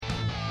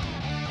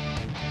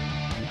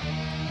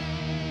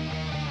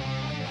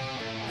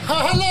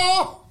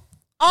Hello.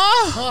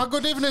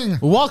 Good evening.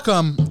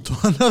 Welcome to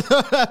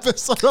another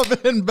episode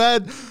of In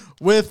Bed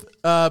with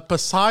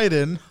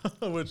Poseidon,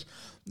 which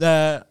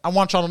I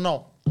want y'all to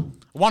know.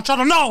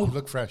 You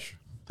look fresh.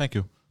 Thank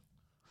you.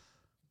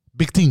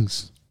 Big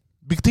things.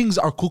 Big things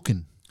are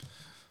cooking.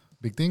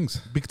 Big things.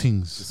 Big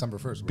things. December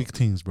 1st, bro. Big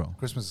things, bro.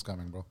 Christmas is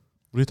coming, bro.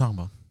 What are you talking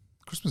about?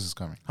 Christmas is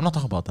coming. I'm not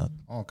talking about that.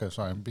 Oh, okay,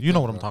 sorry. You know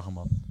what I'm talking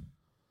about.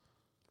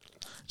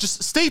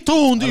 Just stay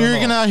tuned. You're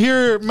gonna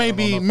hear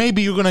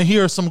maybe you're gonna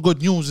hear some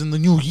good news in the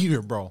new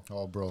year, bro.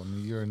 Oh, bro,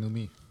 new year, new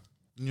me.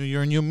 New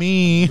year, new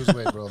me. Lose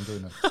weight, bro. I'm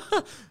doing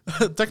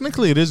it.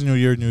 Technically, it is New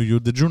Year, new you.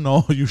 Did you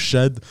know you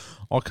shed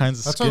all kinds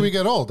of That's skin? how we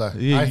get old.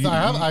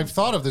 I've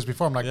thought of this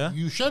before. I'm like, Yeah?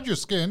 you shed your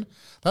skin.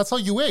 That's how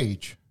you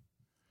age.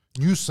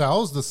 New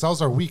cells. The cells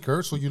are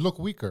weaker, so you look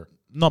weaker.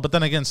 No, but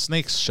then again,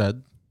 snakes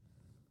shed.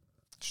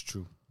 It's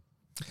true.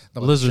 No,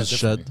 but Lizards they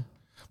shed. differently.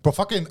 Bro,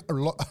 fucking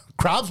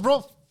crabs,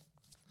 bro.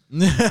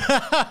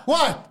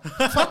 What?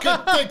 Fucking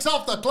takes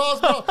off the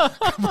claws, bro.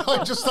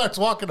 Bro, just starts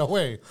walking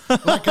away.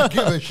 Like I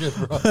give a shit,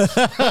 bro.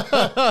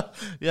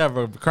 Yeah,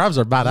 bro. Crabs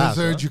are badass.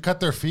 Lizards, you cut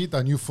their feet,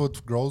 a new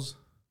foot grows.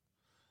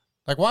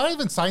 Like, why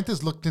haven't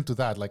scientists looked into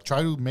that? Like,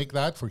 try to make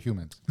that for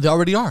humans. They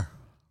already are.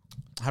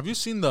 Have you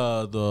seen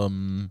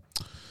the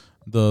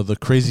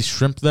crazy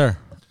shrimp there?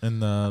 In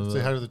Say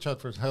hi to the chat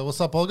first. Hey,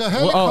 what's up, Olga?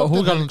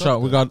 who got in the chat?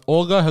 We got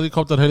Olga,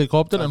 helicopter,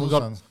 and we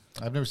got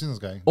I've never seen this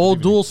guy.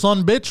 old dual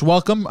son bitch.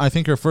 Welcome. I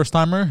think you're a first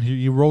timer.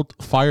 You wrote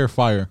fire.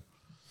 Thank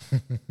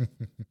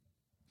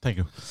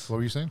you. What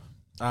were you saying?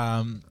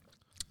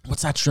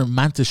 What's that shrimp?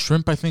 Mantis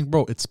shrimp, I think,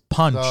 bro. It's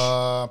punch.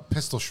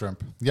 Pistol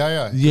shrimp.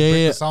 Yeah.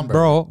 Yeah, The sound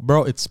barrier.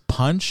 bro. It's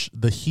punch.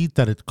 The heat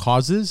that it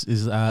causes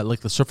is like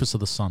the surface of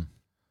the sun.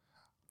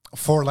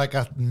 For like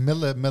a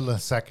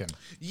millisecond.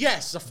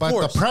 Yes, of But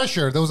the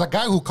pressure, there was a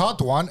guy who caught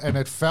one and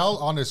it fell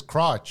on his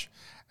crotch.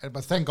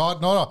 But thank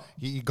God, no,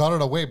 he got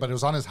it away, but it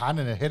was on his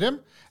hand and it hit him.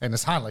 And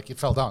his hand, like, it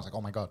fell down. It's like,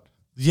 oh my God.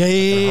 Yeah.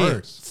 It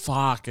hurts.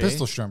 Fuck.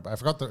 Pistol shrimp. I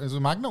forgot. Is it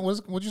magnet?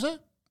 What'd you say?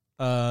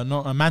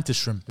 No, a mantis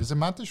shrimp. Is it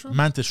mantis shrimp?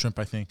 Mantis shrimp,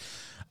 I think.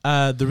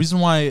 The reason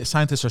why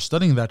scientists are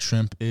studying that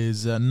shrimp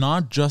is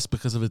not just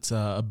because of its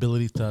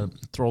ability to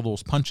throw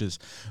those punches,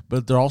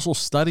 but they're also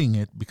studying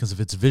it because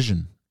of its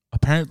vision.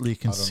 Apparently,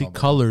 it can see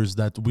colors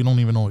that we don't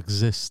even know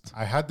exist.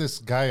 I had this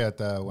guy at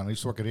when I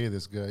used to work at A.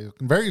 This guy,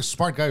 very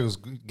smart guy, who was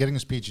getting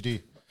his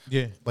PhD.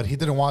 Yeah. But he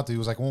didn't want to. He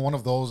was like one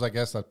of those, I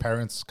guess, that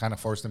parents kind of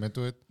forced him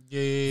into it.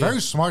 Yeah.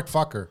 Very smart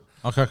fucker.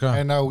 Okay.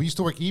 And we used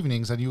to work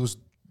evenings, and he was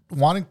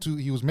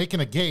making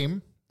a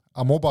game,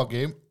 a mobile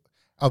game,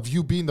 of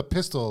you being the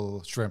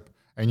pistol shrimp,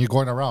 and you're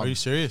going around. Are you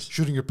serious?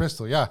 Shooting your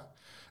pistol, yeah.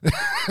 No.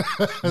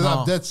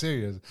 I'm dead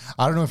serious.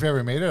 I don't know if he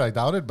ever made it. I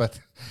doubt it, but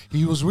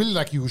he was really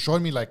like, he was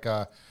showing me like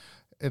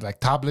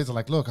tablets. I'm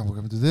like, look, I'm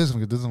going to do this. I'm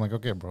going to do this. I'm like,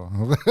 okay, bro.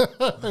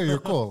 You're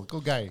cool.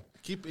 Cool guy.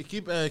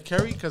 Keep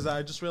Kerry, because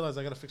I just realized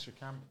I got to fix your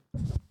camera.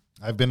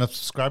 I've been a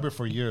subscriber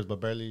for years, but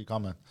barely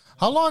comment.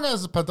 How long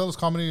has Pantelis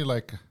Comedy,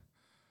 like,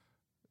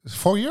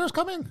 4 years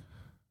coming?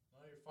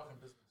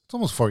 It's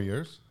almost 4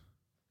 years.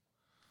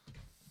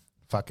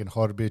 Fucking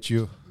hard bitch,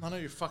 you. None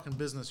of your fucking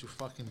business, you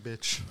fucking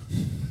bitch.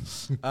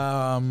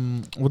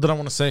 What did I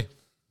want to say?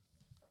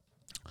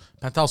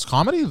 Pantelis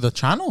Comedy, the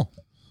channel?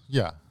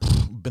 Yeah.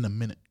 Been a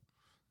minute.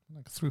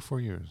 Like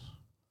 3-4 years.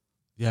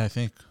 Yeah, I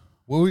think.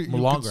 Well,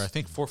 Longer. I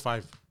think 4 or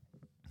 5.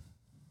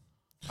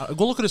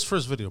 Go look at his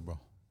first video, bro.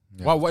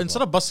 Yeah,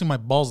 instead of busting my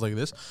balls like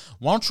this,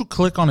 why don't you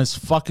click on his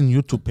fucking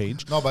YouTube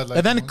page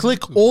and then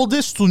click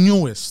oldest to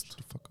newest?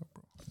 Fuck up,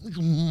 bro. You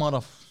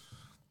motherfucker.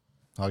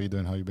 How you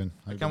doing? How you been?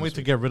 I can't wait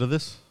to get rid of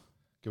this.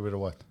 Get rid of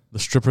what? The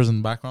strippers in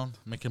the background.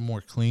 Make it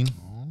more clean.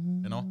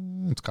 You know?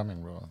 It's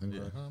coming, bro. I think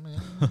we're like, oh,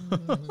 man.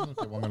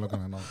 Okay, what am I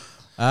looking at now?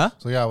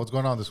 So, yeah, what's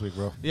going on this week,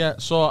 bro? Yeah,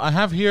 so I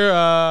have here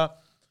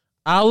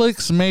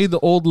Alex made the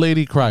old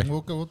lady cry.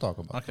 We'll talk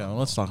about it. Okay, well,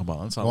 let's talk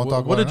about it.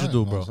 What did you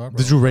do, bro? Sorry, bro?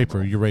 Did you rape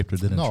her? You raped her,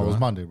 didn't you? No, it was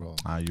Monday, bro.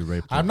 You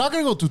raped her. I'm not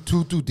going to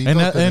go too deep.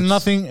 And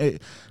nothing,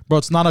 bro,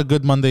 it's not a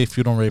good Monday if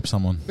you don't rape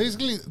someone.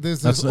 Basically,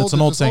 there's That's this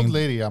an old saying.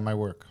 lady at my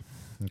work.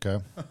 Okay.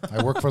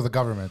 I work for the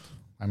government.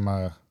 I'm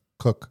a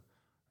cook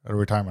at a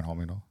retirement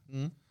home, you know.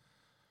 Mm-hmm.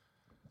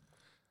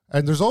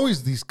 And there's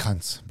always these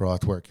cunts, bro,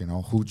 at work, you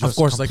know, who just Of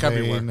course, like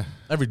complain, everywhere.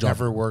 Every job.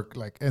 never work.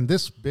 Like, and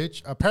this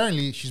bitch,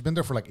 apparently, she's been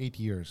there for like 8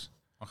 years.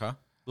 Okay.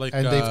 Like,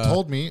 And they've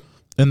told me,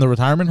 in the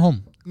retirement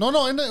home?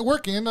 no, in the,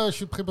 working. In the,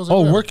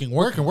 Working,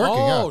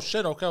 yeah. Oh,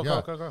 shit. Okay.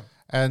 Yeah.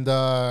 And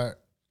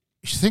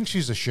she thinks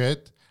she's a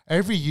shit.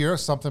 Every year,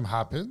 something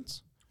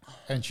happens,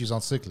 and she's on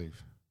sick leave.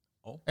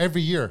 Oh.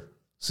 Every year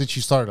since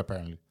she started,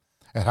 apparently.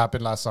 It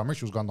happened last summer.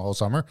 She was gone the whole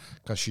summer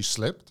because she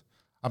slipped.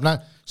 And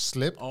her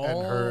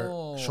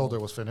shoulder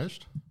was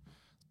finished.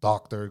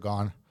 Doctor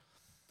gone.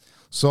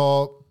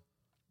 So,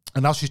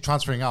 and now she's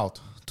transferring out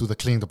to the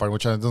cleaning department,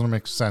 which doesn't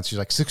make sense. She's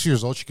like 6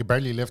 years old. She can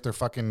barely lift her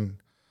fucking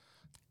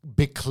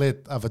big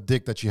clit of a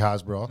dick that she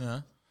has, bro.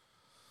 Yeah.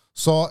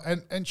 So,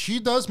 and she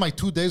does my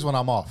 2 days when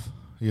I'm off,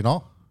 you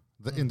know,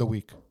 in the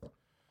week.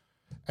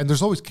 And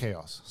there's always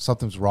chaos.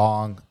 Something's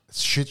wrong.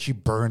 Shit, she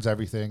burns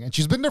everything. And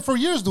she's been there for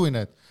years doing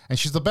it. And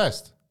she's the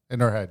best. in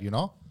her head,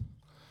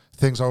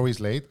 Things are always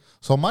late.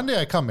 So Monday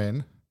I come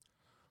in.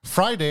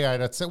 Friday,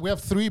 we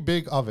have 3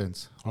 big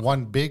ovens. Okay.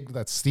 One big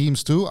that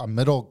steams too, a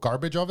middle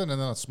garbage oven,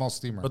 and then a small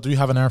steamer. But do you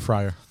have an air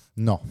fryer?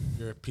 No.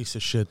 You're a piece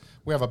of shit.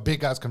 We have a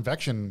big-ass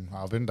convection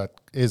oven that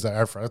is an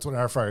air fryer. That's what an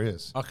air fryer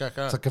is. Okay.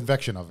 It's a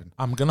convection oven.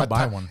 I'm going to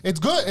buy one. It's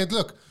good.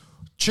 Look,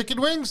 chicken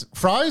wings,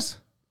 fries,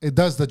 it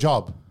does the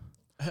job.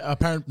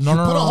 Apparently, put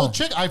a whole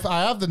chicken. I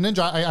have the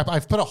Ninja.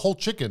 I've put a whole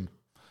chicken.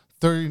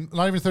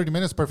 Not even 30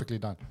 minutes, perfectly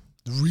done.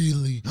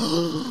 Really?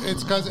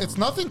 It's because it's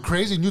nothing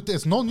crazy new.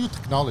 It's no new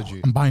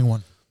technology. I'm buying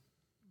one.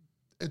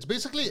 It's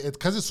basically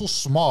because it's so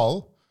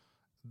small.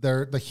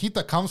 The heat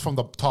that comes from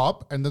the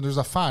top, and then there's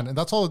a fan, and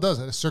that's all it does.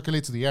 It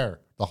circulates the air,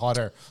 the hot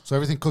air, so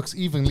everything cooks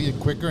evenly and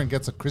quicker and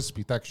gets a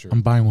crispy texture.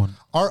 I'm buying one.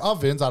 Our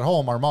ovens at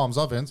home, our mom's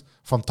ovens,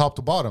 from top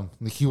to bottom,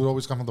 the heat would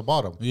always come from the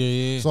bottom.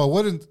 Yeah. So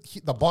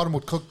the bottom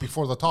would cook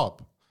before the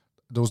top.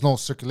 There was no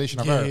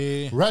circulation of air.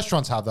 Yeah.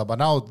 Restaurants have that, but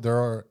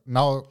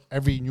now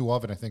every new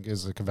oven I think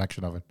is a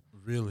convection oven.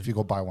 Really? If you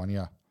go buy one,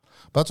 yeah.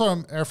 But that's what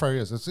an air fryer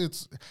is.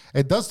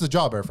 It does the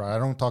job, air fryer. I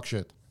don't talk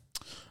shit.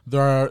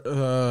 There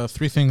are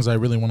 3 things I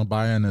really want to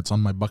buy, and it's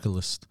on my bucket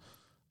list.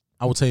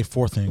 I would say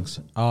 4 things.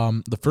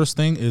 The first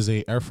thing is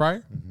a air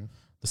fryer. Mm-hmm.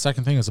 The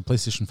second thing is a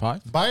PlayStation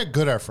 5. Buy a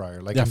good air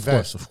fryer. Like of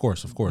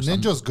course.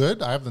 Ninja's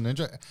good. I have the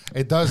Ninja.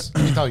 It does.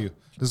 Let me tell you.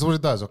 This is what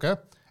it does, okay?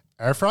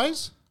 Air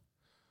fries,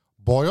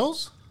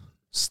 boils,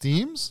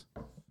 steams,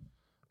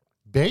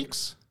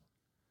 bakes,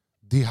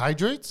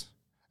 dehydrates,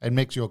 and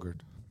makes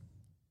yogurt.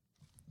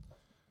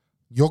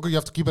 Yogurt, you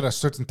have to keep it at a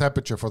certain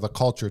temperature for the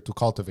culture to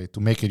cultivate, to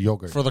make it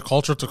yogurt. For the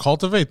culture to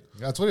cultivate?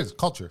 That's what it is,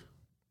 culture.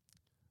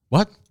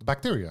 What?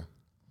 Bacteria.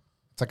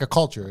 It's like a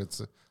culture.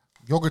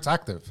 Yogurt's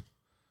active.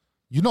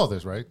 You know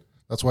this, right?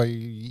 That's why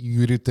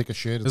you did take a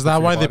shit. Is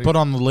that why they put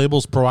on the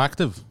labels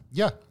proactive?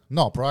 Yeah.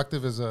 No,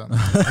 proactive is I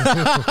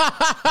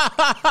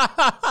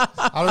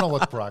don't know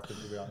what's proactive,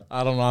 to be honest.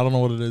 I don't know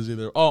what it is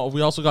either. Oh,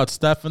 we also got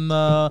Steph in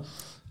the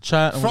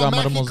chat. And from we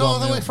got Mexico, all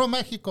the way from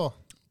Mexico.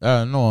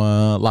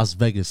 No, Las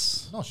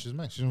Vegas. No, she's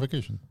on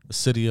vacation. The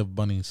city of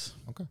bunnies.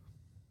 Okay.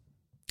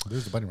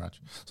 There's the bunny ranch.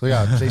 So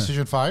yeah,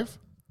 PlayStation 5.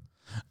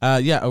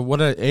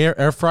 What an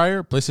air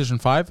fryer,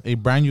 PlayStation 5, a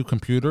brand new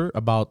computer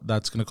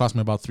that's gonna cost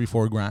me about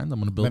 $3-4 grand. I'm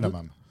gonna build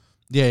minimum.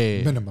 It.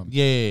 Yeah. Minimum.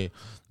 Yeah.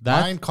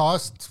 Mine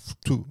cost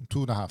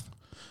 2.5.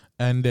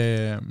 And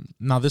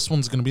now this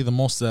one's gonna be the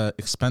most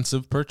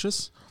expensive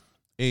purchase.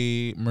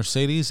 A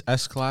Mercedes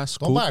S-Class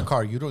coupe. Don't buy a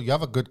car. You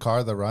have a good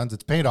car that runs.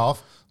 It's paid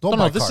off. Don't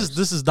buy cars.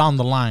 This is down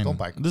the line. Don't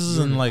buy. This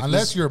isn't like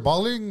unless you're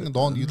balling.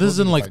 This is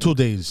in like 2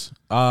 days.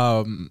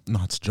 No,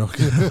 it's a joke.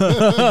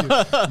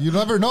 you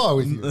never know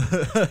with you.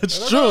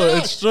 It's true.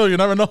 It's true. You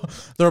never know.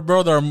 There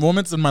are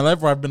moments in my life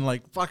where I've been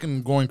like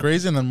fucking going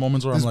crazy, and then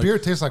moments where this I'm like, beer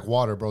tastes like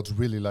water, bro. It's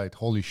really light.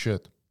 Holy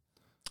shit.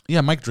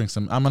 Yeah, Mike drinks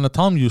them. I'm gonna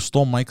tell him you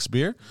stole Mike's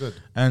beer. Good.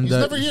 And he's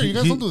never here. You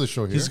guys don't do the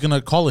show here. He's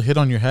gonna call a hit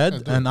on your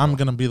head, and I'm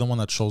gonna be the one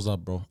that shows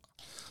up, bro.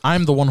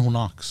 I'm the one who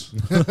knocks.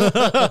 Where's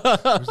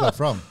that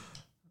from?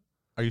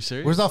 Are you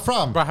serious? Where's that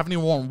from? Bro, I haven't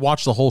even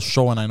watched the whole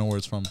show and I know where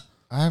it's from.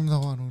 I'm the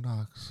one who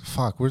knocks.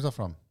 Fuck, where's that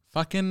from?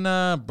 Fucking,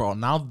 bro,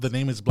 now the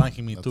name is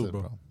blanking me. That's too,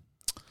 bro.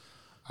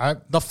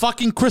 The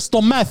fucking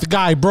crystal meth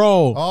guy,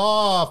 bro.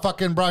 Oh,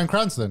 fucking Bryan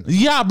Cranston.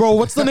 Yeah, bro.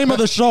 What's the name of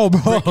the show,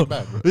 bro? Breaking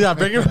Bad, bro. Yeah,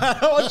 Breaking Bad.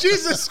 Oh,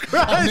 Jesus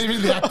Christ.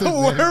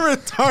 We're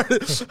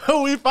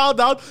retarded. We found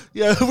out.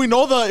 Yeah, we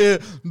know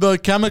the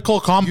chemical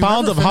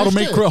compound of how to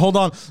make. Hold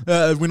on.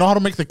 We know how to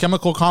make the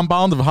chemical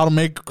compound of how to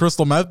make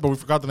crystal meth, but we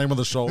forgot the name of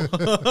the show. Did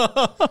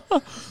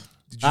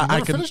you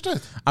never finished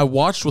it? I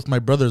watched with my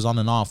brothers on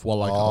and off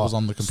while I was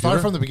on the computer.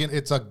 Start from the beginning.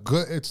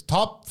 It's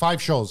top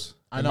 5 shows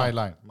in my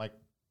line. Like.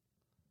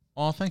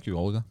 Oh, thank you,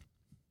 Olga.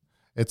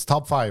 It's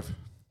top 5,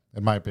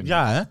 in my opinion.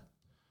 Yeah,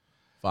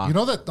 Fuck. You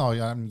know that? No,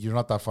 you're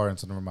not that far in,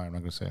 so never mind. I'm not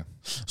going to say.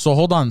 So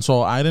hold on.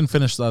 So I didn't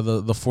finish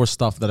the 4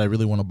 stuff that I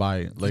really want to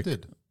buy. Like, you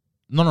did.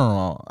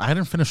 No. I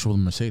didn't finish with a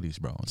Mercedes,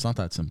 bro. It's not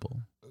that simple.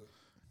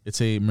 It's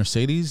a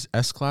Mercedes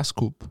S-Class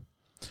coupe,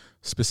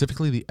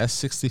 specifically the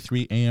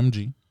S63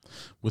 AMG,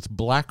 with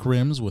black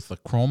rims with a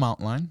chrome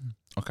outline.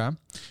 Okay,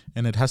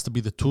 and it has to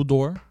be the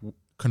 2-door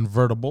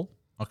convertible.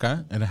 Okay,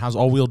 and it has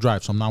all-wheel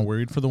drive, so I'm not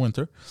worried for the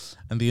winter.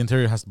 And the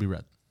interior has to be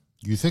red.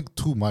 You think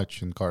too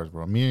much in cars,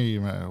 bro. Me,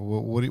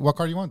 what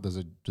car do you want? Does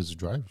it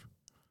drive?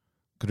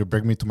 Could it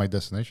bring me to my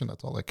destination?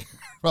 That's all I care.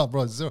 Well,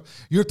 bro,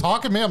 you're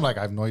talking to me. I'm like,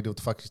 I have no idea what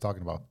the fuck he's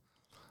talking about.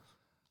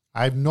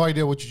 I have no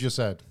idea what you just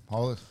said.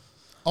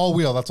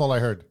 All-wheel. That's all I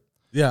heard.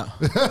 Yeah.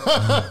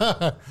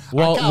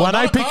 Well, when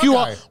I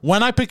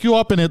pick you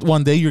up in it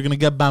one day, you're gonna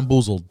get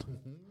bamboozled.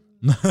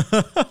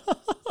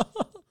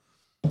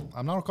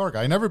 I'm not a car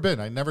guy. I never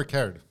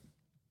cared.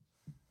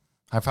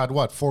 I've had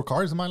 4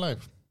 cars in my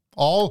life.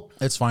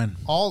 It's fine.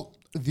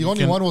 The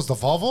only one was the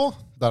Volvo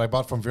that I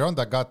bought from Viron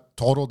that got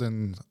totaled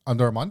in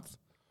under a month.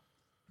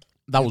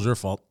 That was your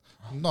fault.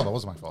 No, that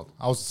wasn't my fault.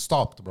 I was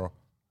stopped, bro.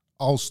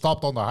 I was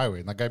stopped on the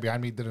highway, and the guy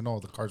behind me didn't know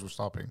the cars were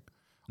stopping.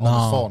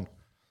 On his phone.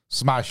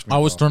 Smashed me. I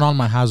always turn on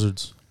my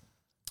hazards.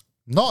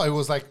 No, it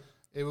was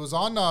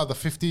on the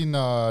 15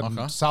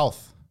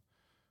 South.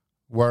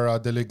 where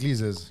De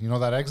l'Église is. You know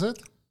that exit?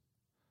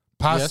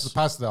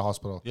 Past the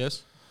hospital.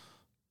 Yes.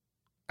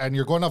 And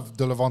you're going up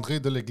de la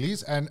Vendrée de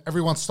l'Église, and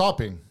everyone's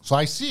stopping. So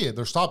I see it.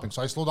 They're stopping.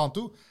 So I slow down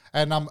too.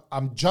 And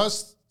I'm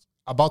just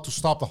about to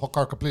stop the whole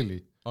car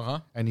completely.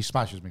 And he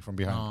smashes me from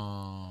behind.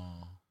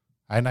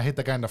 And I hit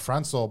the guy in the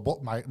front, so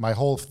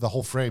the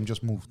whole frame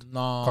just moved.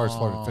 No. Car's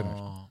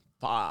finished.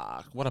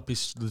 Fuck. What a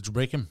piece. Did you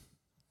break him?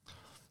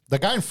 The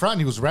guy in front,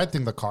 he was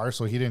renting the car,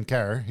 so he didn't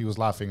care. He was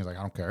laughing. He's like,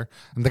 I don't care.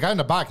 And the guy in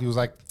the back, he was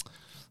like,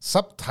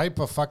 some type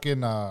of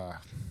fucking,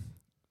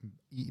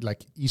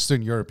 like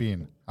Eastern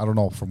European. I don't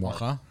know from where.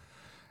 And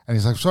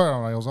he's like, sorry.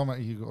 I'm like,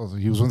 he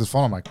was on his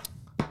phone. I'm like,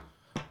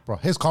 bro,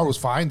 his car was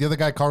fine. The other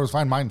guy's car was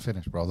fine. Mine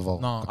finished, bro. The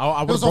Volvo. No,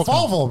 I it was a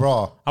Volvo,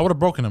 bro. I would have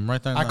broken him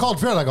right there. I called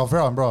Veron. I go,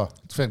 Veron, bro,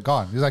 it's been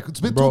gone. He's like, it's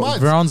been 2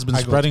 months. Veron's been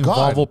spreading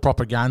Volvo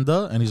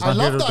propaganda, and he's not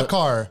here to that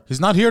car. He's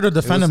not here to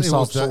defend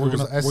himself. So we're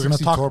gonna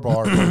talk.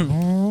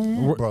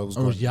 Turbo bro, it was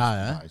good.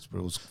 Yeah, nice,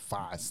 bro. It was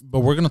fast. But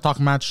we're gonna talk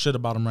mad shit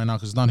about him right now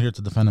because he's not here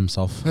to defend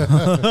himself.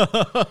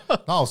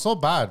 No, so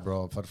bad,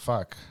 bro. But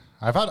fuck,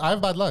 I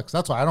have bad luck.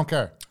 That's why I don't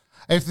care.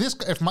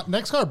 If my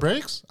next car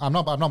breaks, I'm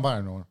not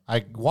buying one.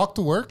 I walk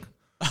to work.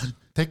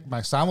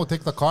 Sam will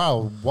take the car.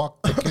 I'll walk.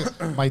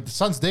 My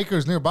son's daycare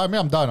is nearby me.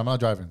 I'm done. I'm not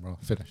driving, bro.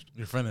 Finished.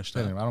 You're finished.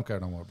 I don't care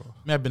no more, bro.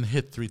 I've been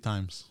hit 3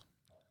 times.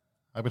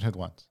 I've been hit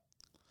once.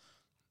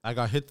 I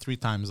got hit 3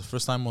 times. The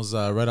first time was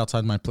right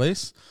outside my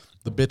place.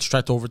 The bitch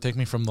tried to overtake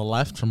me from the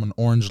left, from an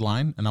orange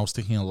line, and I was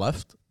taking a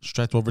left. She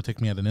tried to overtake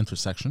me at an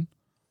intersection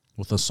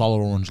with a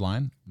solid orange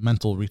line.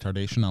 Mental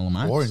retardation,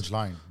 LMAX. Orange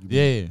line?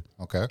 Yeah.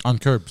 Okay. On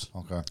curbs.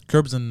 Okay.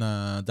 Curbs in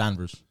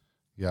Danvers.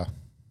 Yeah.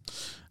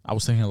 I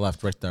was taking a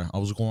left right there. I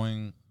was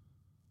going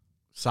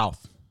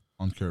south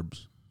on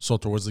curbs. So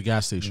towards the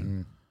gas station.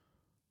 Mm-hmm.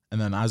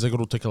 And then as I go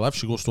to take a left,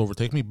 she goes to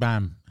overtake me.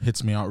 Bam.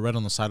 Hits me out right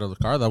on the side of the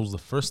car. That was the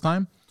first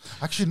time.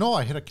 Actually, no.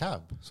 I hit a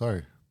cab.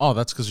 Sorry. Oh,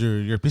 that's because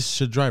you're a piece of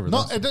shit driver.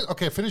 No,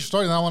 okay, finish your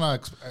story. Then I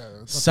want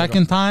to...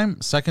 Second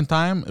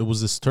time, it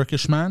was this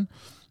Turkish man.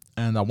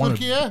 And I wanted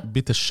to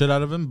beat the shit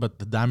out of him, but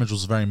the damage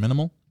was very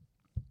minimal.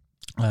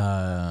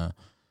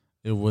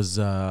 It was...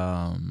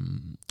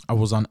 I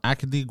was on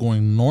Acadie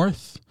going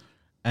north,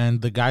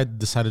 and the guy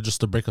decided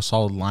just to break a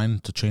solid line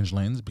to change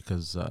lanes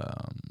because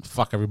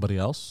fuck everybody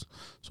else.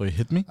 So he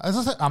hit me. As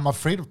I said, I'm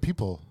afraid of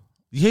people.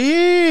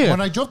 Yeah. When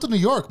I drove to New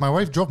York, my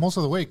wife drove most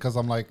of the way because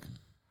I'm like...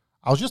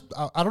 I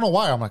don't know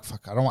why. I'm like,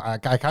 fuck,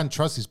 I can't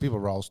trust these people,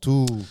 bro. I was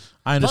too...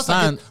 I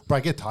understand. I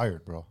get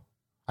tired, bro.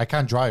 I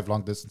can't drive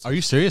long distance. Are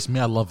you serious? Me,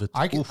 I love it.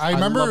 I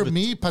remember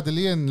me,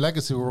 Padilla, and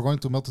Legacy, we were going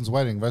to Milton's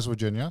wedding, West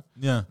Virginia.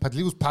 Yeah.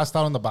 Padilla was passed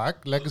out in the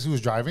back. Legacy was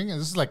driving, and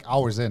this is like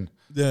hours in.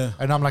 Yeah.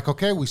 And I'm like,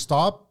 okay, we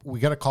stop. We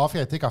get a coffee.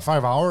 I take a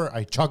 5-hour.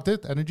 I chugged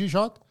it, energy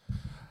shot.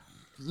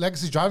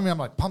 Legacy's driving me. I'm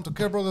like, pumped.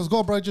 Okay, bro, let's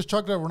go, bro. I just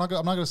chugged it. I'm not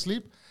going to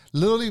sleep.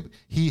 Literally,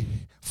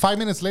 5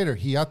 minutes later,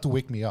 he had to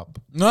wake me up.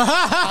 I'm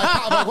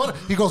like, what?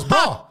 He goes,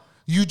 bro,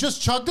 you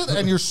just chugged it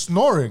and you're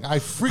snoring. I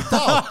freaked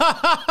out.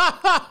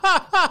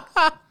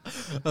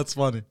 That's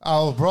funny.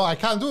 Oh, bro, I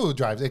can't do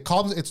drives.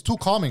 It's too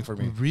calming for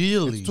me.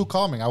 Really? It's too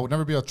calming. I would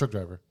never be a truck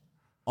driver.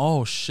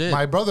 Oh, shit.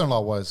 My brother-in-law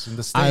was in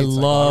the States. I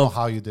don't know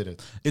how you did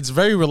it. It's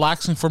very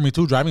relaxing for me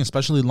too, driving,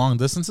 especially long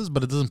distances,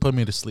 but it doesn't put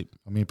me to sleep.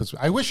 I mean,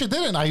 I wish it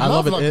didn't. I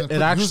love it. Like,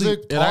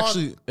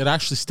 It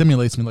actually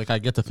stimulates me. Like I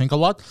get to think a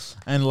lot,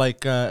 and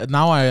like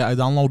now I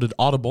downloaded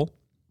Audible.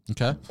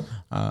 Okay,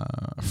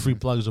 free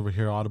plugs over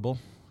here. Audible.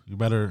 You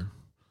better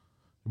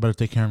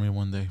take care of me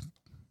one day,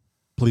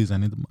 please. I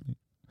need the money.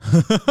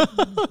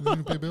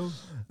 You pay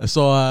bills?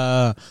 So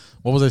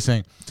what was I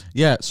saying?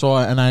 Yeah. So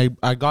and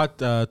I got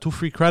 2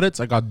 free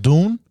credits. I got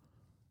Dune,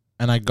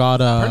 and I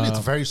got apparently it's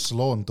very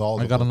slow and dull.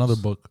 I got another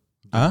book.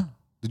 Huh?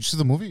 Did you see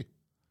the movie?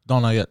 No,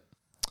 not yet.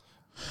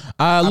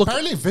 Look,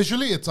 apparently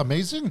visually it's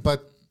amazing,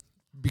 but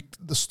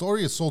the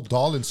story is so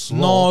dull and slow.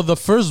 No, the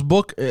first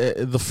book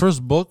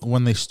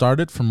when they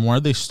started, from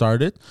where they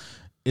started,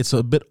 it's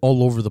a bit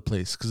all over the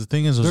place. Because the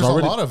thing is, there's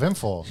already a lot of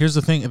info. Here's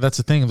the thing. That's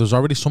the thing. There's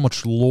already so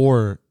much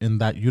lore in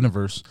that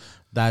universe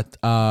that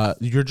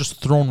you're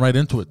just thrown right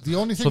into it. The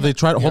only thing. So they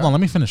tried. Hold on,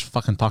 let me finish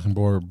fucking talking,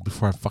 bro,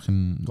 before I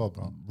fucking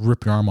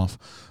rip your arm off.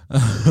 Go,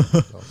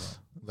 bro.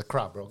 The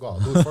crap, bro. Go. I'll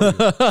do it for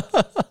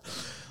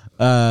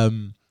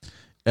you.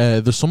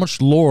 There's so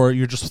much lore,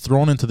 you're just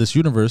thrown into this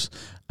universe,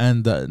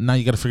 and now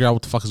you got to figure out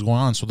what the fuck is going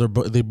on. So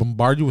they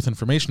bombard you with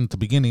information at the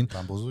beginning.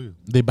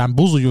 They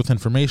bamboozle you with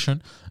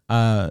information,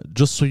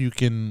 just so you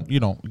can,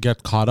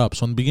 get caught up.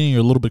 So in the beginning,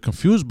 you're a little bit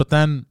confused, but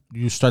then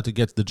you start to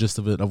get the gist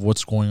of it, of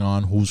what's going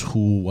on, who's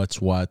who, what's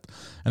what,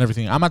 and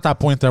everything. I'm at that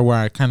point there where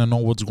I kind of know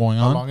what's going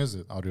on. How long is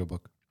it,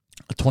 audiobook?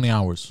 20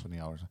 hours. 20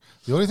 hours.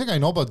 The only thing I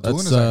know about Dune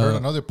is I heard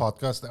another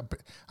podcast.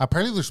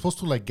 Apparently, they're supposed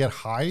to get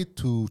high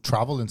to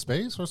travel in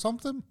space or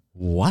something.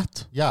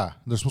 What? Yeah,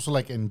 they're supposed to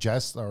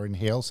ingest or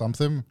inhale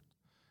something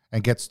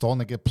and get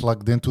stoned and get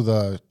plugged into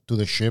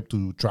the ship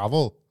to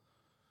travel.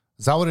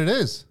 Is that what it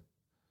is?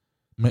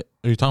 Are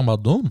you talking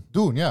about Dune?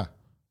 Dune, yeah.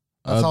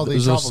 That's how they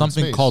is travel there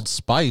something in space. called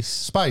spice?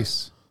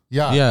 Spice.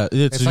 Yeah. Yeah,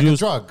 it's like a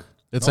drug.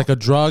 It's like a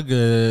drug.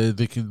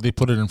 They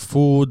put it in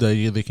food.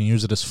 They can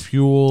use it as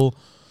fuel.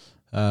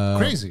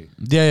 Crazy.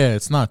 Yeah,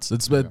 it's nuts.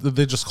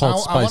 They just call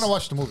it spice. I want to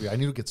watch the movie. I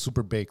need to get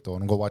super baked though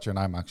and go watch it in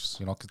IMAX.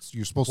 You know, 'cause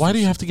you're supposed. Why to do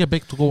you have to get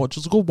baked to go watch?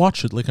 Just go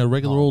watch it like a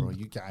regular old. Bro,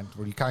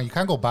 you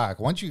can't go back.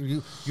 Once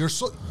you're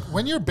so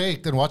when you're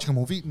baked and watching a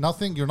movie,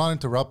 nothing. You're not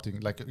interrupting.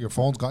 Like your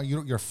phone's gone.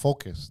 You're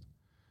focused,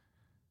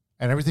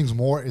 and everything's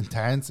more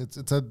intense.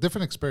 It's a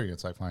different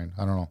experience. I find.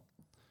 I don't know.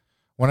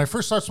 When I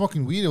first started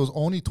smoking weed, it was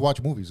only to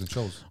watch movies and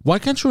shows. Why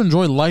can't you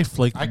enjoy life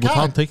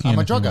without taking? I'm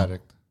a drug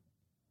addict.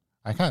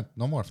 I can't.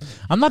 No more.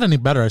 I'm not any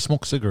better. I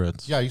smoke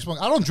cigarettes. Yeah, you smoke.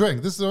 I don't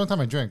drink. This is the only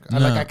time I drink.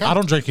 I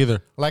don't drink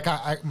either. Like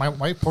my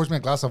wife pours me a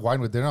glass of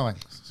wine with dinner. I'm like,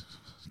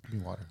 give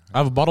me water. I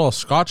have a bottle of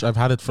scotch. I've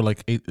had it for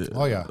like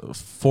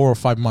 4 or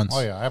 5 months.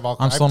 Oh yeah, I have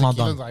alcohol. I'm still not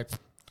done.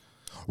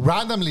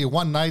 Randomly,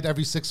 one night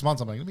every 6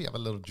 months, I'm like, let me have a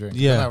little drink.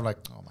 Yeah. And I'm like,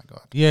 oh my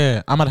god.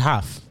 Yeah, I'm at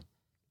half,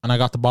 and I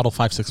got the bottle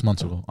 5-6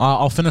 months ago.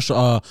 I'll finish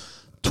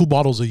 2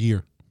 bottles a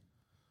year.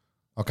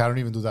 Okay, I don't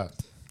even do that.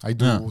 I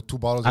do 2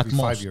 bottles every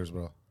 5 years,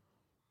 bro.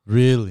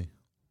 Really?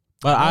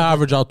 But I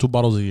average out 2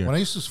 bottles a year.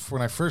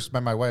 When I first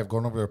met my wife,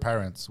 going over to her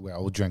parents, I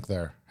would drink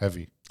there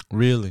heavy.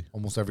 Really?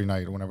 Almost every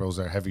night. Whenever I was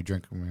there, heavy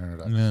drinking.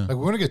 Yeah. Like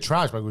we're gonna get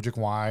trashed, but we would drink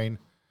wine,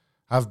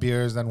 have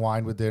beers, then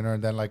wine with dinner,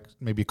 and then like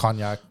maybe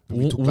cognac.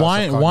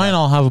 Wine.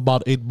 I'll have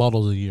about 8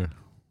 bottles a year.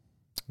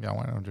 Yeah,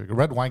 wine I don't drink.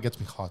 Red wine gets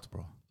me hot,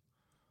 bro.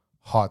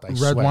 Hot. I Red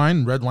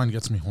sweat. Red wine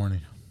gets me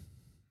horny.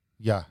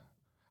 Yeah.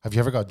 Have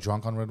you ever got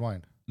drunk on red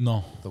wine?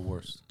 No. The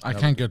worst. I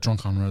can't get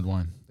drunk on red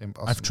wine.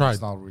 Impossible. I've tried.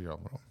 It's not real,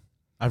 bro.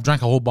 I've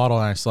drank a whole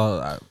bottle and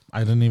I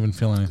didn't even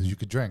feel anything. Because you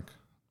could drink,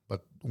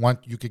 but once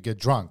you could get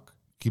drunk,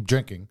 keep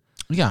drinking.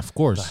 Yeah, of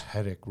course. The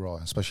headache, bro.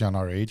 Especially on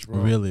our age, bro.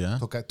 Really? Yeah.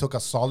 Took a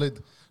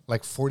solid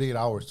like 48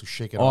 hours to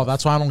shake it off. Oh,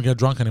 that's why I don't get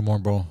drunk anymore,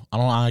 bro.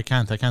 I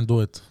can't do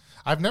it.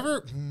 I've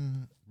never.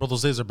 Bro,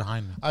 those days are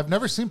behind me. I've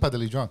never seen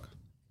Padeli drunk.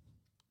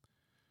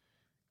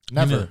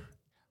 Never.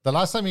 The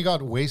last time he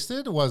got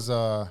wasted was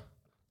no,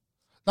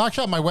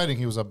 actually at my wedding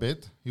he was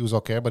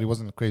okay, but he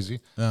wasn't crazy.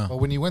 Yeah. But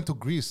when he went to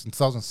Greece in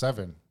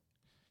 2007,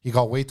 he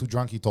got way too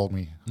drunk. He told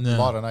me a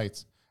lot of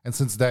nights, and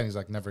since then he's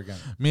like never again.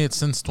 Me, it's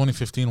since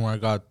 2015 where I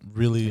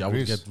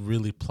would get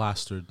really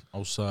plastered. I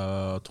was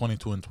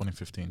 22 in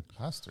 2015.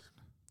 Plastered.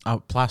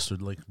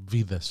 Plastered like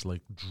Vides,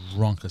 like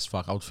drunk as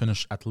fuck. I would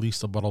finish at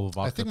least a bottle of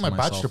vodka. I think my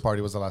bachelor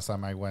party was the last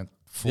time I went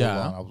full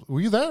on. Were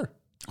you there?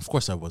 Of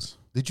course I was.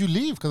 Did you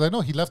leave? Because I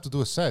know he left to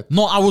do a set.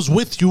 No, I was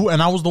with you,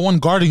 and I was the one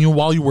guarding you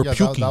while you were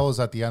puking. That was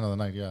at the end of the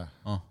night, yeah.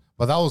 Oh.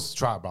 But that was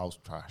trash, bro. I was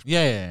trash.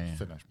 Yeah.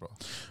 Finished, bro.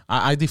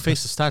 I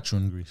defaced a statue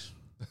in Greece.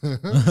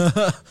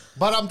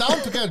 But I'm down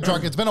to get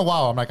drunk. It's been a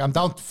while. I'm like, I'm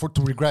down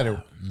to regret it.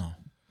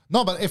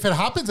 No, but if it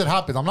happens, it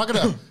happens. I'm not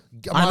gonna.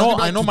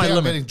 I know my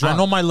limit. I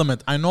know my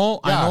limit. I know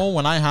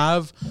when I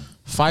have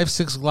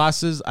 5-6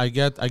 glasses, I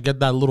get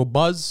that little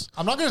buzz.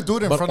 I'm not gonna do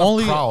it in front of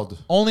a crowd.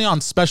 Only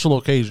on special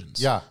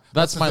occasions. Yeah,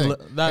 that's my.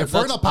 If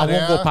we're in a I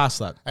won't go past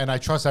that. And I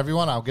trust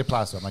everyone. I'll get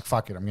plastered. I'm like,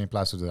 fuck it. I'm getting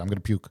plastered today. I'm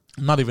gonna puke.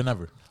 Not even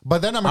ever.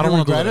 But then I'm gonna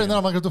regret it, and then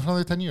I'm gonna do it for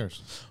another 10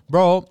 years.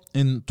 Bro,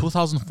 in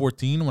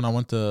 2014, when I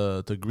went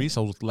to Greece,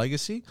 I was with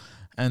Legacy,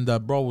 and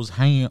bro was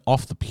hanging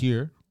off the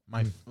pier.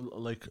 My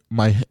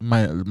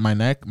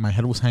neck, my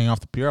head was hanging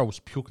off the pier. I was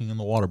puking in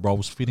the water, bro. I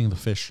was feeding the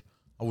fish.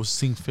 I was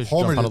seeing fish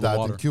Homer jump out did of the that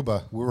water. in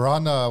Cuba. We were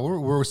on. We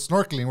were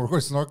snorkeling. We were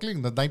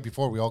snorkeling the night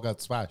before. We all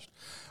got smashed.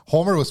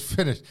 Homer was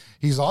finished.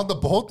 He's on the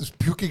boat, just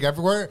puking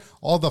everywhere.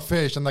 All the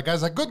fish, and the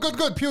guy's like, "Good,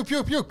 puke."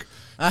 Fish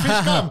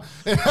come.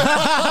 And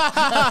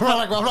we're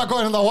like, well, I'm not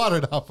going in the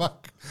water now.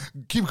 Fuck.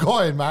 Keep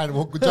going, man.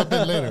 We'll jump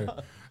in later.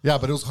 Yeah,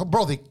 but it was,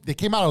 bro. They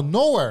came out of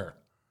nowhere.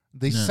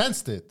 They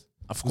sensed it.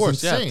 Of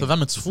course, yeah. To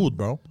them, it's food,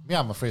 bro.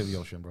 Yeah, I'm afraid of the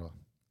ocean, bro.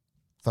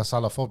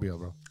 Thalassophobia,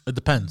 bro. It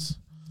depends.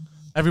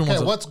 Everyone's.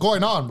 Okay, what's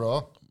going on,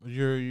 bro?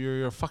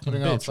 You're a fucking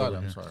bitch. Outside,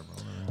 I'm sorry,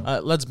 bro.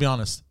 Let's be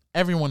honest.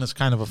 Everyone is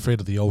kind of afraid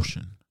of the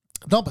ocean.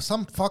 No, but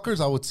some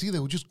fuckers I would see, they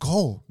would just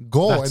go,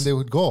 and they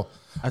would go.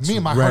 Me,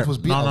 my heart was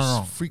beating. I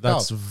was freaked out.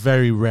 That's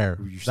very rare.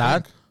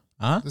 That?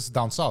 Huh? This is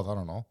down south. I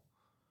don't know.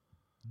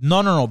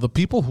 No. The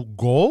people who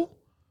go.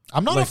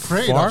 I'm not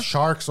afraid of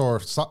sharks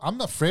I'm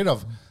not afraid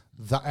of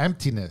the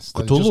emptiness.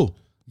 Cthulhu.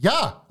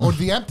 Or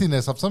the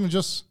emptiness of something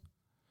just.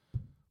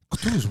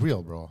 Cthulhu is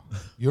real, bro.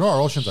 You know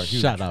our oceans are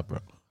huge. Shut up, bro.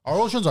 Our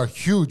oceans are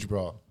huge,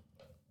 bro.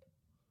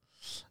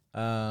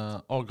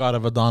 Oh God,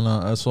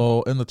 Avadana.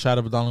 So in the chat,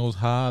 Avadana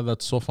goes,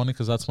 that's so funny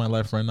because that's my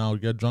life right now.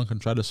 Get drunk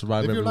and try to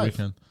survive every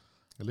weekend.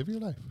 Live your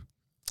life.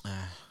 I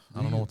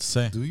don't know what to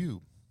say. Do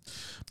you?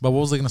 But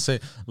what was I gonna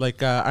say?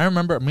 Like I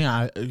remember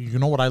you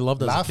know what I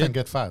loved as a kid? Laugh and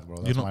get fat,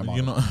 bro. That's my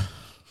motto.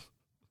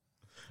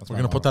 We're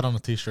gonna put that on a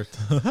t-shirt.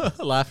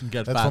 Laugh and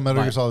get fat. That's from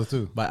Metal Gear Solid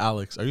 2. By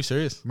Alex. Are you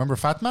serious? Remember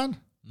Fat Man?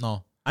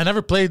 No. I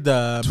never played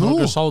Metal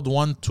Gear Solid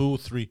 1, 2,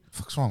 3.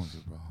 What's wrong with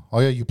you, bro? Oh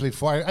yeah, you played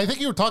 4. I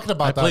think you were talking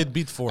about that. I played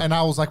Beat 4. And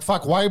I was like,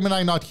 fuck, why am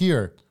I not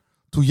here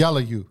to yell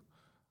at you?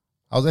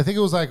 I think it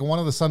was like one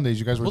of the Sundays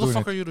you guys were doing it. What the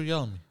fuck are you to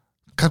yell at me?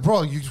 Cause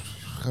bro,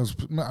 I was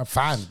a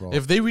fan, bro.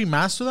 If they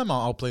remaster them,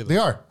 I'll play them. They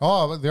are.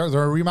 Oh, they're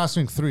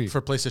remastering 3.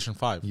 For PlayStation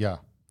 5. Yeah.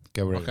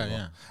 Get ready. Okay, bro.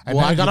 yeah. And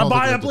Well, then I gotta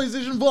buy a That's it,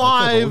 PlayStation bro.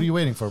 What 5. are you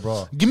waiting for,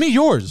 bro? Give me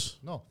yours.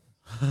 No.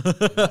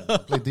 I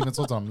played Demon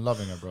Souls. I'm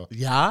loving it, bro.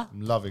 Yeah?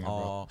 I'm loving it,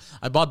 bro.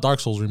 I bought Dark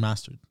Souls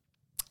Remastered.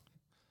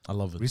 I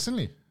love it.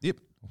 Recently? Yep.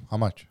 How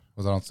much?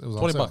 Was it on? It was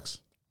on $20.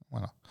 sale? Why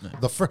not?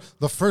 Yeah.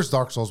 The first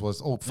Dark Souls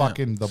was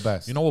fucking the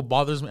best. You know what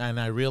bothers me? And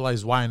I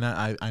realized why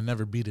I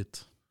never beat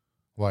it.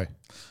 Why?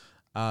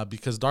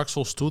 Because Dark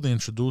Souls 2, they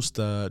introduced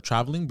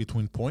traveling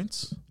between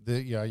points.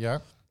 Yeah.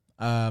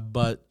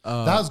 But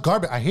That was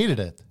garbage. I hated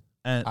it.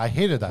 and I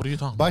hated that. What are you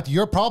talking But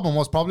your problem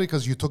was probably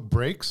because you took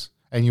breaks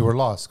and you were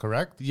lost,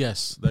 correct?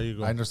 yes, there you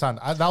go. I understand.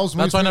 That's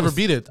why I never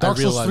beat it. Dark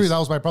I Souls 3, realized. that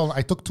was my problem.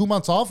 I took 2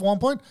 months off at one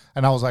point,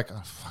 and I was like,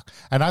 oh, fuck.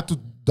 And I had to,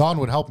 Don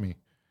would help me.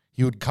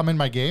 He would come in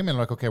my game and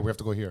like, okay, we have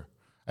to go here.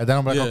 And then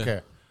I'm like, Yeah.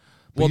 okay.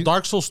 Well,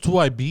 Dark Souls 2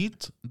 I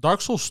beat.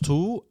 Dark Souls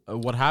 2,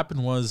 what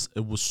happened was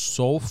it was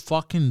so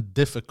fucking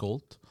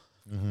difficult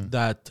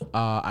that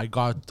I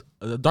got...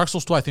 Dark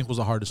Souls 2 I think was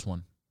the hardest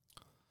one.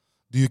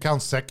 Do you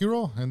count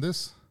Sekiro in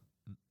this?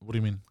 What do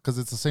you mean? Because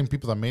it's the same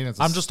people that made it.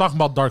 I'm just talking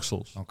about Dark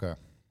Souls. Okay.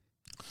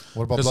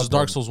 What about This is Bloodborne?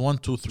 Dark Souls 1,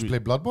 2, 3. Play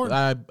Bloodborne?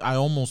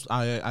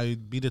 I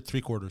beat it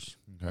 3/4.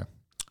 Okay.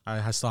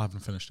 I still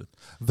haven't finished it.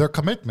 They're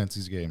commitments,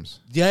 these games.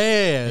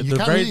 Yeah. And you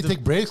They're can't really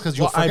take breaks because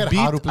you'll forget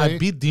how to play. I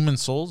beat Demon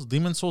Souls.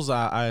 Demon Souls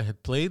I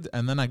had played,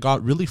 and then I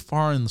got really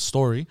far in the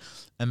story,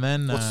 and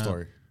then What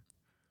story?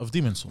 of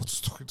Demon Souls.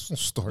 Story? There's no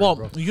story, Well,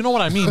 bro. you know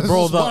what I mean, This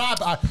bro. is what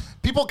happened.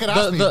 People can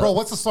ask me, bro,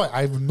 what's the story?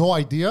 I have no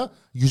idea.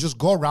 You just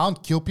go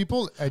around, kill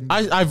people, and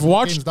I've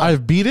watched,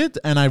 I've beat it,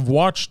 and I've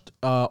watched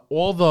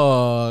all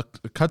the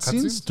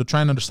cutscenes to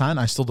try and understand.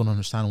 I still don't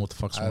understand what the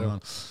fuck's going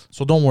on.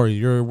 So don't worry,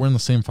 we're in the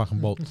same fucking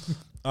boat.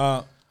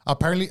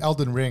 Apparently,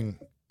 Elden Ring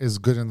is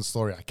good in the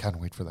story. I can't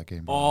wait for that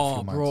game. Bro, in a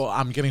few months. Bro,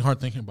 I'm getting hard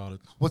thinking about it.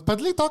 Was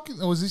Padley talking?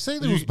 Was he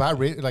saying that it was bad?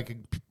 Like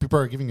people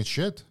are giving it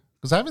shit?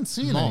 Because I haven't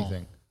seen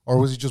anything. Or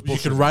was he just You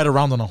bullshitting? could ride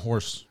around on a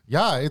horse.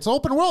 Yeah, it's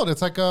open world.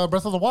 It's like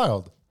Breath of the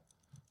Wild.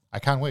 I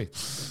can't wait.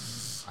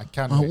 I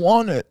can't wait.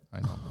 want it. I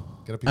know.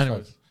 Get a PS5.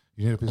 Anyways,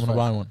 You need a PS5. I'm gonna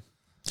buy one.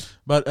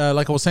 But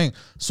like I was saying,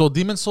 so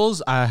Demon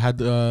Souls, I had,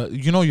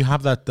 you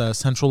have that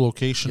central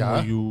location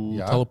where you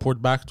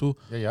teleport back to.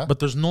 Yeah. But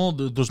there's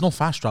no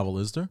fast travel,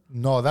 is there?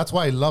 No, that's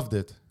why I loved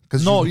it.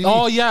 No.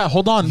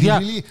 Hold on. Yeah,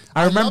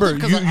 I remember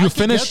you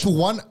finish to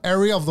one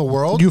area of the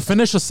world. You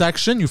finish a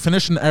section, you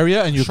finish an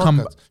area, and you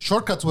come.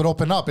 Shortcuts would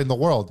open up in the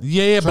world.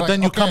 Yeah, So but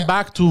then you come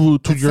back to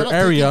your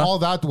area. All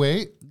that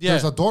way.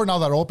 There's a door now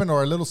that open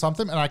or a little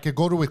something, and I could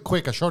go to it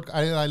quick. A short.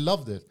 I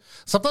loved it.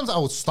 Sometimes I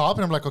would stop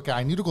and I'm like, okay,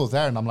 I need to go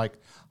there, and I'm like,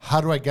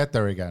 how do I get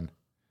there again?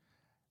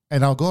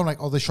 And I'll go and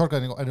like, oh, the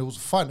shortcut, and it was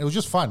fun. It was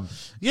just fun.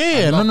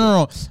 Yeah.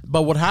 No.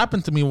 But what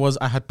happened to me was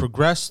I had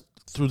progressed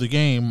through the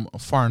game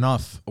far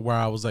enough where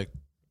I was like,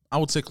 I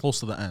would say close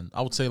to the end.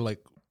 I would say like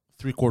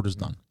 3/4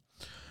 done.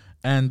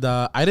 And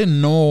I didn't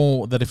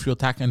know that if you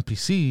attack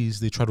NPCs,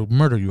 they try to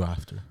murder you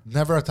after.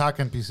 Never attack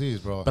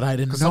NPCs, bro. But I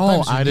didn't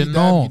know. I didn't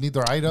know. You need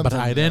their items. But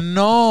I didn't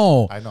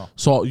know. I know.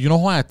 So you know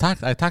who I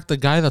attacked? I attacked the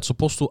guy that's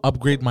supposed to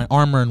upgrade my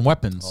armor and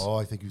weapons. Oh,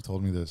 I think you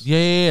told me this.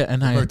 Yeah.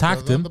 And I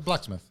attacked him. The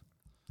blacksmith.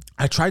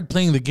 I tried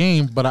playing the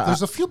game, but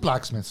there's a few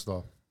blacksmiths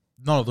though.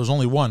 No, there's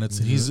only one. It's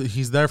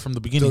he's there from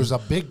the beginning. There's a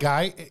big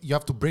guy. You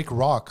have to break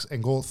rocks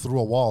and go through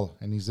a wall,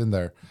 and he's in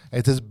there.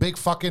 It's this big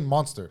fucking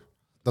monster.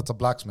 That's a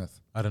blacksmith.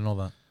 I didn't know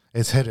that.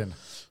 It's hidden.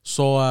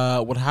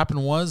 So what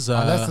happened was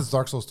unless it's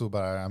Dark Souls 2,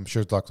 but I'm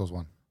sure it's Dark Souls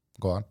 1.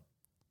 Go on.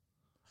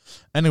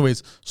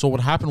 Anyways, so what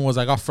happened was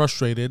I got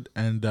frustrated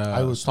and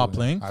I would stop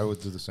playing. I would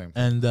do the same.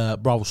 And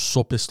bro, I was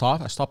so pissed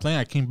off. I stopped playing.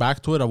 I came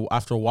back to it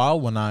after a while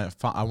when I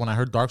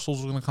heard Dark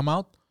Souls was gonna come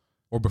out,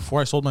 or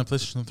before I sold my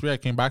PlayStation 3. I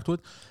came back to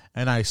it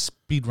and I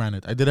speed ran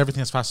it. I did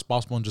everything as fast as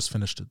possible and just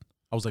finished it.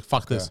 I was like,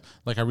 fuck this.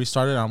 Like I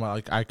restarted. I'm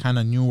like, I kind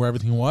of knew where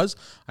everything was.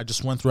 I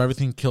just went through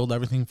everything, killed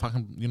everything,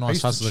 fucking,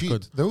 as fast as I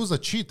could. There was a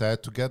cheat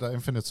to get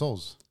Infinite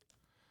Souls.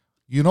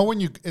 You know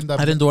when you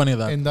I didn't do any of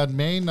that in that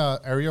main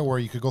area where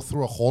you could go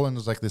through a hole and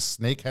there's like this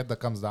snake head that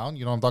comes down.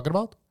 You know what I'm talking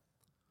about?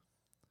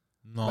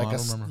 No, I don't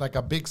remember. Like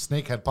a big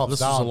snake head pops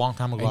down. This was a long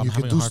time ago. And you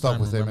can do stuff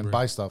with him and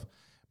buy stuff.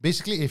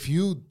 Basically, if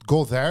you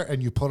go there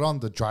and you put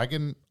on the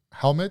dragon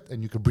helmet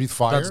and you can breathe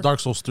fire. That's Dark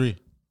Souls 3.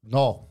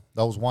 No,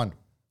 that was 1.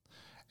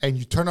 And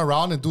you turn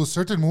around and do a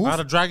certain move. I had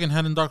a dragon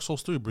head in Dark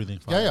Souls 3 breathing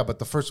fire. Yeah, but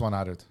the first one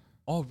added.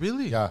 Oh,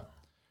 really? Yeah.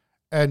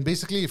 And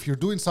basically, if you're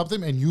doing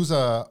something and use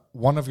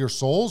one of your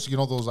souls, you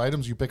know those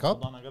items you pick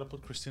up. Hold on, I gotta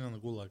put Christina in the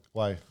gulag.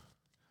 Why?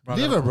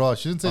 Leave her, bro.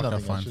 She didn't say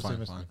nothing. Fine.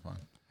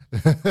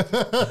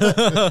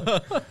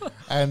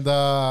 And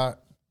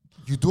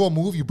you do a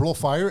move, you blow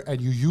fire,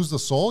 and you use the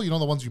soul. You know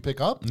the ones you pick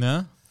up.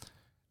 Yeah.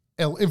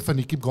 It'll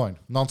infinitely keep going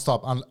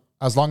nonstop,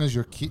 as long as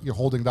you're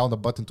holding down the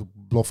button to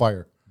blow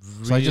fire.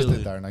 Really? So I just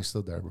did that, and I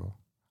stood there, bro.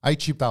 I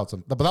cheaped out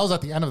but that was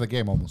at the end of the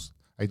game almost.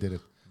 I did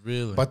it.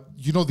 Really? But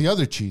you know the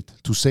other cheat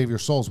to save your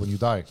souls when you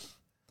die.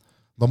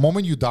 The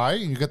moment you die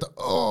and you get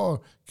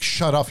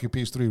shut off your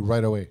PS3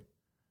 right away.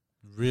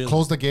 Really?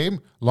 Close the game,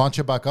 launch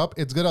it back up.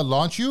 It's gonna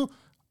launch you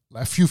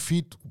a few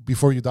feet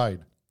before you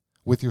died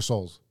with your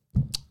souls.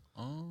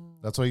 Oh.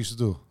 That's what I used to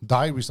do.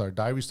 Die, restart,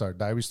 die, restart,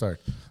 die, restart.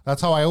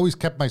 That's how I always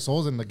kept my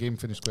souls and the game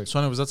finished quick. So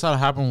anyways, that's how it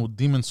happened with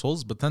Demon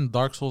Souls. But then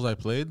Dark Souls I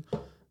played,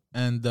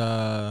 and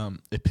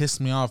it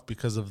pissed me off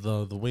because of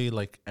the way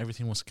like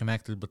everything was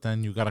connected. But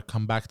then you got to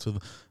come back to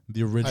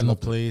the original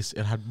place.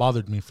 It had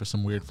bothered me for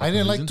some weird. I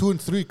didn't reason. like 2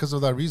 and 3 because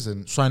of that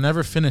reason. So I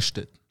never finished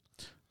it.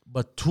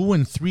 But 2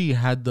 and 3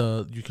 had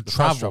you could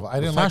travel. I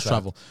didn't fast like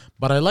travel.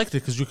 But I liked it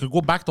because you could go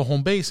back to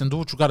home base and do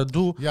what you got to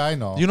do. Yeah, I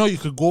know. You know, you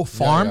could go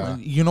farm. Yeah.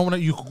 You know, when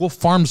you could go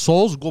farm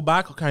souls, go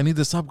back. Okay, I need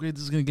this upgrade.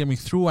 This is going to get me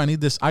through. I need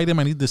this item.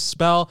 I need this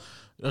spell.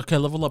 Okay,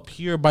 level up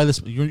here. Buy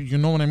this. You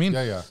know what I mean?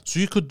 Yeah, yeah. So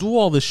you could do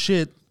all this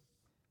shit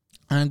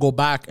and go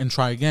back and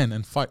try again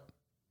and fight.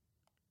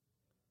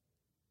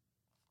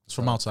 It's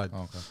from outside.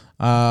 Oh,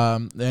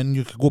 okay. And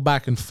you could go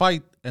back and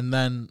fight and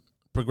then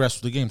progress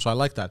through the game. So I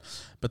like that.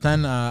 But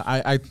then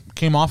I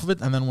came off of it,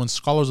 and then when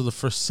Scholars of the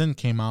First Sin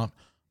came out,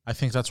 I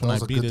think that's when I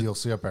beat it. That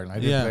was a good DLC apparently. I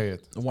didn't play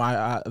it.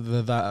 Why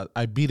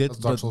I beat it,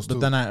 but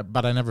then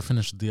I never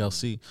finished the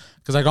DLC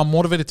because I got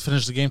motivated to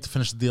finish the game to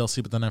finish the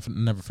DLC, but then I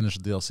never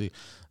finished the DLC.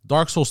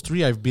 Dark Souls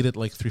 3, I've beat it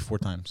like 3-4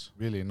 times.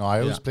 Really? No,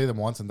 I always play them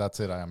once and that's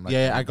it.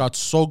 I got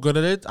so good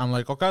at it. I'm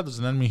like, okay, there's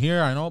an enemy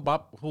here. I know,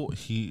 Bob.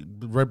 He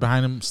right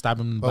behind him, stab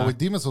him. But with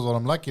Demon Souls, what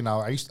I'm lucky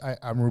now,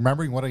 I'm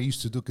remembering what I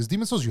used to do because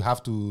Demon Souls you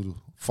have to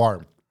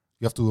farm.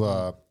 You have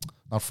to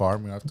not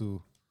farm. You have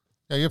to.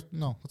 Yeah,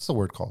 what's the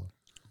word called?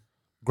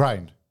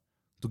 Grind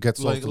to get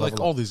souls like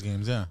all these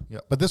games, yeah.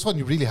 But this one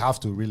you really have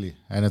to,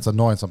 and it's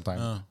annoying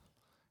sometimes.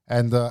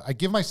 And I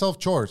give myself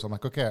chores. I'm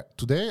like, okay,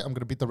 today I'm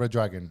gonna beat the red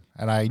dragon,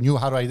 and I knew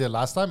how I did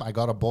last time. I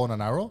got a bow and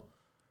an arrow,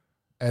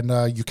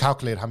 and you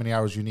calculate how many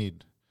arrows you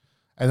need,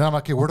 and then I'm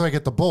like, okay, where do I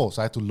get the bow?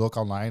 So I had to look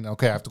online.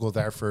 Okay, I have to go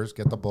there first,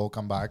 get the bow,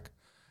 come back,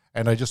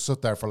 and I just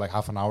stood there for like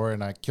half an hour,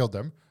 and I killed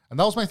them. And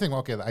that was my thing.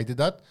 Okay, I did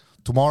that.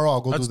 Tomorrow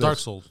I'll go do this. Dark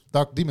Souls.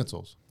 Demon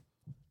Souls.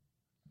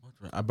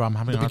 Bro, I'm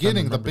having the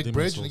beginning, the big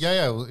bridge. Souls.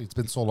 Yeah, it's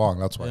been so long.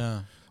 That's why.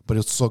 Yeah. But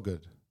it's so good.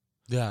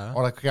 Yeah.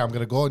 Or like, okay, I'm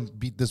gonna go and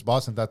beat this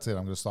boss, and that's it.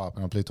 I'm gonna stop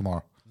and I'll play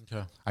tomorrow.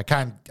 Okay. I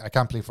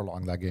can't play for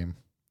long that game.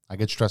 I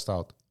get stressed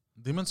out.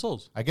 Demon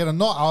Souls. I get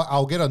annoyed.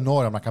 I'll get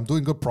annoyed. I'm like, I'm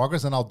doing good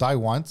progress, and I'll die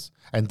once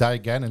and die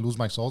again and lose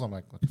my souls. I'm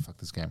like, okay, fuck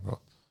this game, bro.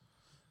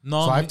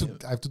 No, so I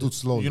have to do it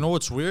slowly. You know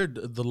what's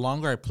weird? The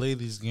longer I play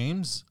these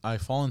games, I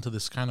fall into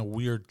this kind of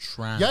weird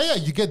trance. Yeah,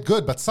 you get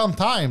good, but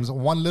sometimes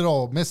one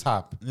little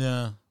mishap,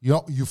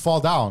 you fall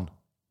down.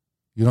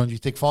 You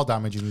take fall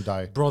damage and you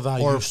die. Bro,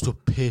 that used to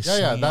piss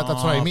me off.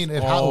 That's what I mean.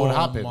 It would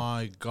happen. Oh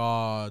my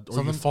God.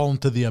 Or you fall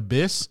into the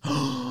abyss.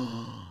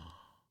 I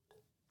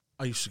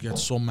used to get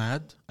so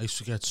mad. I used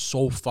to get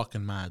so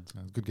fucking mad.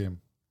 Yeah, good game.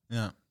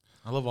 Yeah.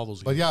 I love all those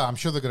games. But yeah, I'm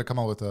sure they're going to come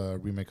out with a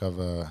remake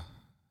of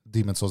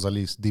Demon Souls, at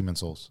least Demon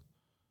Souls.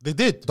 They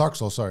did. Dark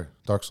Souls.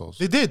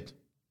 They did.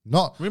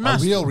 No,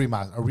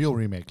 Remastered. a real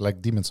remake, like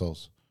Demon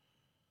Souls.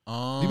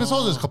 Oh. Demon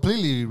Souls is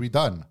completely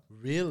redone.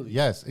 Really?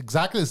 Yes,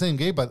 exactly the same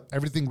game, but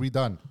everything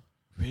redone.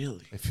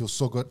 Really? It feels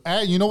so good.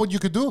 And you know what you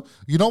could do?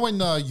 You know when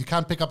you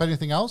can't pick up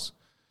anything else?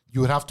 You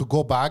would have to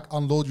go back,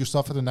 unload your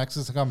stuff at the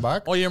Nexus and come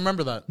back. Oh, you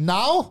remember that?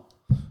 Now,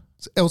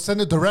 it'll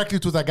send it directly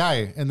to the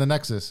guy in the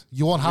Nexus.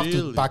 You won't have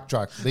to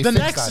backtrack. The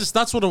Nexus,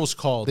 that's what it was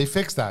called. They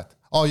fixed that.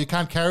 Oh, you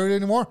can't carry it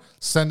anymore?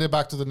 Send it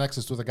back to the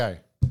Nexus to the guy.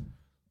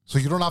 So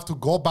you don't have to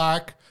go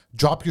back,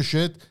 drop your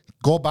shit,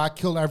 go back,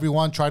 kill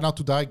everyone, try not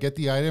to die, get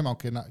the item.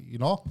 Okay, now, you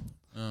know?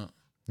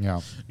 Yeah.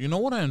 You know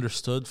what I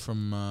understood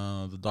from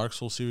the Dark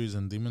Souls series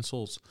and Demon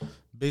Souls?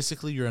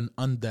 Basically, you're an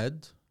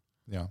undead.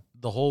 Yeah.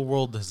 The whole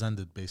world has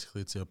ended,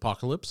 basically. It's the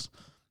apocalypse.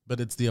 But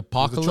it's the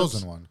apocalypse. You're the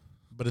chosen one.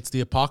 But it's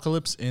the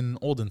apocalypse in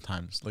olden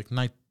times, like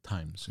night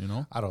times, you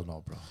know? I don't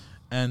know, bro.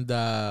 And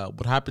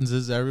what happens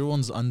is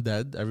everyone's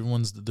undead.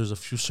 There's a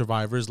few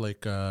survivors,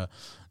 like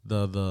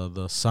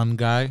the sun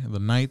guy, the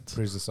knight.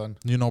 Praise the sun.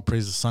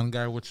 Praise the sun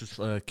guy, which is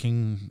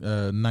King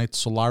Knight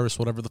Solaris,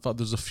 whatever the fuck.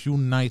 There's a few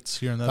knights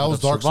here and there that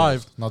was Dark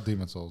survived. Souls, not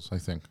Demon Souls, I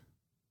think.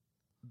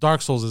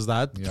 Dark Souls is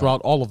that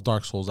throughout all of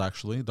Dark Souls,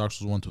 actually. Dark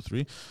Souls 1, 2,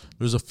 3.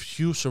 There's a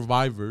few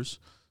survivors.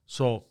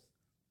 So,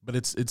 but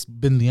it's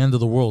been the end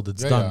of the world.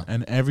 It's done. Yeah.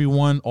 And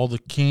everyone, all the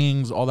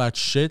kings, all that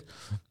shit,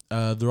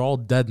 they're all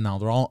dead now.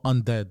 They're all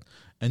undead.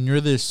 And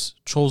you're this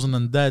chosen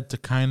undead to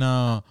kind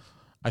of,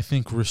 I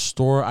think,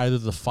 restore either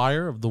the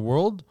fire of the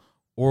world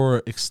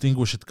or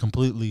extinguish it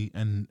completely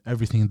and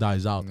everything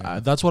dies out. Yeah.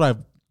 That's what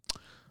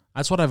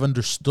I've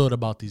understood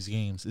about these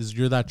games, is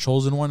you're that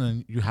chosen one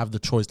and you have the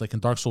choice. Like in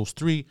Dark Souls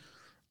 3,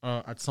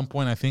 at some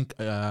point, I think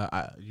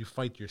you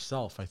fight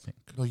yourself, I think.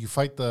 No, you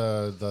fight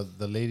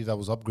the lady that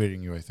was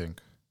upgrading you, I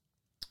think.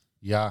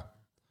 Yeah.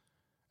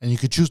 And you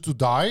could choose to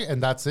die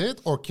and that's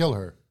it, or kill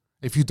her.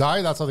 If you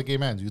die, that's how the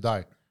game ends. You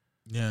die.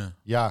 Yeah.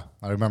 Yeah,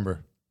 I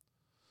remember.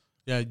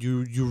 Yeah,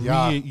 you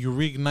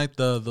reignite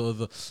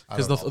the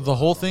because the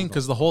whole thing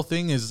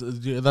is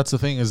that's the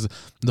thing is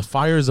the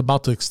fire is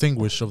about to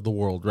extinguish of the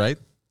world, right?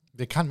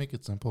 They can't make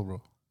it simple,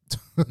 bro.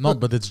 No,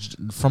 but it's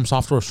from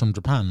software from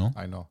Japan, no?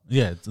 I know.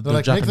 Yeah, they're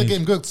like, Japanese. Make the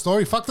game good.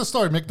 Story, fuck the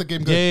story, make the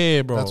game good.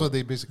 Yeah, bro. That's what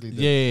they basically did.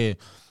 Yeah.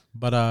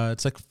 But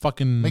it's like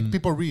fucking make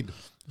people read.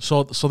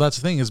 So that's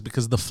the thing, is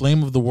because the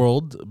flame of the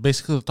world,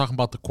 basically they're talking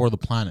about the core of the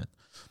planet.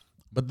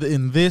 But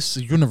in this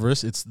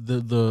universe, it's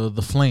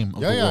the flame of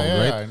the world, right?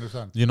 Yeah, I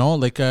understand. You know,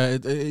 like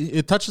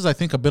it touches, I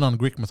think, a bit on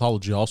Greek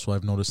mythology. Also,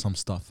 I've noticed some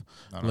stuff.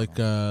 Like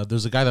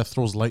there's a guy that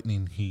throws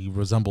lightning. He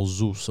resembles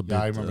Zeus a bit.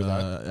 I remember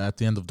that. At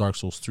the end of Dark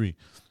Souls 3,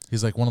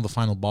 he's like one of the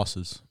final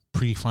bosses,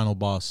 pre-final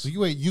boss. So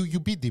you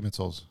beat Demon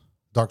Souls,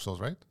 Dark Souls,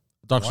 right?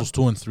 Dark Souls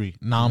 2 and 3.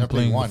 Now I'm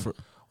playing one.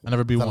 I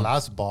never beat the one.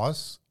 last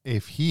boss.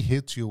 If he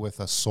hits you with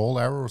a soul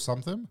arrow or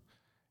something,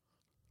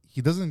 he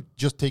doesn't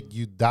just take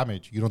you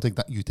damage. You don't take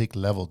that. You take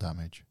level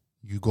damage.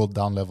 You go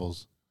down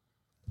levels.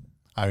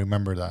 I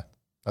remember that.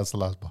 That's the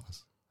last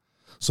boss.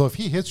 So if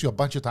he hits you a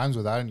bunch of times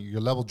with that and your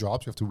level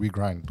drops, you have to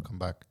regrind to come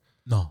back.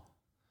 No.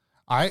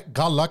 I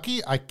got lucky.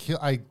 I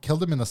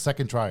killed him in the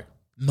second try.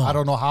 No. I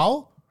don't know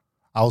how.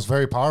 I was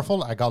very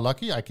powerful. I got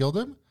lucky. I killed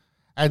him.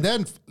 And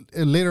then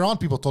later on,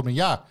 people told me,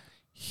 yeah,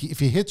 if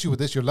he hits you with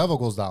this, your level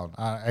goes down.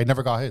 I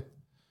never got hit.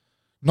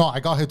 No,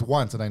 I got hit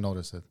once and I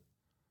noticed it.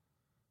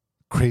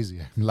 Crazy.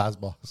 Last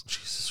boss.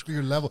 Jesus,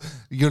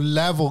 your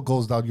level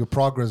goes down. Your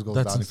progress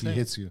goes down if he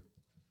hits you.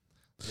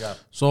 Yeah.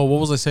 So what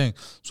was I saying?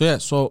 So yeah,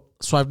 so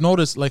I've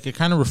noticed, like, it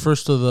kind of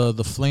refers to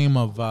the flame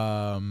of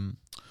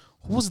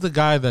who was the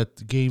guy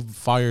that gave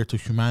fire to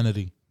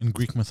humanity in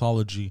Greek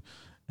mythology,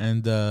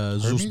 and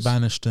Zeus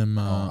banished him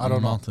on the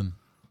mountain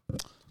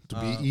to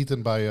be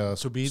eaten by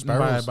to be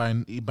eaten by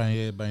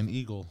an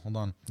eagle. Hold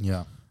on.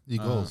 Yeah,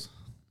 eagles.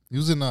 He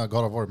was in God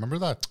of War. Remember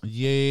that?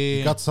 Yeah.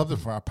 He got something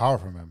for our power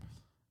from him.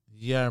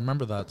 Yeah, I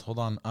remember that. Hold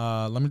on.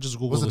 Let me just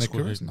Google this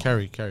quickly. No.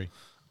 Carrie.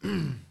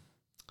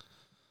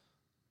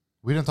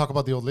 We didn't talk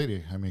about the old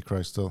lady. I mean,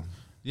 Christ, still.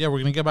 Yeah, we're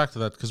going to get back to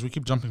that because we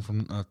keep jumping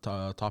from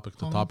topic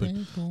to topic.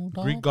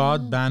 Greek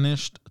god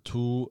banished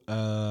to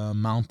a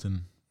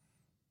mountain.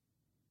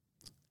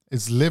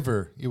 It's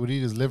liver. He would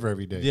eat his liver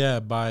every day.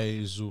 Yeah,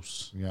 by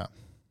Zeus. Yeah,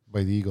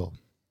 by the eagle.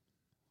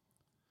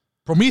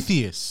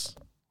 Prometheus.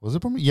 Was it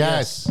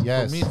Prometheus?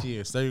 Yes.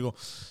 Prometheus. There you go.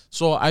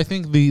 So I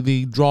think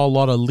they draw a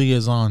lot of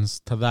liaisons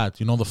to that.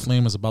 You know, the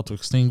flame is about to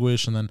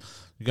extinguish, and then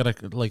you gotta,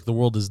 like, the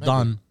world is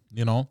done.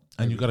 You know,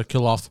 and you gotta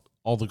kill off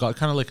all the gods.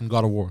 Kind of like in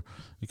God of War,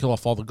 you kill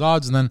off all the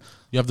gods, and then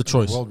you have the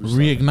choice: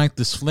 reignite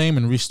this flame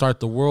and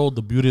restart the world,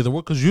 the beauty of the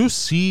world, because you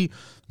see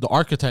the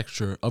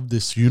architecture of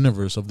this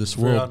universe, of this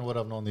world. Freon would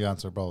have known the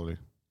answer probably.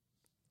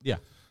 Yeah,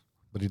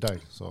 but he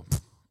died. So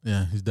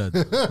yeah, he's dead.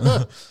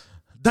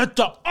 Dead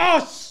to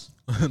us.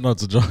 No,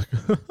 it's a joke.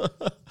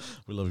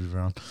 We love you,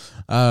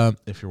 Veron.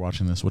 If you're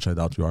watching this, which I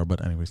doubt you are,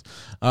 but anyways,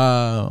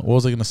 what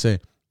was I gonna say?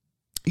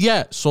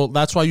 Yeah, so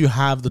that's why you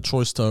have the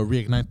choice to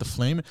reignite the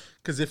flame.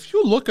 Because if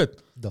you look at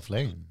the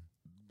flame,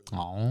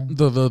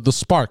 the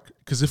spark.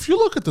 Because if you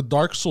look at the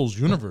Dark Souls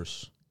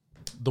universe,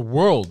 the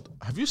world,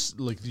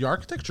 the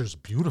architecture is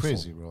beautiful.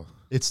 Crazy, bro.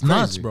 It's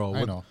nuts, bro.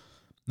 I know.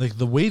 Like,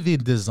 the way they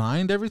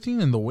designed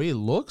everything and the way it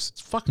looks,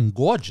 it's fucking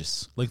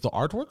gorgeous. Like, the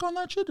artwork on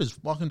that shit is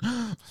fucking.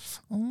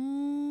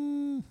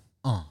 You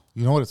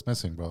know what it's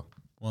missing, bro?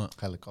 What?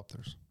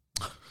 Helicopters.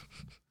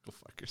 Go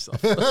fuck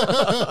yourself.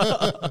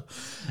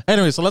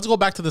 Anyway, so let's go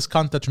back to this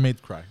cunt that you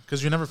made cry,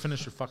 because you never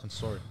finished your fucking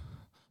story.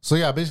 So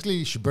yeah,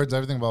 basically she burns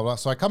everything, blah, blah.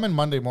 So I come in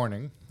Monday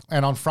morning,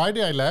 and on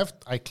Friday I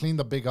left. I cleaned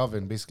the big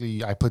oven.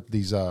 Basically, I put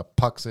these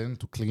pucks in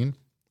to clean,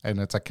 and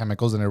it's like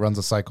chemicals, and it runs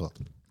a cycle.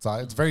 So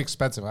it's very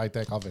expensive,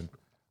 high-tech oven.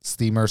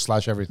 Steamer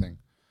 / everything.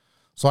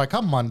 So I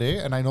come Monday,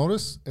 and I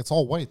notice it's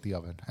all white, the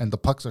oven, and the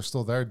pucks are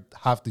still there,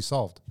 half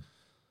dissolved.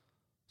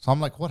 So I'm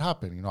like, what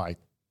happened? You know, I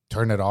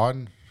turn it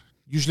on.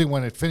 Usually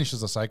when it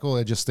finishes the cycle,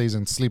 it just stays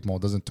in sleep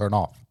mode, doesn't turn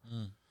off.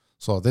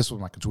 So this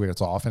was my computer,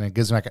 it's off, and it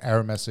gives me like an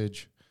error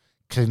message,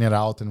 clean it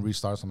out and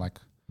restarts. I'm like,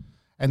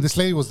 and this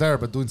lady was there,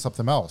 but doing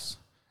something else.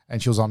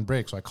 And she was on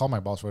break. So I called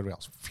my boss right away. I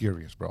was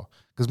furious, bro.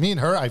 Because me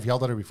and her, I've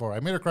yelled at her before. I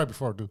made her cry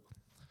before, dude.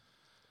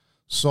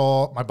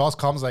 So my boss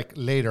comes like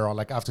later on,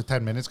 like after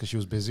 10 minutes, because she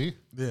was busy.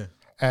 Yeah.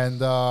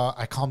 And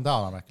I calm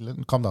down. I'm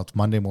like, calm down. It's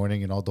Monday morning,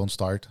 you know, don't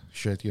start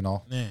shit, you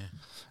know. Yeah.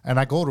 And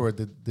I go to her,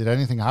 did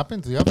anything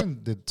happen to the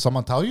oven? Did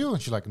someone tell you?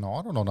 And she's like, no,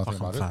 I don't know nothing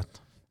about fat. it.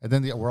 And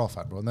then we're all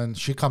fat, bro. And then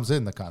she comes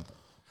in, the cunt.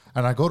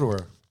 And I go to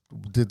her,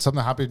 did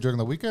something happen during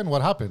the weekend?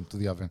 What happened to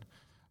the oven?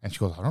 And she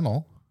goes, I don't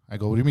know. I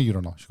go, what do you mean you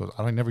don't know? She goes,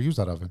 I never use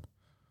that oven.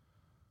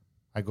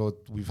 I go,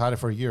 we've had it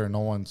for a year and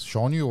no one's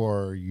shown you,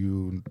 or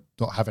you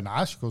haven't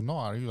asked? She goes, no,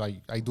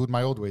 I do it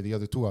my old way, the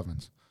other two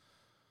ovens.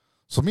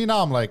 So me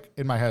now, I'm like,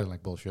 in my head,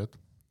 like, bullshit.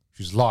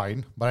 She's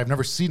lying, but I've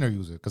never seen her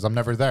use it because I'm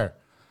never there.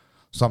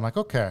 So I'm like,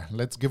 okay,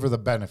 let's give her the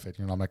benefit.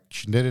 You know, I'm like,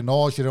 she didn't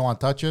know, she didn't want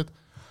to touch it.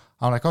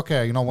 I'm like,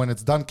 okay, you know, when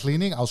it's done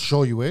cleaning, I'll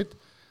show you it.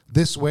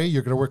 This way,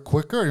 you're going to work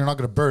quicker and you're not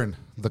going to burn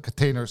the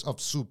containers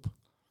of soup,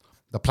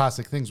 the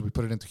plastic things we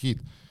put it into heat.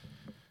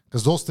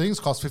 Because those things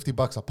cost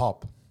 $50 a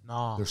pop.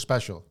 No. They're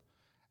special.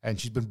 And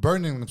she's been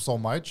burning them so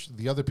much,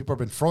 the other people have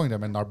been throwing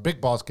them. And our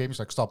big boss came, he's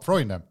like, stop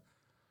throwing them.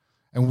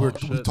 And we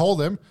told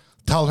him,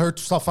 tell her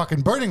to stop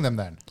fucking burning them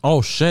then.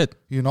 Oh, shit.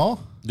 You know?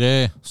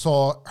 Yeah.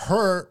 So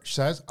her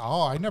says,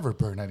 oh, I never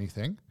burn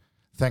anything.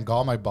 Thank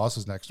God my boss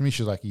is next to me.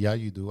 She's like, yeah,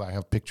 you do. I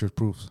have picture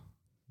proofs.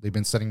 They've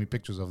been sending me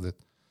pictures of it.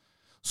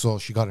 So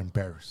she got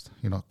embarrassed,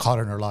 caught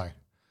in her lie.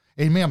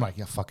 And me, I'm like,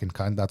 yeah, fucking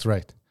cunt, that's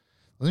right.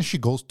 And then she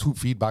goes 2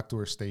 feet back to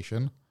her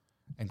station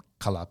and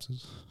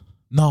collapses.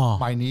 No.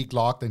 My knee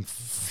locked and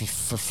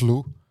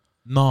flew.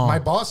 No. My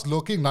boss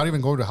looking, not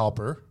even going to help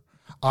her.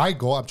 I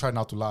go, I'm trying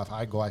not to laugh.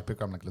 I pick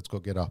her, I'm like, let's go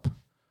get up.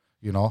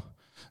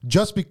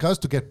 Just because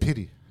to get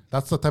pity.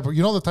 That's the type of,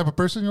 the type of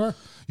person you are?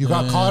 You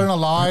got caught in a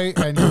lie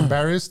and you're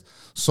embarrassed.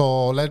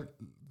 So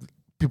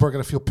people are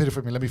going to feel pity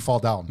for me. Let me fall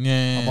down.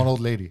 I'm an old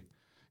lady.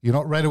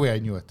 Right away I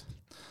knew it.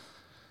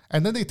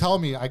 And then they tell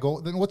me, I go,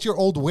 then what's your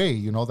old way,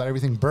 that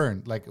everything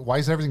burned? Like, why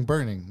is everything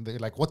burning? They're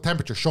like, what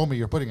temperature? Show me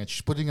you're putting it.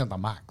 She's putting it in the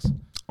max.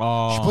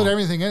 Oh. She put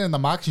everything in the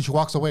max and she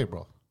walks away,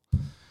 bro.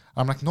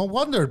 I'm like, no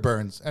wonder it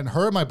burns. And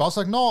my boss,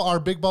 like, no, our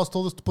big boss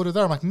told us to put it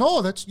there. I'm like,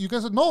 no, that's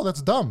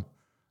dumb.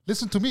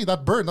 Listen to me,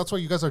 that burned. That's why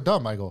you guys are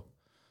dumb. I go.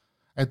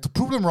 And to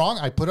prove them wrong,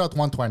 I put it at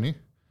 120.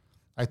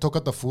 I took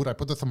out the food. I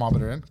put the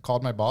thermometer in.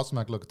 Called my boss. I'm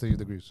like, look, 30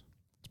 degrees.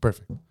 It's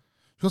perfect.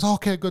 She goes,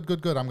 okay, good.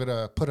 I'm going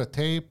to put a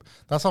tape.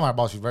 That's how my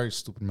boss is very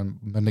stupid.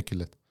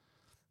 Manipulate.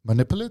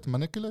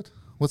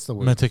 What's the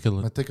word?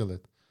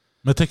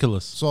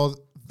 Meticulous. So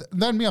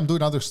then I'm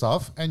doing other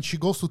stuff. And she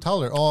goes to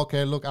tell her, oh,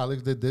 okay, look,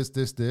 Alex did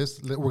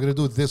this. We're going to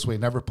do it this way.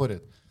 Never put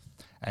it.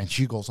 And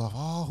she goes off,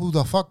 oh, who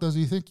the fuck does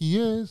he think he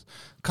is?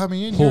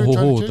 Coming in here.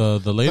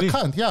 The lady? The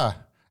cunt, yeah.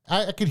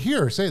 I could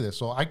hear her say this.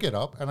 So I get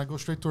up and I go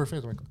straight to her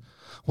face. I'm like,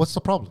 what's the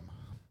problem?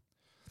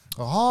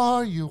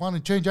 Oh, you want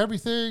to change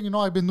everything?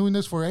 I've been doing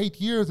this for 8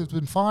 years. It's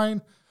been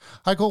fine.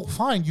 I go,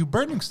 fine. You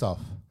burning stuff.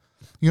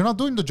 You're not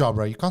doing the job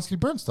right. You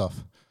constantly burn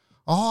stuff.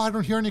 Oh, I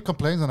don't hear any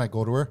complaints. And I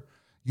go to her.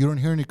 You don't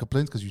hear any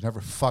complaints because you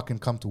never fucking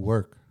come to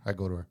work. I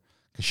go to her.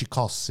 Because she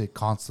calls sick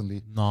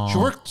constantly. No.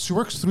 She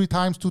works 2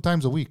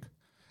 times a week.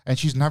 And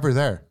she's never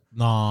there.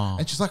 No.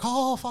 And she's like,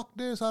 oh, fuck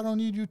this. I don't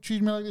need you to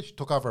treat me like this. She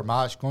took off her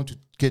mask. She's going to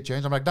get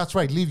changed. I'm like, that's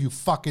right. Leave, you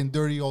fucking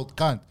dirty old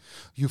cunt.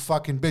 You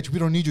fucking bitch. We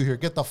don't need you here.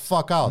 Get the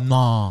fuck out.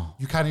 No.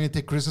 You can't even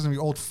take criticism.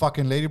 You old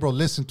fucking lady, bro.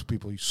 Listen to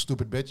people, you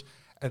stupid bitch.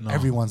 And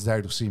everyone's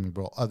there to see me,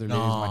 bro. Other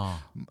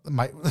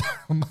ladies,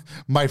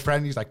 my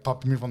friend, he's like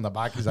popping me from the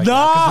back. He's like,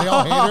 because they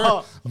all hate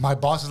her. My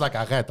boss is like,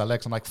 arrête,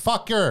 Alex. I'm like,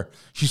 fuck her.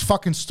 She's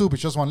fucking stupid.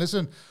 She just want to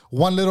listen.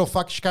 One little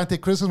fuck, she can't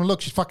take criticism.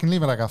 Look, she's fucking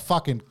leaving like a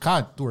fucking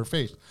cunt to her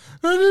face.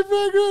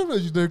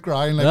 And she's there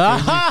crying like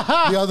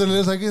crazy. The other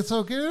lady's like, it's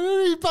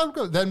okay.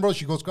 Then, bro,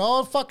 she goes,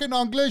 oh, fucking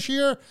English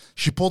here.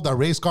 She pulled the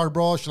race card,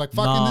 bro. She's like,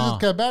 fucking, this is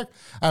Quebec.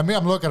 And me,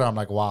 I'm looking at her. I'm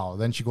like, wow.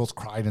 Then she goes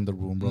crying in the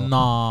room, bro.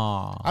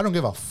 No. I don't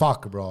give a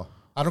fuck, bro.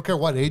 I don't care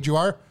what age you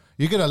are.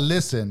 You gotta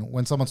listen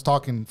when someone's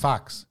talking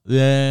facts.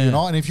 Yeah.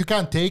 And if you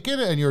can't take it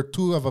and you're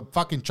too of a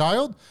fucking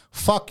child,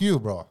 fuck you,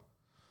 bro. Well,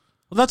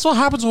 that's what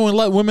happens when we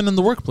let women in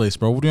the workplace,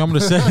 bro. What do you want me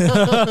to say?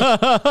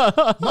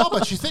 No,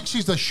 but she thinks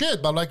she's the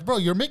shit. But I'm like, bro,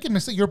 you're making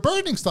mistakes. You're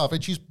burning stuff.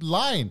 And she's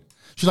lying.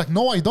 She's like,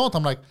 no, I don't.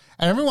 I'm like,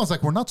 and everyone's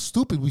like, we're not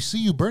stupid. We see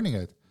you burning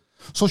it.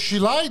 So she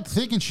lied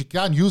thinking she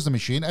can't use the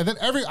machine. And then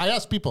I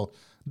ask people,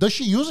 does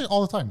she use it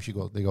all the time?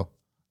 They go.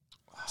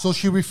 So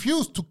she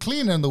refused to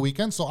clean it on the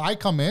weekend. So I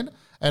come in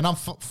and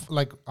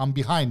I'm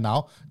behind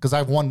now because I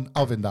have one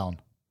oven down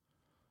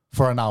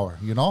for an hour,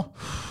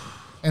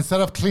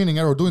 Instead of cleaning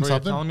it or doing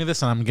something. You're telling me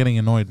this and I'm getting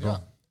annoyed, bro.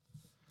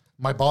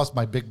 Yeah.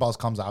 My big boss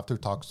comes after,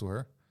 talks to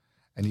her,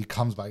 and he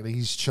comes back.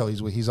 He's chill.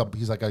 He's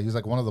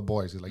like one of the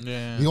boys. He's like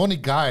the only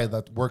guy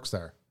that works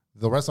there.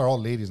 The rest are all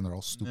ladies and they're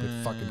all stupid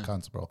fucking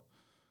cunts, bro.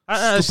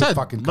 Stupid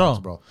fucking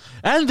cunts, bro.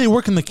 And they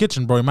work in the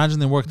kitchen, bro. Imagine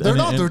they work. They're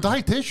not. They're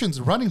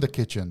dietitians running the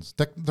kitchens.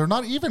 They're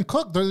not even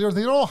cooked. They don't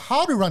know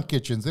how to run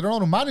kitchens. They don't know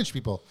how to manage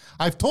people.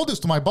 I've told this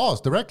to my boss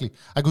directly.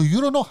 I go,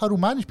 you don't know how to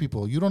manage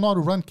people. You don't know how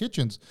to run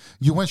kitchens.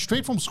 You went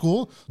straight from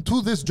school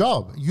to this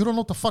job. You don't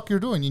know what the fuck you're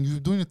doing, and you're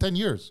doing it 10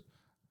 years.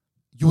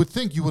 You would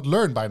think you would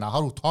learn by now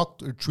how to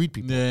talk or treat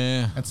people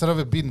instead of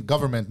it being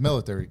government,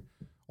 military.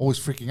 Always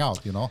freaking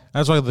out,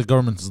 That's why the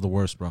government is the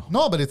worst, bro.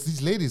 No, but it's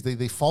these ladies. They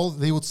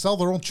would sell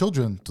their own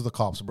children to the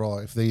cops, bro,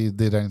 if they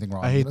did anything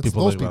wrong. I hate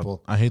people. Those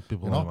people. I hate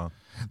people like that.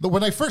 But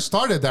when I first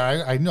started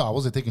there, I knew I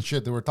wasn't taking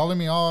shit. They were telling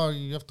me, oh,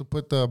 you have to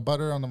put the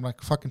butter on. I'm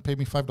like, fucking pay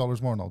me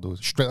 $5 more and I'll do it.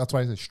 Straight. That's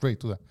why I said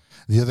straight to that.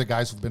 The other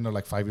guys who've been there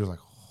like 5 years, like,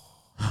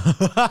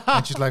 oh.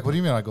 And she's like, what do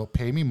you mean? I go,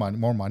 pay me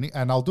more money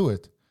and I'll do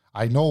it.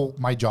 I know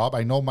my job.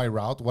 I know my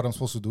route, what I'm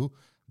supposed to do.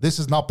 This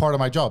is not part of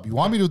my job. You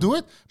want me to do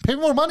it? Pay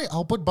me more money.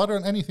 I'll put butter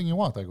on anything you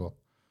want. I go.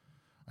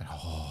 And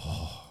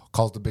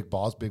calls the big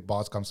boss. Big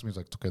boss comes to me. He's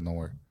like, okay, don't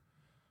worry.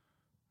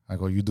 I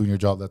go, you doing your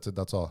job. That's it.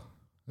 That's all.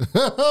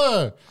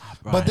 Right.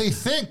 But they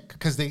think,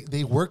 because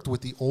they worked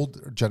with the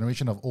old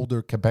generation of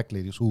older Quebec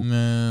ladies who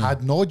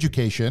had no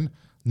education,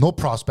 no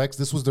prospects.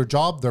 This was their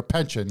job, their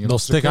pension.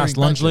 Those thick-ass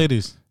lunch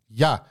ladies.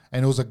 Yeah,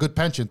 and it was a good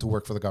pension to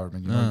work for the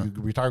government. You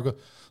retire good.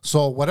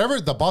 So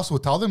whatever the boss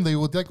would tell them, they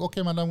would be like,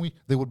 okay, madam,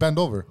 they would bend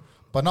over.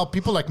 But now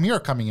people like me are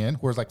coming in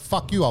who are like,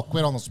 fuck you, I'll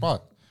quit on the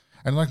spot.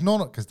 And like, no,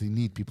 because they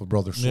need people,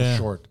 bro. They're so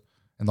short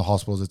in the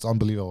hospitals. It's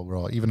unbelievable,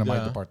 bro. Even in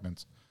my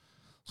departments.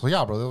 So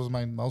yeah, bro, that was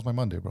my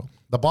Monday, bro.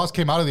 The boss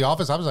came out of the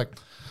office. I was like,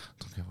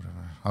 okay,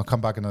 whatever. I'll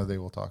come back another day.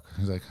 We'll talk.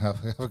 He's like, have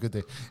a good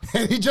day.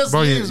 And he just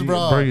Bro, leaves,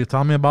 bro. You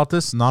tell me about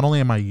this. Not only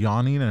am I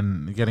yawning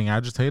and getting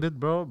agitated,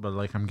 bro, but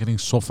like I'm getting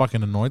so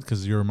fucking annoyed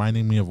because you're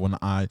reminding me of when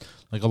all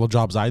the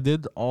jobs I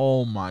did.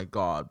 Oh my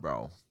God,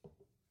 bro.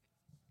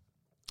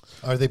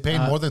 Are they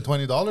paying more than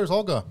 $20,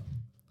 Olga?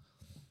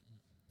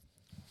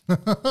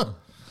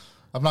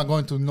 I'm not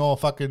going to no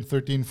fucking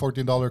 $13,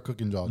 $14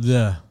 cooking jobs.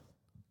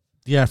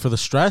 Yeah, for the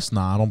stress?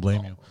 Nah, I don't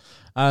blame you.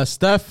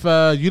 Steph,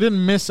 you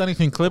didn't miss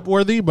anything clip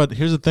worthy, but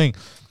here's the thing.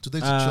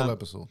 Today's a chill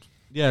episode.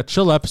 Yeah,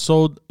 chill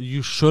episode.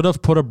 You should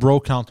have put a bro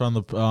counter on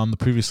the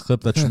previous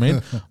clip that you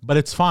made, but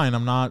it's fine.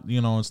 I'm not,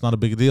 it's not a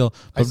big deal.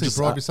 But I say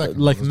bro every second.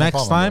 Like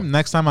next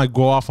time I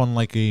go off on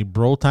like a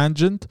bro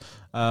tangent,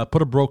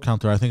 put a bro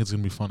counter. I think it's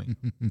gonna be funny.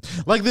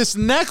 Like this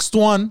next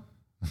one.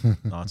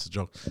 No, it's a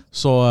joke.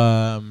 So,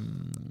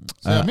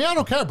 me, I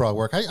don't care, bro. At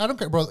work, I don't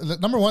care, bro.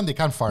 Number one, they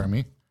can't fire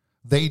me.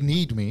 They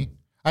need me.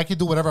 I can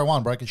do whatever I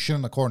want, bro. I can shit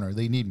in the corner.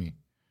 They need me.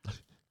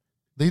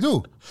 They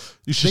do.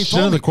 You should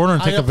shit in the corner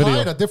and take a video. I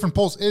applied at different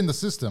posts in the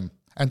system,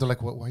 and they're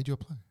like, "Why did you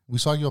apply? We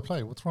saw you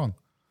apply. What's wrong?"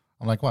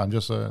 I'm like, "Well, I'm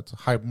just it's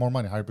more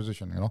money, higher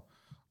position, Like,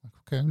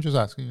 okay, I'm just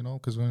asking,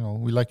 because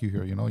we like you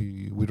here,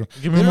 we don't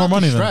give me more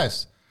money.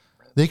 Stress.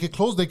 They could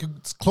close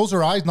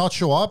their eyes, not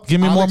show up.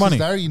 Give me more money. Is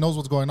there, he knows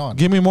what's going on.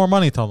 Give me more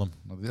money. Tell them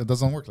it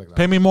doesn't work like that.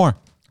 Pay me more.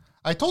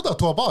 I told that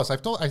to a boss. I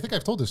think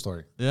I've told this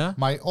story. Yeah.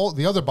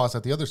 The other boss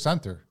at the other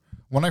center.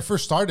 When I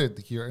first started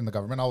here in the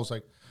government, I was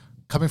like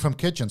coming from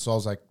kitchen, so I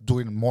was like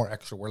doing more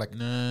extra work, like and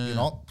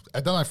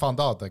then I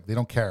found out like they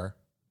don't care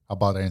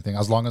about anything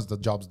as long as the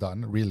job's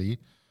done, really.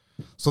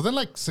 So then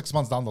like 6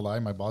 months down the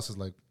line, my boss is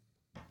like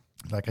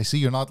I see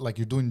you're not like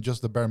you're doing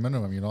just the bare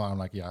minimum, I'm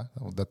like, yeah,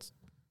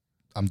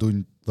 I'm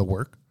doing the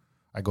work.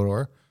 I go to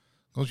her.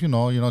 Goes, you're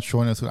not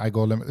showing it. I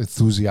go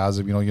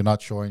enthusiasm. You're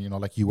not showing.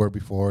 Like you were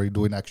before. You're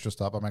doing extra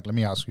stuff. I'm like, let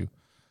me ask you,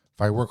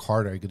 if I work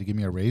harder, are you gonna give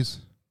me a raise?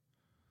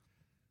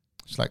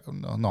 She's like,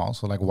 no.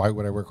 So like, why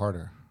would I work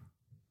harder?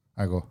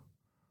 I go,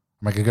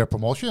 am I gonna get a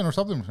promotion or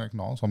something? She's like,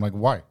 no. So I'm like,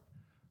 why?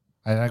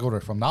 And I go to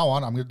her. From now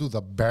on, I'm gonna do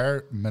the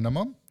bare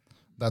minimum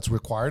that's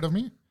required of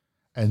me,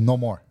 and no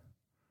more.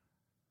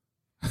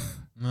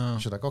 No.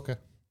 She's like, okay.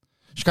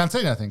 She can't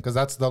say anything because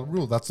that's the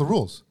rule. That's the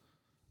rules.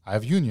 I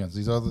have unions.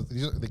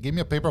 They gave me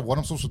a paper of what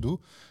I'm supposed to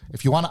do.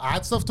 If you want to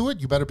add stuff to it,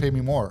 you better pay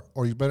me more,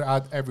 or you better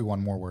add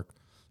everyone more work,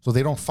 so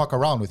they don't fuck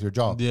around with your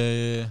job.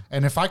 Yeah.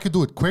 And if I could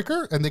do it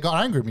quicker, and they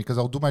got angry at me because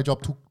I'll do my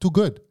job too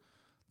good,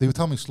 they would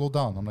tell me slow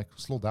down. I'm like,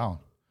 slow down.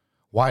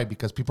 Why?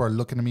 Because people are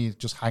looking at me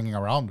just hanging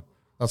around.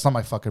 That's not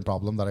my fucking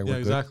problem that I work good.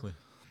 Exactly.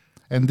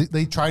 And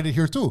they tried it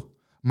here too.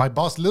 My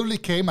boss literally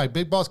came. My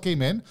big boss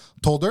came in,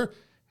 told her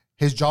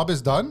his job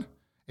is done.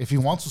 If he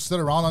wants to sit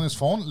around on his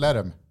phone, let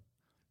him.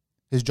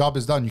 His job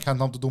is done. You can't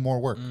tell him to do more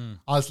work.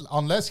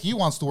 Unless he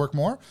wants to work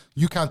more,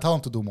 you can't tell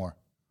him to do more.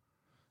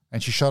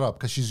 And she shut up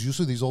because she's used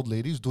to these old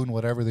ladies doing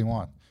whatever they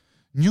want.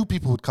 New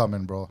people would come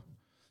in, bro.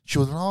 She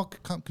was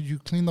like, could you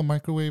clean the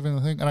microwave and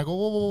the thing? And I go,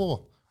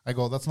 whoa. I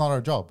go, that's not our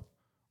job.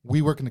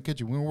 We work in the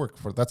kitchen. We work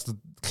that's the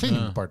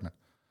cleaning department.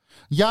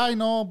 Yeah, I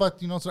know,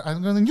 but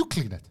then you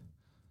clean it.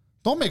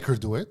 Don't make her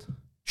do it.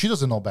 She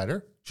doesn't know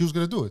better. She was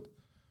going to do it.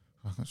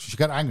 She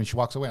got angry. She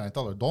walks away, and I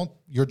tell her,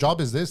 your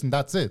job is this, and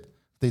that's it.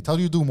 They tell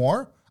you to do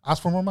more,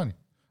 ask for more money,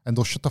 and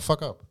they'll shut the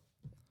fuck up.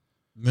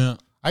 Yeah.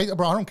 I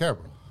don't care,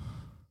 bro.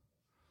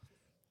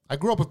 I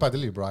grew up with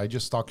Padilla, bro. I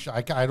just talk shit.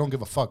 I don't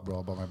give a fuck,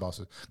 bro, about my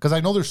bosses. Because I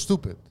know they're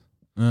stupid.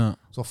 Yeah.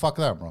 So fuck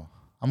them, bro.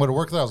 I'm going to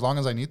work there as long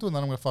as I need to, and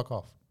then I'm going to fuck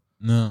off.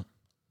 No.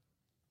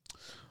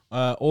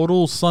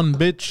 Odal Son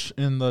Bitch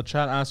in the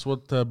chat asked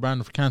what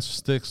brand of cancer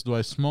sticks do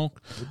I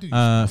smoke?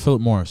 Philip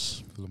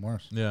Morris. Philip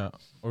Morris. Yeah.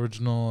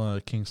 Original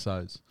king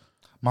size.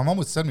 My mom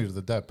would send me to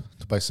the Dep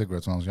to buy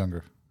cigarettes when I was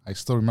younger. I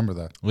still remember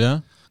that. Yeah?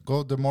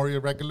 Go the Moria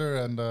regular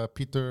and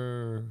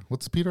Peter.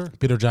 What's Peter?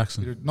 Peter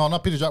Jackson. No,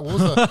 not Peter Jackson. What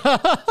was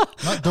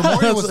the? The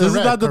Moria was the Isn't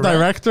red, that the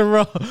correct? director,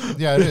 bro?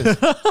 Yeah, it is.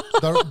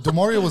 The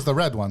Moria was the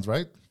red ones,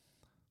 right?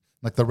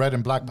 Like the red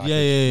and black package.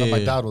 Yeah.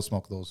 My dad would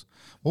smoke those.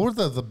 What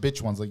were the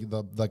bitch ones?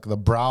 Like the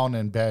brown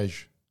and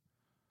beige.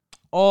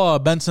 Oh,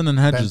 Benson and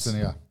Hedges. Benson,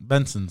 yeah.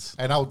 Benson's.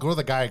 And I would go to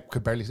the guy who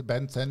could barely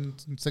Benson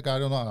cigar. I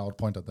don't know. And I would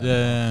point at that.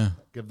 Yeah.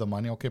 Give the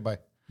money. Okay, bye.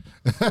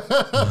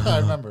 I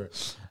remember.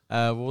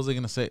 What was I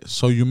gonna say?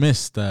 So you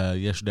missed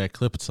yesterday. I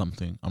clipped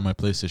something on my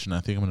PlayStation. I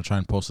think I'm gonna try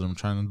and post it. I'm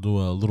trying to do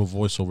a little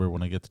voiceover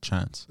when I get the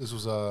chance. This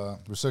was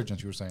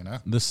Resurgence. You were saying, huh?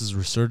 This is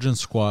Resurgence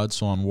Squad.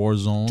 So on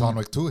Warzone. John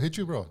Wick 2 hit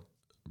you, bro.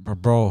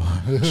 Bro,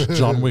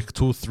 John Wick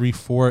 2, 3,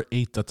 4,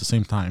 8 at the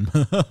same time.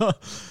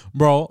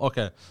 Bro,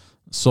 okay.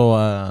 So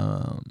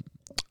I'm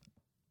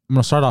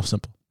gonna start off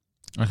simple.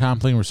 Okay, I'm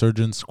playing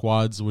Resurgence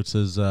Squads, which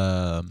is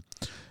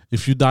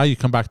if you die, you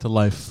come back to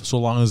life so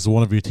long as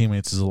one of your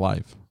teammates is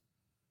alive.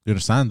 You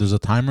understand? There's a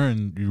timer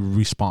and you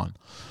respawn.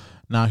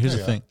 Now, here's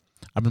the thing.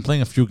 I've been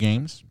playing a few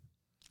games,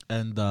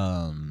 and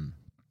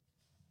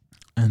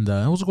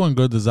it was going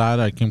good. This, that.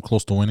 I came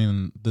close to winning,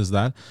 and this,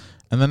 that.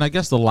 And then I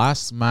guess the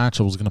last match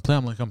I was going to play,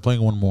 I'm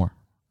playing one more.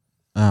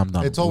 I'm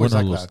done. It's always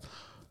like that.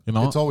 You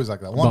know, it's always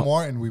like that. One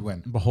more and we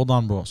win. But hold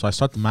on, bro. So I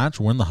start the match.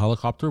 We're in the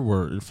helicopter.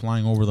 We're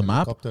flying over the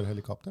map.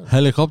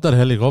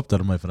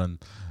 Helicopter, my friend.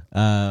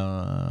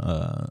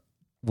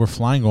 We're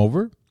flying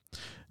over.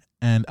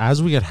 And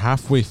as we get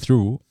halfway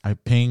through, I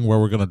ping where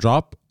we're going to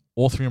drop.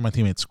 All three of my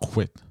teammates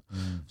quit.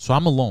 So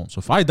I'm alone. So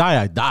if I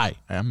die, I die.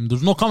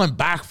 There's no coming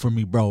back for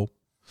me, bro.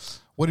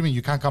 What do you mean?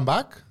 You can't come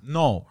back?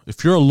 No.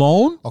 If you're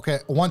alone. Okay.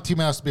 One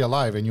teammate has to be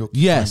alive and you'll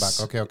yes.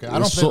 come back. Okay. I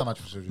don't play that much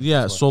for Surgery.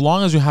 Yeah. So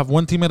long as you have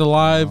one teammate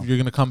alive, you're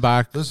going to come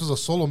back. This is a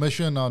solo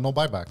mission. No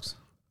buybacks.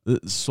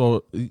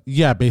 So,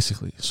 yeah,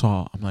 basically. So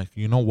I'm like,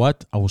 you know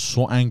what? I was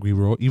so angry,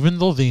 bro. Even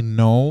though they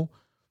know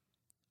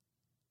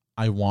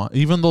I won.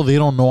 Even though they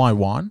don't know I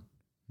won.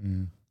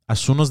 As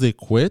soon as they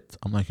quit,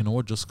 I'm like, you know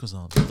what? Just because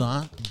of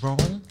that, bro,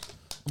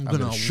 I'm going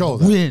to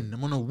win. I'm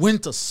going to win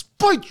to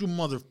spite you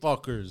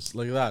motherfuckers.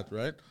 Like that,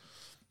 right?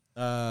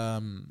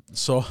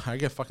 So I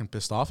get fucking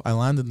pissed off. I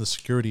land in the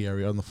security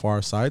area on the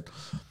far side.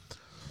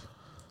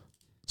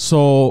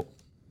 So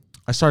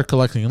I start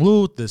collecting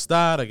loot, this,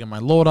 that. I get my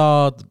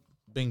loadout.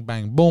 Bing,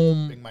 bang,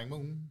 boom. Bing, bang,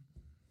 boom.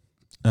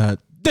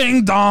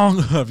 Ding, dong.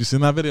 Have you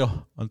seen that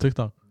video on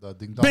TikTok? The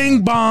ding, dong.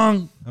 Bing,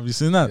 bong. Have you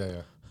seen that?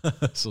 Yeah.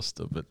 So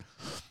stupid.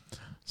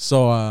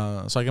 So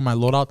I get my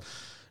loadout.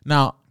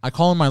 Now, I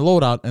call in my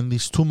loadout, and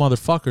these two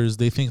motherfuckers,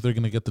 they think they're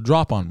going to get the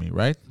drop on me,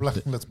 right?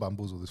 Let's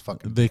bamboozle this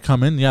fucking... They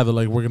come in. Yeah, they're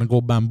like, we're going to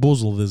go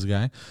bamboozle this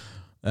guy.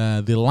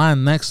 They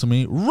land next to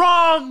me.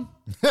 Wrong!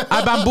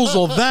 I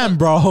bamboozle them,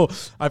 bro.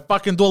 I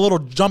fucking do a little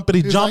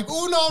jumpity jump. Like,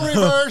 Uno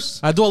reverse!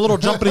 I do a little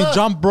jumpity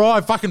jump, bro. I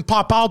fucking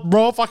pop out,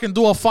 bro. Fucking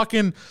do a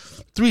fucking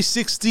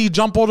 360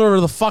 jump over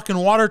the fucking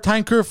water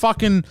tanker.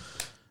 Fucking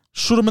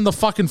shoot him in the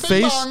fucking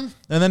face. Bong.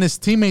 And then his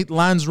teammate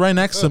lands right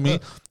next to me.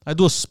 I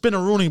do a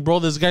spin-a-rooney, bro.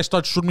 This guy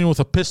starts shooting me with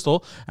a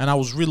pistol, and I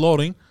was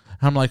reloading.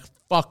 I'm like,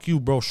 fuck you,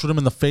 bro. Shoot him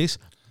in the face.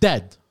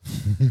 Dead.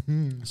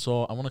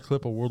 So I want to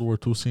clip a World War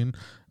II scene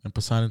and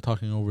Poseidon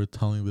talking over it,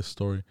 telling this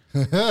story.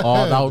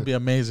 Oh, that would be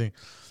amazing.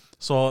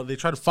 So they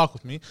try to fuck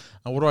with me.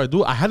 And what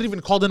do? I hadn't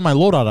even called in my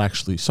loadout,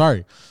 actually.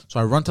 Sorry.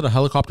 So I run to the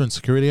helicopter and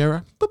security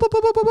area. Boop, boop,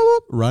 boop, boop, boop, boop.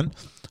 Run.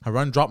 I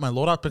run, drop my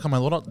loadout, pick up my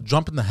loadout,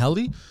 jump in the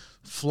heli,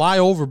 fly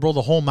over, bro,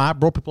 the whole map.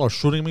 Bro, people are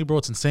shooting me, bro.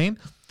 It's insane.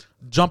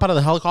 Jump out of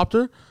the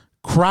helicopter.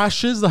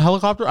 Crashes the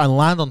helicopter. I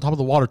land on top of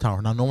the water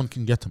tower. Now no one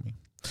can get to me.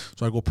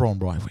 So I go prone,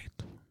 bro. I wait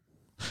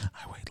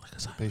like a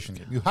silent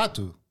patient. You had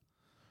to.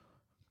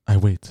 I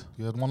wait.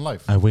 You had one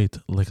life. I wait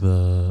like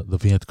the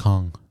Viet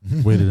Cong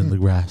waited in the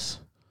grass.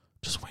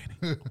 Just waiting.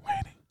 And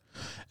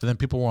then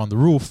people were on the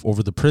roof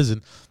over the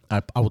prison.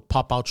 I would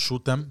pop out,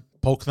 shoot them,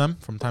 poke them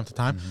from time to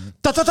time.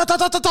 Ta ta ta ta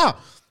ta ta ta.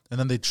 And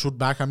then they'd shoot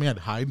back at me. I'd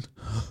hide. And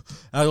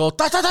I'd go,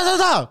 ta ta ta ta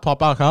ta. Pop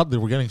back out. They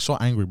were getting so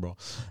angry, bro.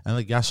 And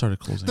the gas started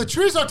closing. The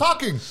trees are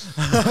talking.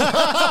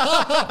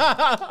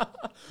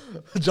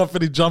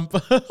 Jumpity jump.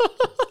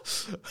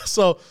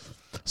 So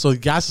the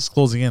gas is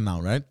closing in now,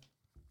 right?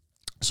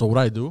 So what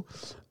I do,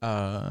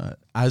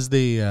 as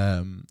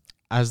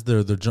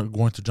they're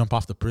going to jump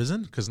off the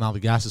prison, because now the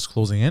gas is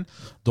closing in,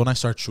 don't I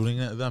start shooting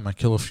at them? I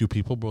kill a few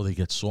people, bro. They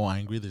get so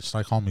angry. They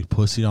start calling me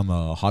pussy on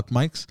the hot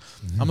mics.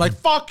 I'm like,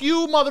 fuck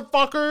you,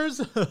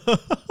 motherfuckers.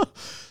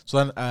 So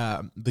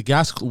then the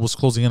gas was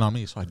closing in on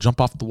me. So I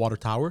jump off the water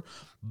tower.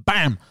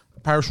 Bam!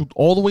 Parachute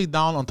all the way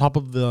down on top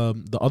of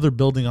the other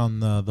building on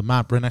the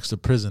map right next to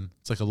prison.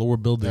 It's like a lower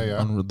building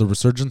on the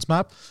Resurgence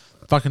map.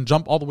 Fucking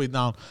jump all the way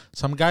down.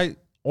 Some guy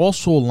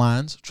also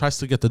lands, tries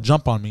to get the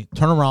jump on me,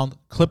 turn around,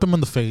 clip him in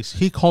the face.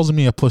 He calls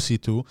me a pussy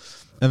too.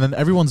 And then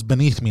everyone's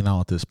beneath me now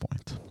at this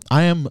point.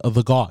 I am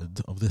the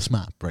god of this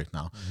map right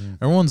now.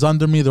 Everyone's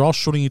under me. They're all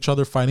shooting each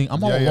other, fighting.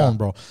 I'm all alone,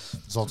 bro.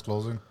 Zone's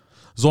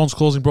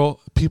closing, bro.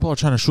 People are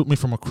trying to shoot me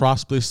from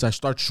across places. I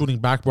start shooting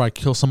back, bro. I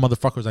kill some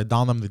motherfuckers. I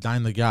down them. They die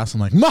in the gas.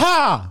 I'm like,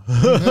 Maha!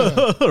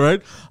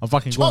 Right? I'm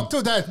fucking going.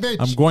 To that, bitch.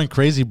 I'm going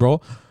crazy,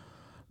 bro.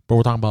 But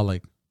we're talking about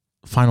like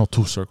final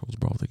 2 circles,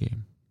 bro, of the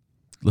game.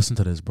 Listen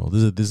to this, bro.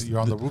 This You're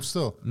on the roof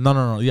still?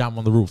 No. Yeah, I'm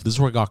on the roof. This is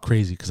where it got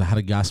crazy because I had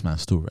a gas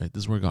mask too, right?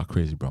 This is where it got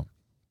crazy, bro.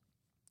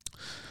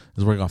 This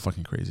is where it got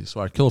fucking crazy.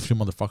 So I kill a few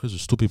motherfuckers.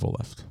 There's 2 people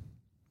left.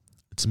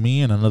 It's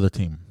me and another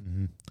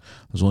team.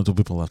 There's only 2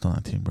 people left on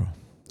that team, bro.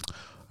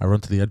 I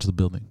run to the edge of the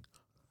building.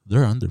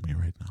 They're under me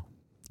right now.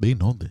 They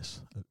know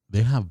this.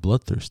 They have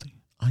bloodthirsty.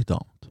 I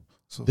don't.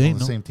 So they know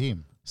the same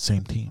team?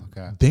 Same team.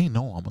 Okay. They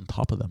know I'm on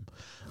top of them.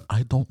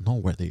 I don't know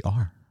where they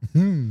are.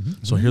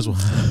 So here's what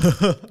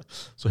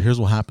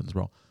happens,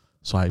 bro.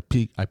 So I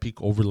peek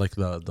over like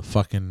the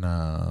fucking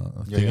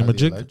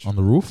thingamajig on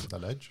the roof. The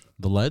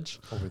ledge.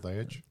 Over the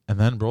edge. And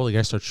then, bro, the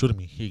guy starts shooting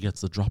me. He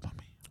gets the drop on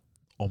me.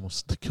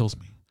 Almost kills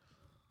me.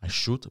 I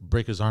shoot,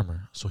 break his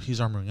armor. So he's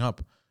armoring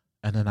up.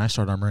 And then I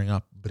start armoring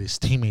up. But his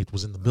teammate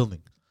was in the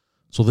building.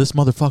 So this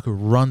motherfucker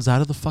runs out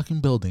of the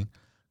fucking building,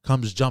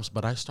 comes, jumps,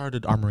 but I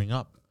started armoring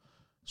up.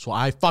 So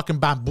I fucking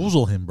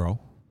bamboozle him, bro.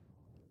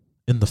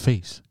 In the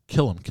face.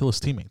 Kill him. Kill his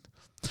teammate.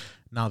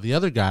 Now, the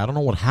other guy, I don't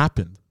know what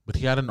happened, but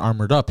he hadn't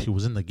armored up. He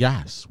was in the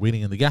gas,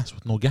 waiting in the gas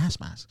with no gas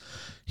mask.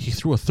 He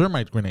threw a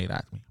thermite grenade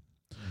at me.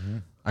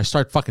 I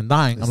start fucking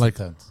dying. I'm like,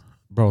 intense.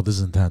 Bro, this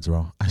is intense,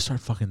 bro. I start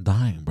fucking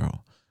dying,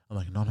 bro. I'm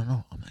like, no.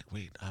 I'm like,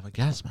 wait, I have a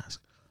gas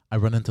mask. I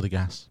run into the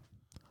gas.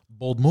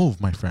 Bold move,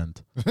 my friend.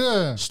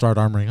 Start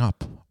armor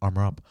up.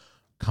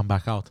 Come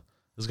back out.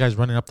 This guy's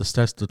running up the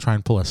stairs to try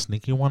and pull a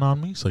sneaky one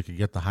on me so I could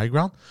get the high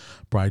ground.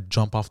 Bro, I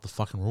jump off the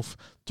fucking roof,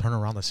 turn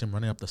around, I see him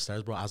running up the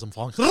stairs, bro, as I'm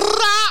falling.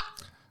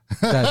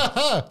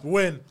 Dead.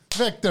 Win.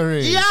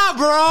 Victory. Yeah,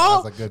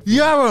 bro. That's a good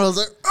Yeah, bro. I was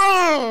like, Do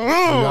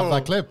you have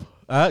that clip?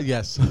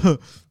 Yes. I'm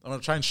going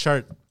to try and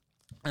shirt.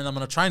 And I'm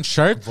going to try and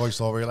shirt.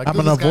 Voiceover. You're like, I'm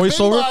going to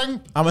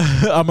voiceover. I'm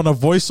going to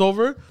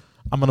voiceover.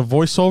 I'm going to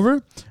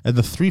voiceover. And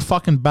the 3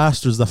 fucking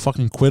bastards that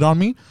fucking quit on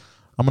me,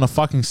 I'm going to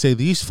fucking say,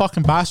 these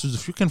fucking bastards,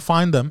 if you can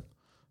find them,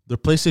 their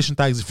PlayStation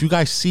tags, if you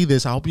guys see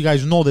this, I hope you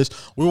guys know this,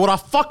 we would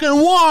have fucking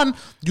won,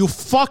 you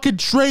fucking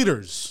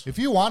traitors. If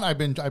you want, I've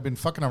been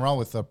fucking around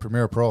with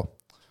Premiere Pro.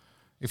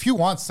 If you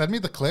want, send me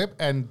the clip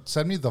and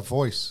send me the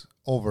voice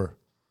over.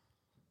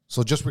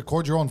 So just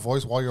record your own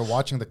voice while you're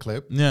watching the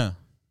clip. Yeah.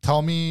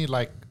 Tell me,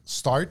 like,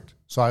 start,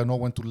 so I know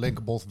when to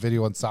link both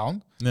video and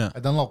sound. Yeah.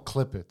 And then I'll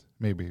clip it,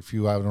 maybe, if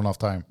you have enough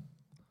time.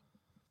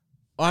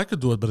 Oh, I could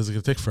do it, but it's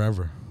going to take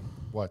forever.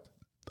 What?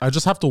 I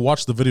just have to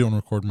watch the video and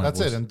record my That's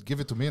voice. it, and give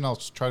it to me, and I'll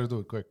try to do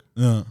it quick.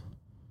 Yeah.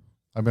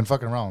 I've been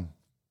fucking around.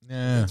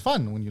 Yeah. It's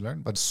fun when you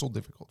learn, but it's so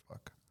difficult.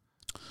 Fuck.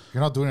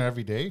 You're not doing it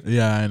every day.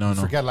 Yeah, I know.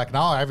 Forget, like,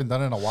 now I haven't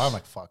done it in a while. I'm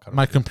like, fuck.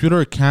 My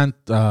computer can't.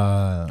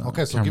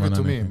 Okay, so can't give it run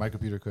to me. anything. My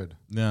computer could.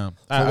 Yeah.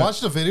 So watch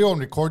the video and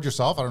record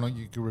yourself. I don't know.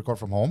 You could record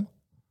from home.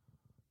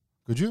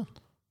 Could you?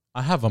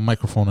 I have a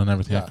microphone and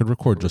everything. I could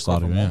record just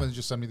audio. From Yeah. home and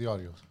just send me the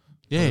audio.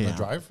 Yeah. In the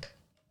drive.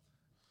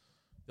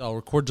 I'll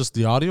record just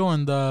the audio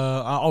and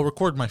I'll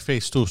record my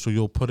face too. So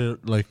you'll put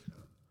it like.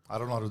 I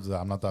don't know how to do that.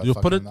 I'm not that. You'll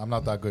put it. I'm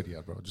not that good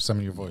yet, bro. Just send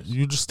me your voice.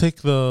 You just take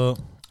the.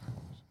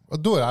 Well,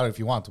 do it out if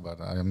you want to,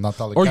 but I'm not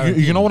that. Like, Or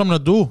you know what I'm gonna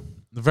do?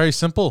 Very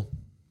simple.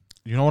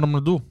 You know what I'm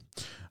gonna do?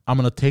 I'm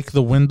gonna take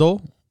the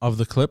window of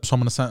the clip. So I'm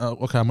gonna send. I'm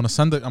gonna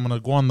send it. I'm gonna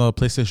go on the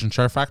PlayStation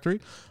Share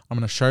Factory. I'm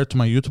gonna share it to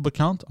my YouTube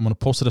account. I'm gonna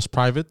post it as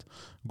private.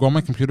 Go on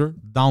my computer,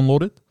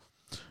 download it.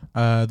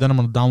 Then I'm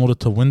gonna download it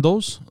to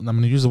Windows. And I'm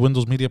gonna use the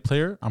Windows Media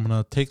Player. I'm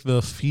gonna take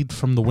the feed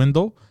from the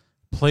window,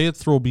 play it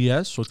through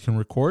OBS so it can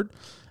record,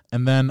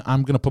 and then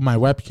I'm gonna put my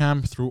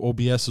webcam through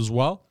OBS as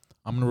well.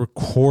 I'm gonna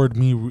record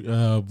me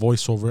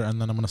voiceover, and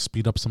then I'm gonna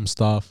speed up some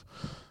stuff.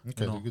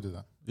 Okay, you could do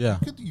that. Yeah,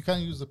 you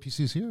can't use the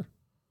PCs here,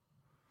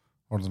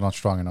 or they're not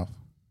strong enough.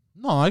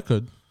 No, I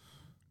could.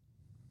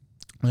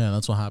 Yeah,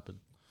 that's what happened.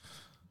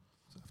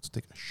 I have to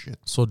take a shit.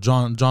 So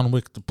John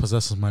Wick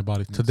possesses my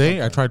body.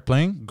 Today I tried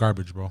playing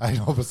garbage, bro. I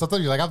know, but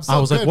sometimes you're like, I'm so I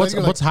was like,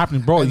 good. what's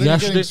happening, bro?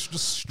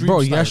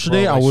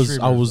 Yesterday I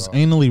was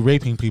anally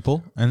raping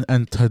people,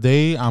 and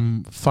today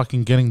I'm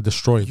fucking getting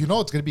destroyed. You know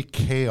it's gonna be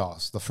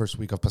chaos the first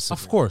week of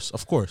Pacific. Of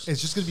course.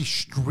 It's just gonna be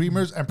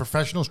streamers and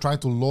professionals trying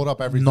to load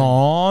up everything.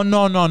 No.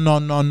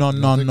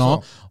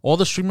 So? All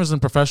the streamers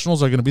and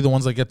professionals are gonna be the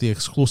ones that get the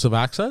exclusive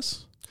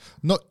access.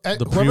 No, the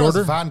whoever pre-order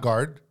has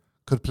Vanguard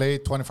could play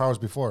 24 hours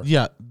before.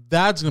 Yeah,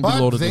 that's gonna be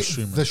loaded the with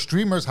streamers. The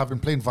streamers have been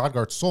playing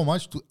Vanguard so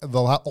much,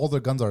 they'll have all their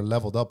guns are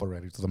leveled up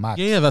already to the max.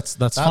 Yeah, that's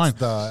fine.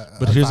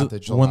 But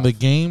here's when the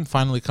game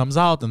finally comes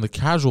out and the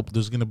casual,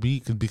 there's gonna be,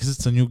 because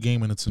it's a new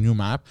game and it's a new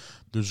map.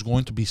 There's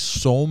going to be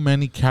so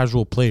many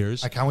casual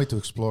players. I can't wait to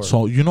explore.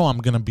 So I'm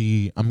gonna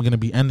be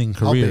ending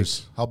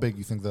careers. How big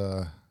you think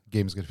the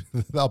game is gonna be?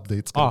 The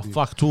updates. Gonna be?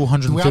 Fuck,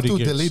 230 Do we have to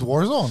gigs. delete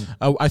Warzone?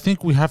 I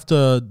think we have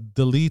to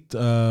delete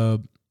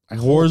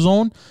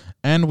Warzone,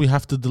 and we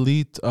have to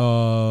delete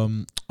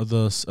the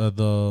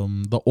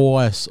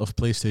OS of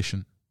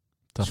PlayStation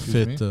to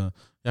fit. You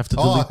have to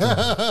delete.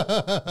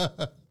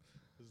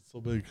 It's so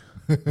big.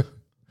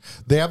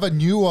 They have a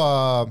new.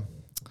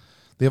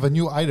 They have a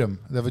new item.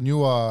 They have a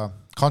new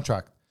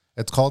contract.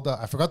 It's called.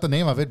 I forgot the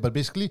name of it, but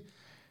basically,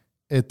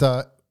 it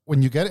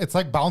when you get it, it's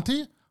like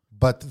bounty,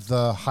 but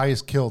the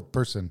highest killed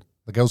person,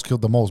 the guy who's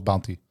killed the most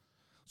bounty.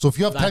 So if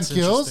you have 10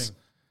 kills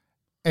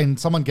and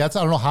someone gets,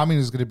 I don't know how many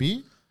it's going to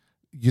be.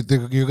 You're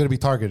going to be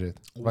targeted.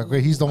 Like,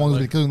 okay, he's the one who's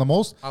been killing the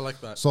most. I like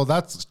that. So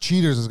that's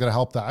cheaters is going to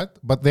help that.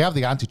 But they have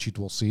the anti-cheat,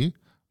 we'll see.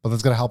 But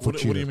that's going to help for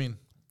cheaters. What do you mean?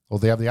 Well,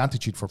 they have the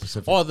anti-cheat for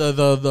Pacific. Oh,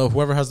 the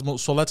whoever has the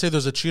most. So let's say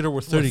there's a cheater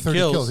with 30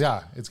 kills.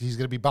 Yeah, he's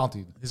going to be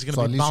bountied. He's going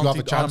so to be at least you have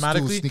a chance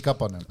automatically to sneak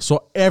up on him.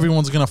 So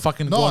everyone's going to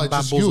fucking go and it's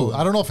just bamboozle you. him.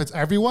 I don't know if it's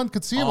everyone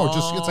could see him or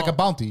just it's like a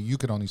bounty. You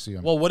can only see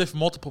him. Well, what if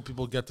multiple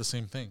people get the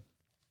same thing?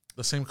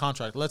 The same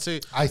contract. Let's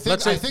say I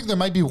think there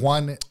might be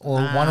one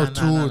or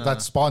two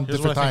that spawn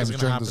different times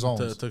during the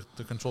zones.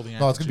 To control the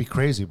No, it's gonna be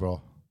crazy,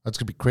 bro. That's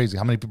gonna be crazy.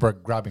 How many people are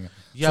grabbing it?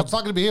 Yeah, so it's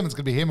not gonna be him. It's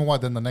gonna be him and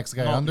what? Then the next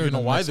guy under. You know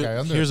why?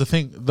 Here's the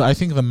thing. I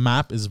think the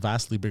map is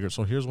vastly bigger.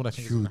 So here's what I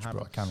think is gonna happen.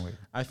 Bro. I can't wait.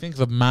 I think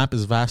the map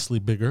is vastly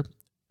bigger,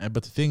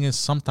 but the thing is,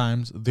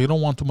 sometimes they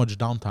don't want too much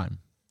downtime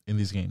in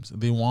these games.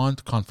 They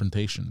want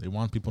confrontation. They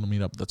want people to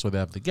meet up. That's why they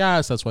have the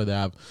gas. That's why they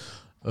have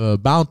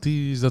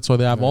bounties. That's why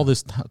they have all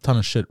this ton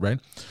of shit, right?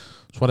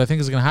 So what I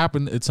think is going to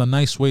happen, it's a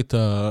nice way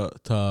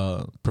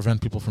to prevent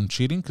people from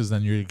cheating, because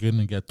then you're going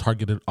to get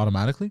targeted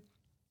automatically.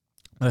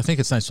 And I think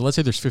it's nice. So let's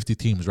say there's 50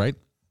 teams, right?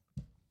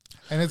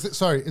 And is it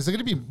going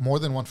to be more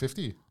than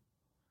 150?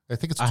 I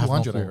think it's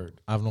 200. I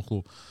heard. I have no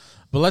clue.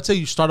 But let's say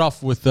you start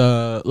off with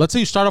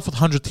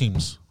 100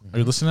 teams. Are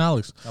you listening,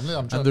 Alex? I'm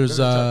and there's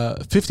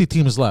 50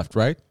 teams left,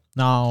 right?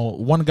 Now,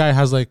 one guy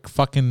has like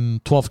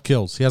fucking 12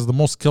 kills. He has the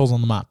most kills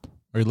on the map.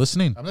 Are you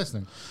listening? I'm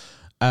listening.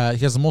 He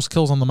has the most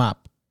kills on the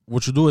map.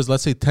 What you do is,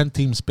 let's say 10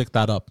 teams pick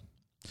that up.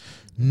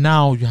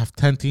 Now you have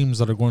 10 teams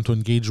that are going to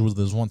engage with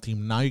this one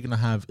team. Now you're going to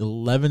have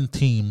 11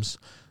 teams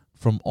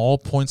from all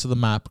points of the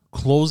map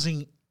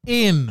closing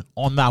in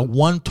on that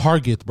one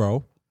target,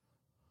 bro.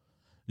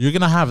 You're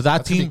going to have that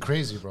That's team.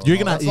 Crazy, bro. You're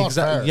going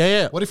to,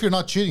 yeah. What if you're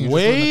not cheating? You're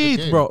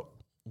Wait, bro.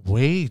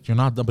 Wait, you're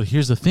not. But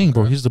here's the thing,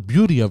 bro. Here's the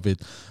beauty of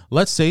it.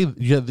 Let's say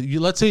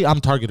let's say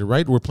I'm targeted,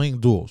 right? We're playing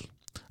duos.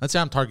 Let's say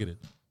I'm targeted.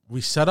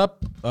 We set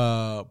up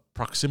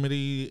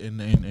proximity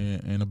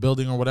in a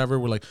building or whatever.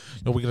 We're like,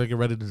 yo, we gotta get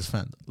ready to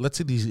defend. Let's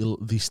say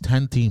these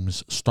 10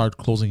 teams start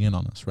closing in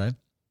on us, right?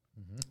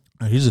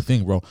 Now, here's the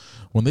thing, bro.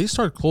 When they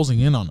start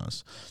closing in on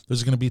us,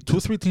 there's gonna be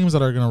 2-3 teams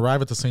that are gonna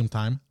arrive at the same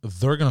time.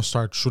 They're gonna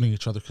start shooting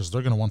each other because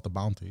they're gonna want the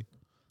bounty.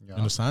 Yeah. You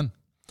understand?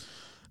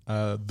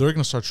 They're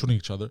gonna start shooting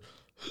each other.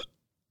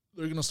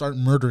 They're going to start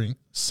murdering.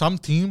 Some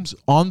teams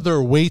on their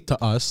way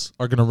to us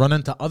are going to run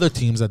into other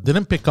teams that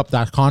didn't pick up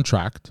that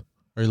contract.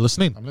 Are you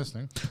listening? I'm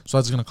listening. So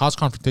that's going to cause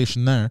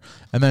confrontation there.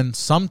 And then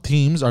some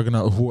teams are going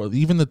to,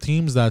 even the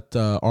teams that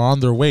are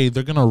on their way,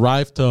 they're going to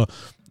arrive to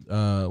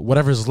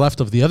whatever's left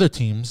of the other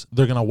teams.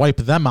 They're going to wipe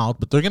them out,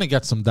 but they're going to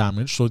get some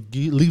damage. So it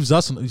leaves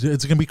us,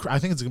 it's going to be, I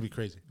think it's going to be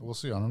crazy. We'll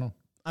see. I don't know.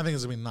 I think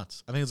it's going to be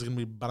nuts. I think it's going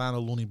to be banana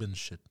loony bin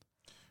shit.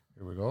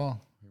 Here we go.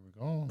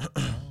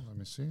 Let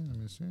me see.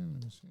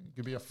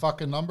 Give me a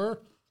fucking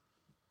number.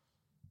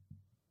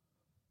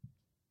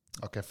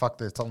 Okay, fuck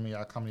this. Tell me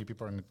how many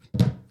people are in.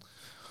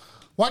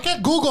 Why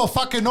can't Google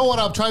fucking know what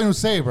I'm trying to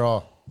say,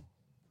 bro?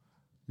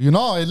 You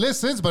know, it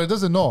listens, but it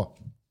doesn't know.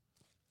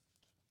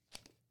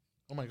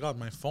 Oh my God,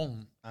 my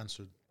phone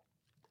answered.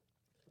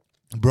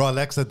 Bro,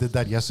 Alexa did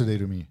that yesterday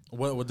to me.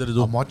 What did it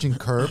do? I'm watching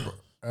Curb.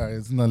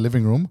 It's in the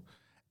living room.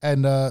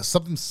 And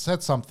something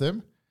said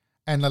something.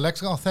 And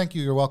Alexa, oh, thank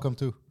you. You're welcome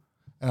too.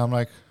 And I'm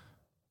like,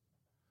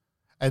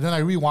 and then I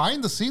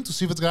rewind the scene to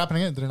see if it's going to happen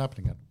again. It didn't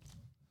happen again.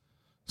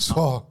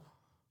 So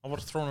I would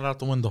have thrown it out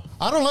the window.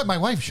 I don't like my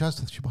wife. She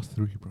bought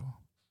 3, bro.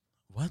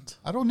 What?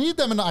 I don't need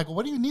them. And I go,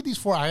 what do you need these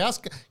for? I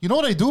ask, you know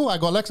what I do? I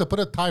go, Alexa,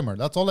 put a timer.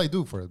 That's all I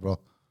do for it, bro.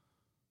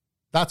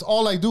 That's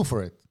all I do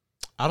for it.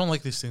 I don't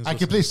like these things. I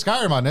can play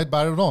Skyrim on it, but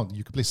I don't know.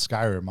 You can play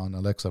Skyrim on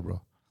Alexa,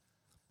 bro.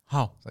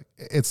 How?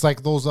 It's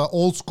like those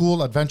old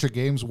school adventure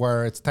games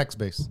where it's text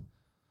based.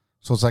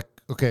 So it's like,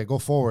 okay, go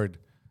forward.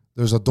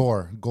 There's a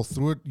door. Go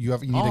through it. You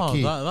need a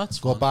key. That's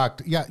go fun.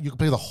 back. Yeah, you can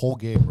play the whole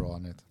game, bro,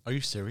 on it. Are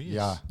you serious?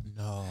 Yeah.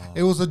 No.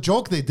 It was a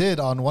joke they did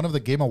on one of the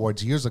Game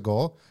Awards years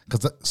ago because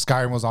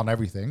Skyrim was on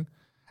everything.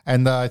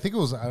 And I think it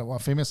was a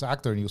famous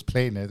actor and he was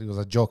playing it. It was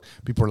a joke.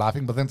 People were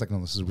laughing, but then it's like,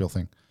 no, this is a real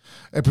thing.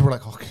 And people were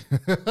like, okay.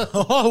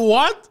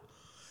 What?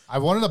 I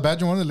wanted a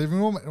bedroom, one in the living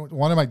room, and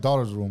one in my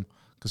daughter's room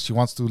because she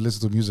wants to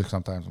listen to music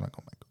sometimes. I'm like,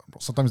 oh my God, bro.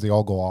 Sometimes they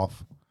all go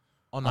off.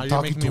 Oh, now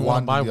you're making me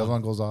want to buy one. The other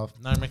one goes off.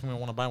 Now you're making me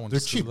want to buy one. They're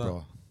cheap,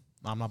 bro.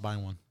 No, I'm not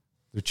buying one.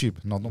 They're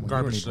cheap. No,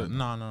 garbage.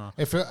 No.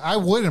 If I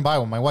wouldn't buy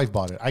one, my wife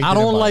bought it. I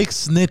don't like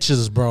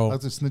snitches, bro.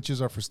 The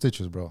snitches are for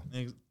stitches, bro.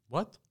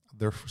 What?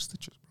 They're for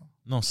stitches, bro.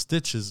 No,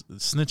 stitches.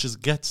 Snitches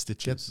get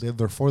stitches.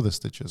 They're for the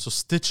stitches. So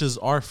stitches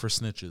are for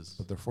snitches.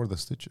 But they're for the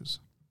stitches.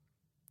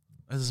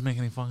 That doesn't make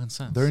any fucking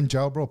sense. They're in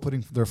jail, bro,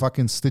 they're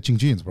fucking stitching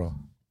jeans, bro.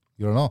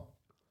 You don't know.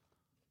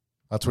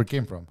 That's where it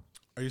came from.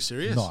 Are you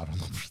serious? No, I don't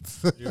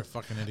know. You're a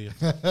fucking idiot.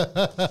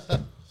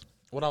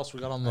 What else we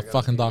got on the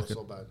fucking docket?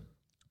 So bad.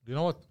 You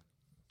know what?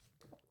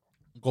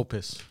 Go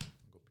piss.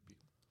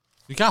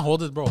 You can't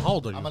hold it, bro. How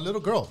old are you? I'm a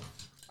little girl.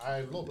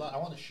 I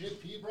want to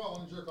shit, pee, bro. I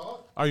want to jerk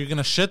off. Are you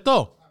gonna shit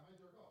though?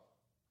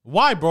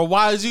 Why, bro?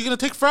 Why is he gonna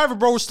take forever,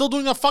 bro? We're still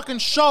doing a fucking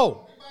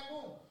show.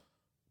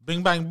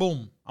 Bing bang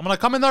boom. I'm gonna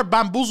come in there,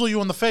 bamboozle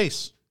you in the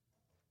face.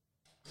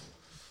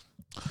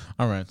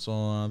 All right,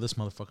 so this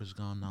motherfucker's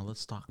gone now.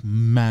 Let's talk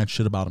mad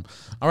shit about him.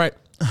 All right,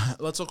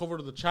 let's look over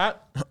to the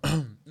chat.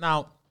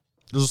 Now,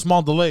 there's a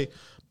small delay,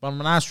 but I'm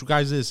gonna ask you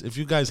guys this: if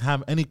you guys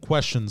have any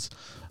questions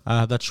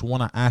that you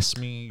want to ask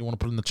me, you want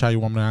to put in the chat, you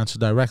want me to answer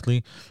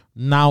directly,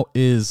 now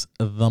is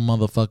the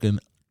motherfucking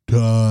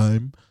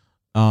time.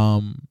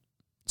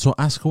 So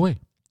ask away.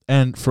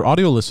 And for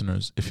audio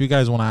listeners, if you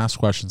guys want to ask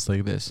questions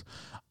like this,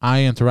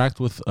 I interact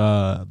with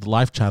the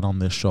live chat on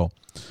this show.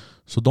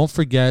 So don't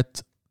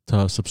forget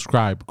to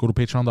subscribe. Go to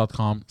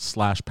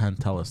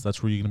patreon.com/Pantelis.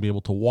 That's where you're going to be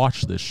able to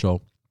watch this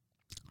show.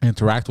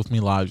 Interact with me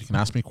live. You can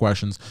ask me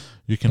questions.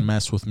 You can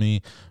mess with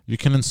me. You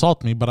can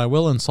insult me, but I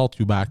will insult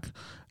you back.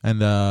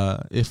 And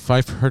if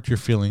I've hurt your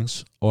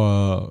feelings,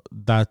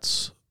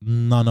 that's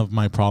none of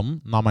my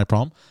problem, not my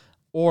problem.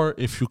 Or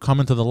if you come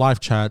into the live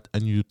chat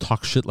and you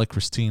talk shit like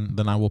Christine,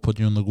 then I will put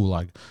you in the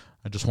gulag.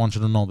 I just want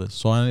you to know this.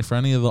 So for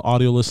any of the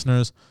audio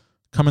listeners,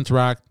 come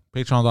interact.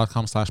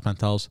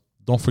 Patreon.com/Pantelis.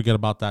 Don't forget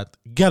about that.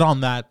 Get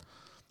on that.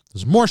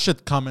 There's more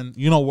shit coming.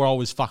 You know we're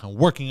always fucking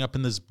working up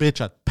in this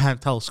bitch at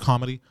Pantelis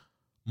Comedy.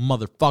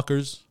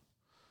 Motherfuckers.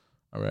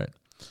 All right.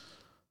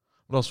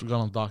 What else we got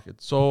on the docket?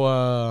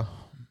 So,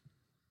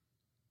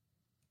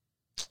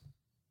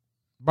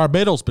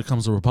 Barbados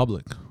becomes a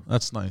republic.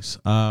 That's nice.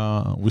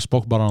 We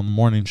spoke about it on the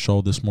morning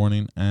show this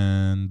morning.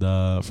 And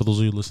for those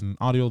of you listening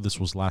audio, this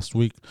was last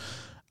week.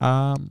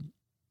 I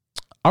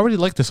already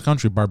like this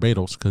country,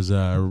 Barbados, because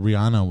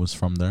Rihanna was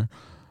from there.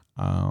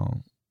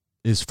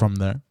 Is from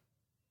there.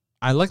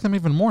 I like them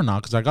even more now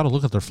because I got to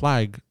look at their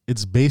flag.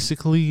 It's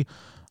basically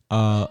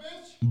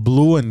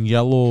blue and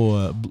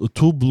yellow,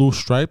 two blue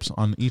stripes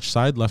on each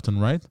side, left and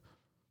right.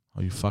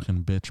 Oh, you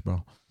fucking bitch,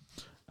 bro.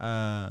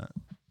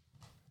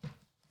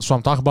 So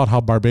I'm talking about how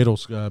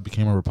Barbados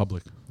became a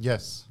republic.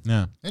 Yes.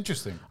 Yeah.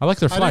 Interesting. I like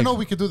their flag. I didn't know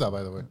we could do that,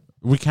 by the way.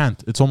 We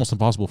can't. It's almost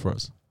impossible for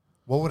us.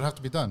 What would have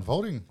to be done?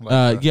 Voting?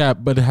 Yeah,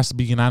 but it has to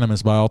be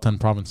unanimous by all 10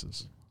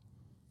 provinces.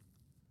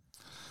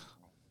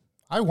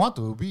 I want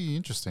to. It would be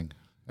interesting.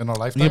 In our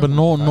lifetime. Yeah, but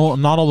no,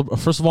 not all.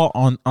 First of all,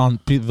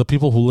 the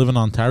people who live in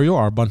Ontario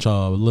are a bunch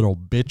of little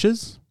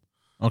bitches.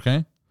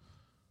 Okay.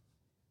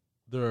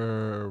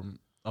 They're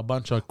a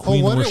bunch of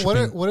queen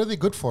worshipping. What are they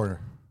good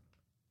for?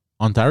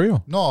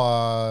 Ontario?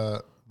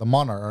 No, the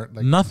monarch.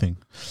 Like, nothing.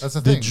 That's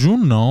the thing. Did you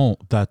know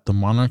that the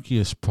monarchy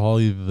is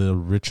probably the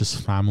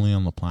richest family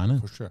on the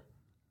planet? For sure.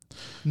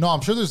 No,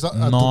 I'm sure there's a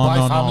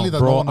Dubai family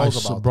that no one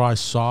knows about. Bro, I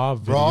saw a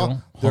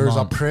video. Bro, there's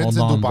a prince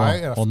in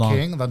Dubai and a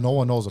king that no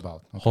one knows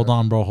about. Okay. Hold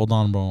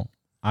on, bro.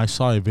 I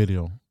saw a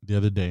video the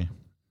other day.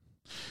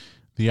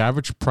 The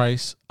average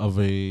price of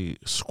a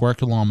square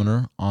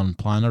kilometer on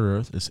planet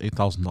Earth is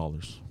 $8,000.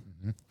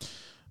 Mm-hmm.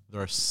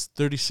 There are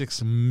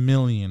 36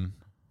 million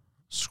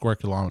square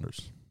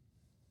kilometers.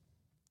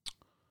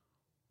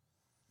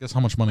 Guess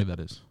how much money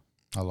that is?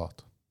 A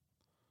lot.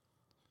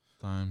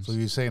 Times. So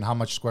you're saying how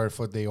much square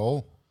foot they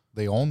own?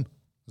 Is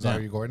that how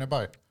you're going to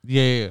buy?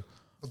 Yeah.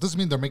 It doesn't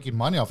mean they're making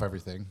money off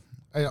everything.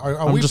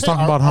 I'm just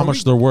talking about how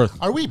much they're worth.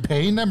 Are we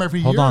paying them every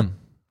year? Hold on.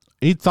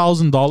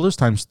 $8,000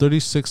 times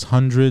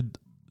 3,600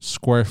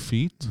 square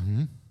feet,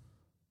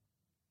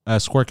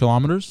 square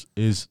kilometers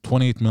is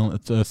 28 million.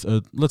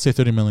 Let's say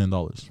 $30 million.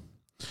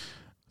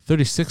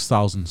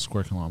 36,000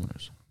 square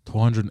kilometers,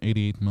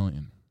 288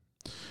 million.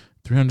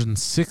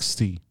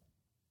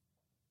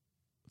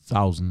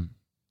 360,000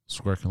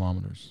 square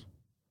kilometers,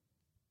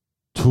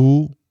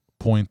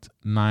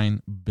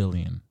 2.9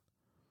 billion.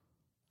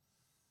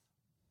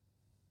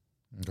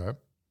 Okay.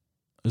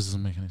 This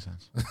doesn't make any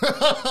sense.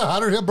 I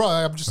don't know, bro.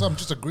 I'm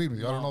just agreeing with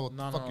you. I don't know what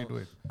the fuck you're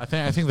doing. I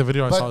think the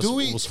video I saw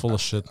was full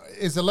of shit.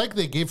 Is it like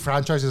they gave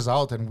franchises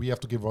out and we have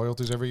to give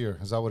royalties every year?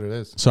 Is that what it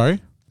is?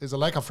 Sorry? Is it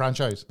like a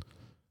franchise?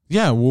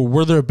 Yeah,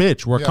 we're their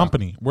bitch. We're a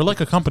company. We're like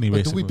a company, but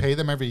basically. do we pay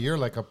them every year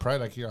like a price?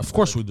 Like here? Of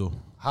course we do.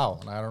 How?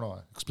 I don't know.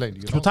 Explain.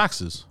 Through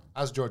taxes.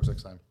 Ask George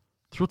next time.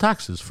 Through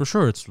taxes, for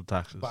sure. It's through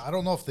taxes. But I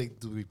don't know if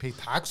do we pay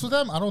tax to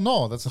them? I don't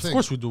know. That's the thing. Of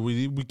course we do.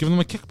 We give them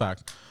a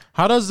kickback.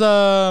 How does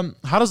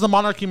the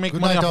monarchy make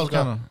money off of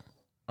Canada?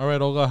 All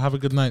right, Olga. Have a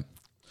good night.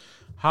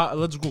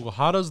 Let's Google.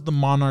 How does the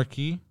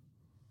monarchy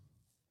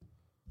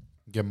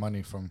get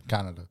money from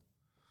Canada?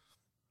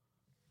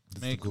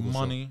 Make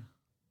money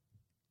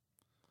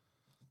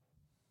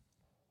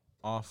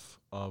off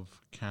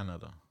of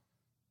Canada?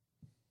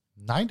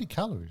 90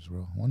 calories,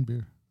 bro. One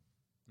beer.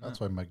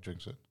 That's why Mike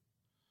drinks it.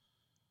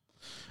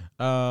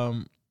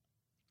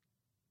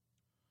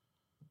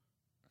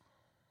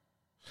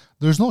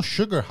 There's no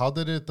sugar. How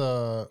did it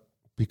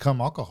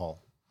become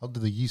alcohol? What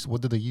did the yeast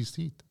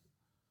eat?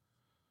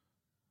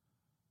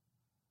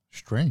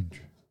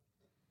 Strange.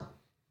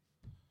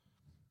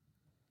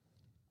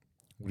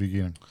 What are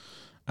you getting?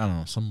 I don't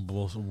know. Some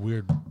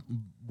weird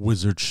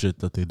wizard shit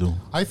that they do.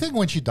 I think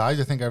when she dies,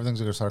 I think everything's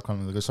going to start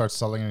coming. They're going to start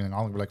selling it and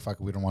I'll be like, fuck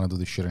it, we don't want to do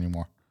this shit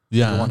anymore.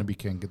 Yeah. We want to be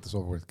king. Get this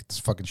over with. Get this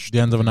fucking shit. The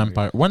end of an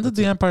empire. When did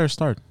the empire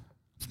start?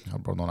 Oh,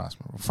 bro, don't ask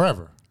me.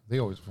 Forever. They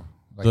always,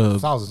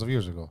 thousands of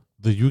years ago.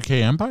 The UK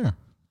empire?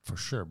 For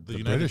sure.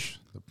 The British.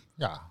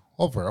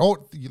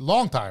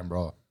 Long time,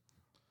 bro.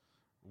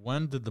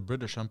 When did the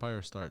British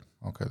Empire start?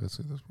 Okay, let's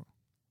see this, bro.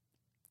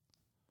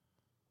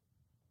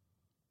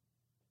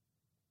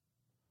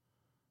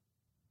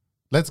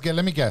 Let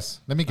me guess.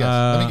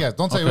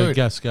 Don't say wait.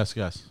 Guess.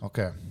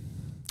 Okay.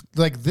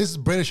 Like this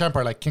British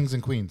Empire, like kings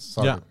and queens.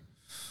 Sorry. Yeah.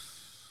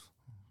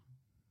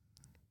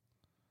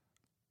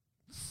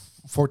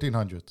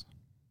 1400s.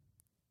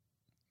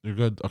 You're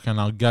good. Okay,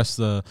 now you guessed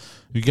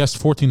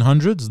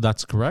 1400s.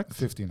 That's correct.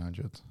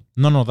 1500s.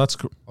 No, that's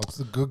correct.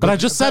 But I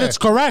just said it's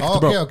correct,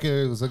 bro.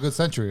 Okay. It was a good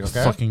century.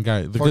 Okay. Fucking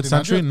guy. The good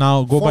century.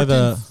 Now go by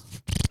the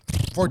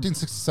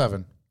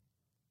 1467.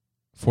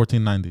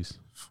 1490s.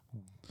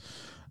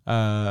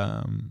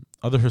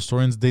 Other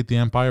historians date the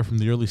empire from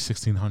the early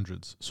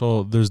 1600s.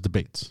 So there's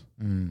debates.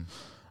 It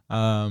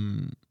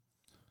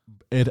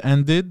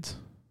ended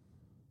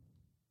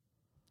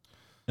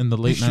in the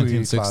late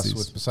 1960s.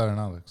 With Poseidon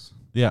Alex.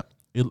 Yeah,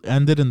 it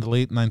ended in the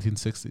late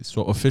 1960s.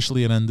 So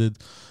officially it ended,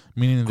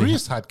 meaning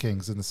Greece had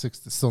kings in the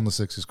 60s, still in the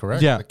 60s,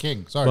 correct? Yeah, the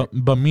king. Sorry,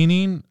 but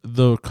meaning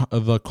the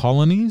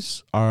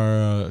colonies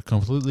are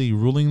completely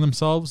ruling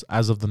themselves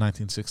as of the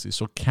 1960s.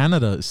 So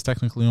Canada is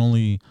technically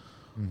only.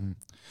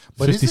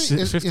 But is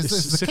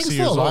the king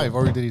still alive,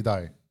 or did he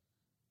die?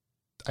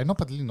 I know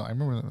Padrino. I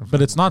remember.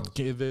 But it's not.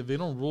 They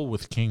don't rule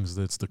with kings.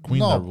 It's the queen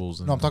that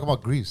rules. No, I'm talking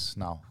about Greece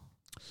now.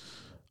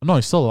 No,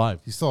 he's still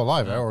alive. He's still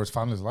alive, or his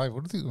family's alive.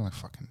 What are they doing?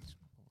 Fucking.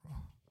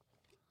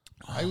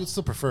 I would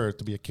still prefer it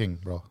to be a king,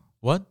 bro.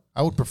 What?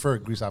 I would prefer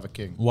Greece to have a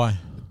king. Why?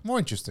 More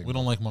interesting. We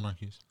don't like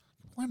monarchies.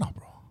 Why not,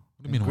 bro?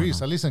 What do you mean?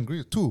 Greece, at least in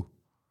Greece, 2,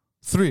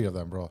 3 of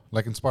them, bro.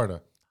 Like in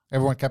Sparta,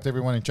 everyone kept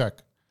everyone in check.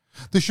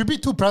 There should be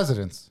 2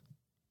 presidents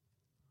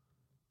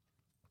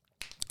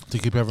To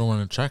keep everyone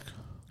in check.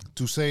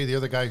 to say the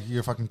other guy,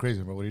 you're fucking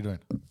crazy, bro. What are you doing?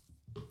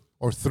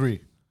 Or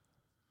 3.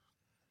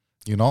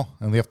 You know,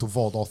 and they have to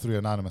vote all 3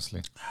 anonymously.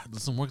 It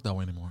doesn't work that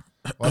way anymore.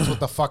 Well, that's what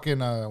the fucking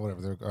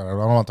whatever. I don't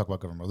want to talk about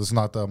government. This is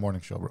not the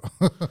morning show, bro.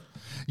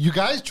 You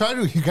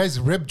guys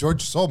rip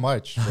George so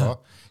much,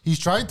 bro. He's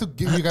trying to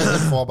give you guys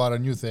info about a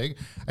new thing,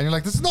 and you're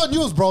like, "This is not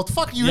news, bro. What the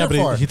fuck are you here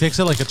for?" He takes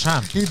it like a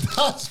champ. He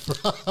does,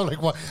 bro. I'm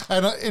like, what?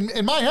 And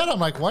in my head, I'm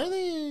like, why are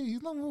they? You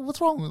know,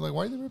 what's wrong? Like,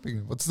 why are they ripping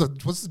it? What's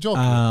the joke?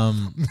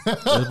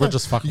 We're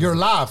just fucking. Your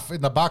laugh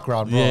in the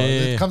background, bro.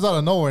 It comes out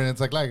of nowhere, and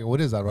it's like, what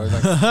is that, bro?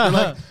 Like, you're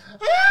like.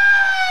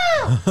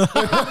 And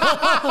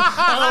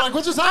I'm like,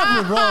 what just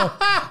happened, bro?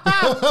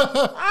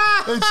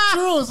 It's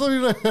true. So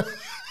you're like, man.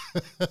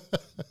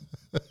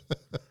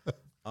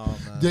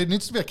 There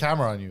needs to be a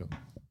camera on you.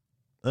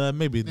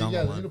 Maybe down the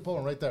you line. need to put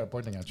one right there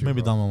pointing at you.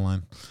 Maybe bro. down the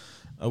line.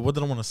 What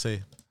did I want to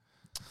say?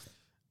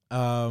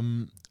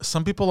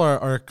 Some people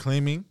are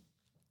claiming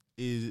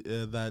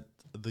that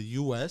the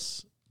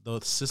U.S., the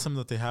system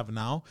that they have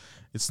now,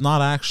 it's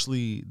not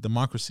actually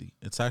democracy.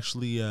 It's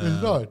actually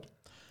It's not.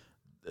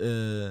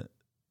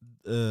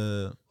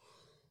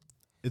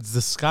 It's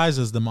disguised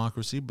as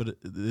democracy, but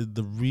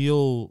the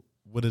real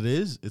what it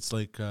is, it's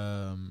like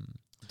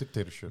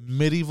Dictatorship.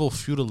 medieval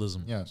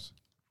feudalism. Yes.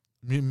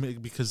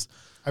 Because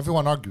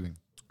Everyone arguing.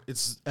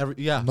 it's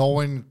No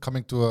one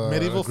coming to a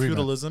medieval agreement.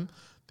 feudalism.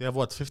 They have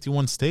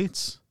 51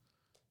 states.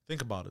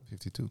 Think about it.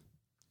 52.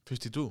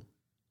 52.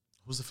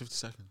 Who's the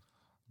 52nd?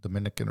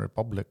 Dominican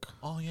Republic.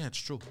 Oh yeah, it's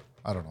true.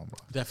 I don't know, bro.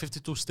 They have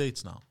 52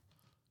 states now.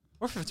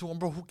 Or 51,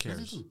 bro. Who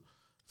cares? 52.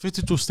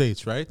 52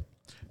 states, right?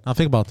 Now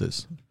think about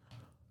this.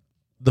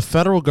 The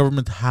federal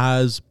government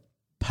has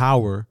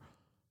power,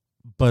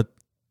 but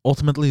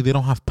ultimately they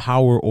don't have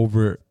power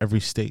over every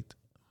state.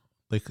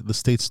 Like the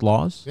state's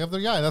laws.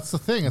 That's the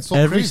thing. It's so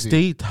Every crazy.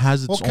 state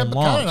has its own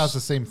laws. Canada has the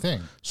same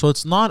thing. So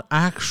it's not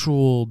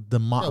actual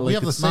democracy. We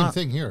have the same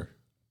thing here.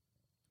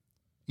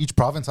 Each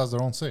province has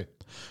their own say.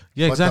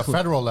 Yeah, But exactly. the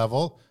federal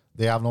level,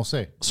 they have no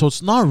say. So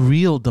it's not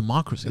real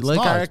democracy. It's like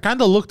not. I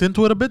kind of looked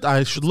into it a bit.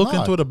 I should look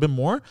into it a bit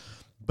more.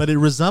 But it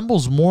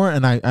resembles more,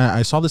 and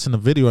I saw this in a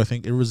video, I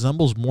think, it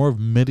resembles more of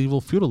medieval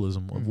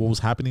feudalism, of what was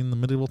happening in the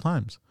medieval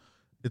times.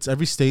 It's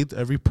every state,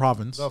 every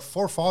province. The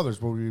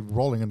forefathers will be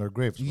rolling in their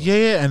graves. Bro.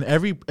 Yeah, and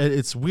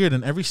it's weird,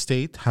 and every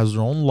state has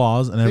their own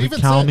laws, and They every even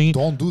county. said,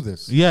 don't do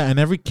this. Yeah, and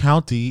every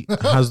county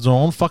has their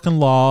own fucking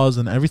laws,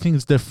 and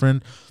everything's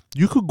different.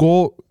 You could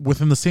go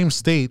within the same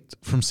state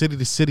from city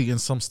to city,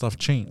 and some stuff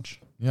change.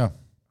 Yeah.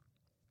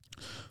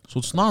 So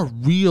it's not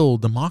real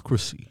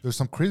democracy. There's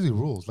some crazy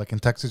rules. Like in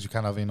Texas, you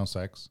can't have anal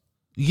sex.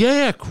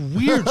 Yeah,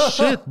 weird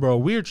shit, bro.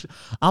 Weird shit.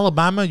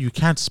 Alabama, you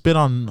can't spit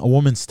on a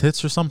woman's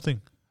tits or something.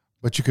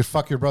 But you could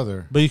fuck your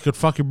brother But you could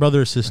fuck your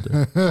brother or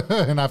sister.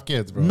 and have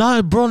kids, bro.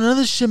 Nah, bro, none of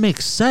this shit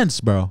makes sense,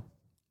 bro.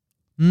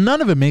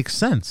 None of it makes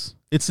sense.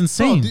 It's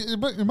insane.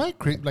 But it might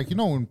create, like, you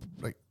know,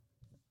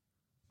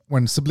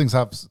 when siblings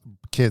have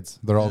kids,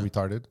 they're all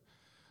retarded.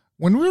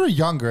 When we were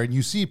younger and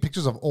you see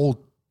pictures of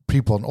old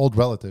people and old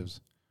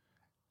relatives,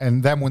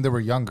 and them when they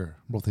were younger,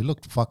 bro, they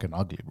looked fucking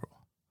ugly, bro.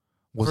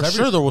 For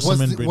sure there was some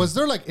inbreeding. Was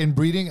there like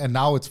inbreeding and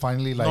now it's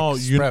finally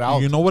like spread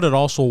out? You know what it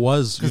also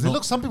was?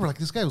 Because some people are like,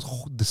 this guy was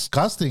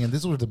disgusting and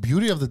this was the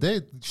beauty of the day.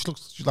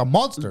 She's a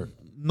monster.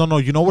 No,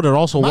 you know what it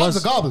also Man's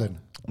was? a goblin.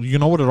 You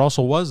know what it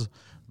also was?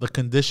 The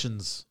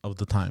conditions of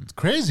the time.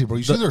 Crazy, bro.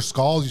 You see their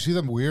skulls, you see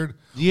them weird.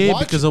 Yeah,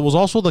 because it was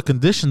also the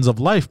conditions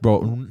of life,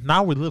 bro.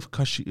 Now we live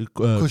cushy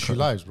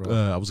lives, bro.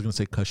 I was going to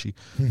say cushy.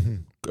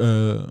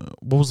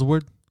 What was the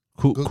word?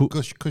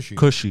 Cushy.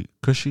 Cushy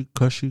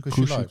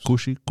lives.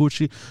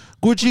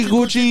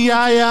 Gucci,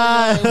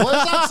 yeah.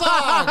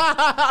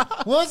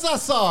 What's that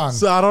song?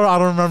 So I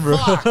don't remember.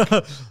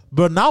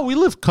 But now we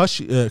live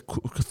cushy.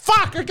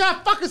 Fuck! I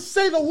gotta fucking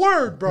say the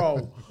word,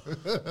 bro.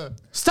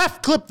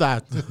 Steph, clip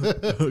that.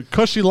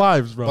 Cushy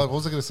lives, bro. What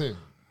was I gonna say?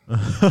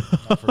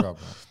 I forgot,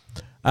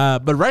 bro.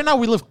 But right now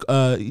we live.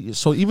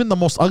 So even the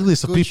most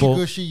ugliest of people.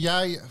 Gucci,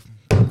 yeah.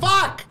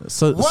 Fuck!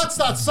 So, what's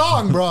that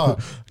song, bro?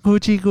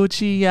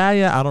 Gucci,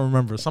 yeah. I don't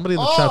remember. Somebody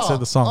in the chat said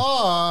the song.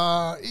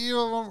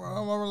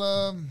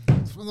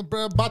 From the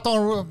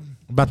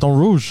Baton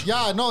Rouge.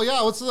 Yeah, no,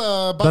 yeah. What's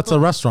the? That's a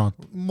restaurant.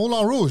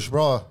 Moulin Rouge,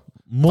 bro.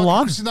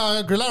 Mulan?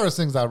 Christina Aguilera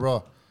sings that,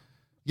 bro.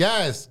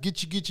 Yes,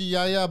 Gitchy,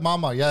 yeah,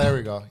 mama. Yeah, there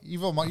we go.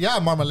 Yeah,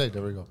 marmalade.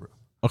 There we go, bro.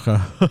 Okay.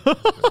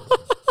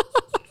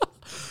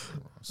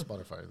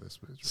 Spotify this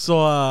bitch. So,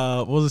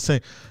 what was I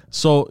saying?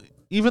 So,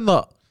 even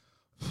the...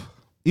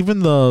 even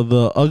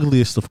the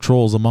ugliest of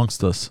trolls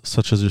amongst us,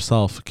 such as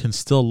yourself, can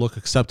still look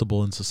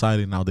acceptable in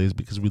society nowadays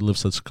because we live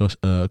such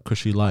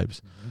cushy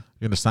lives.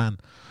 You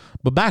understand?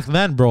 But back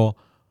then, bro,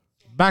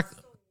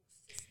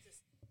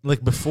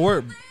 like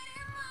before.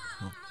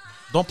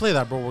 Don't play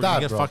that, bro. We're gonna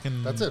get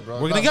fucking. That's it,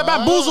 bro. We're gonna get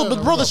bamboozled,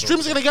 but bro, the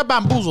stream's gonna get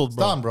bamboozled,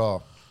 bro. It's done,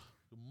 bro.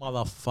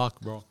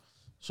 Motherfuck, bro.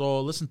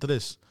 So listen to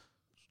this.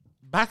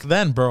 Back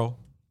then, bro,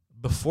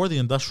 before the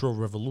Industrial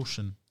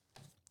Revolution,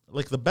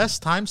 like the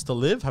best times to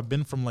live have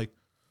been from like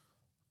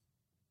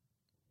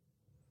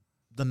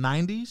the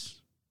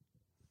 90s,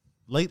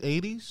 late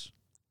 80s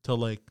to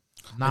like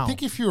now. I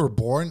think if you were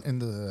born in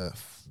the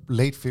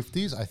late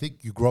 50s, I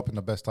think you grew up in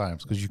the best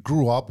times because you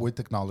grew up with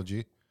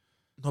technology.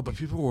 No, but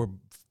people were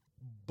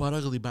butt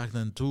ugly back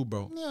then too,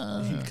 bro.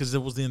 Yeah. Because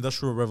it was the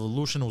Industrial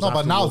Revolution. It was No,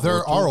 but now World there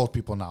War II. are old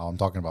people now. I'm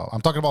talking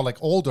about like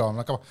older. I'm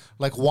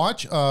like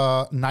watch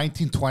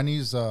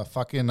 1920s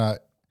fucking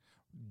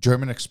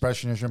German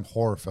expressionism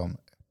horror film.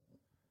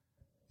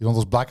 You know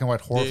those black and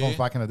white horror films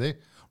back in the day,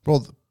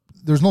 bro.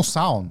 There's no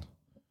sound.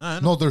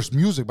 No, there's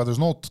music, but there's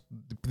no.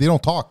 They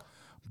don't talk.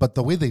 But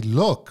the way they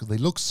look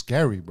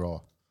scary,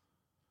 bro.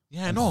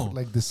 Yeah, I know.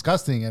 Like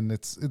disgusting, and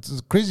it's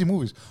crazy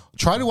movies.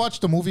 Try to watch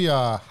the movie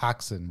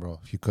Haxon, bro,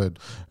 if you could.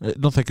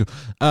 No, thank you.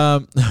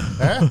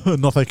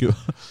 No, thank you.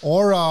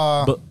 Or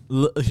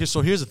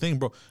so here's the thing,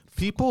 bro.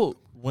 People,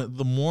 when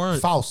the more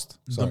Faust.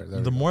 Sorry,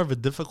 the more of a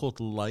difficult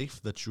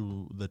life that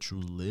you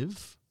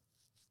live,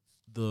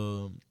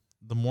 the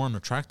more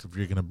unattractive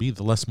you're gonna be.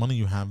 The less money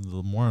you have,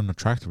 the more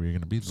unattractive you're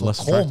gonna be. The so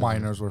less coal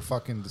miners were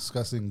fucking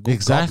disgusting.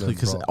 Exactly,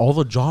 because all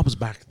the jobs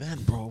back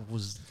then, bro,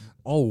 was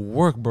all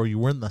work, bro. You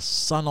were in the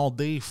sun all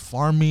day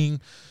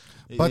farming.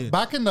 But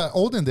back in the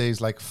olden days,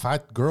 like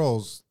fat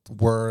girls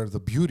were the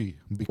beauty.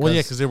 Because Well,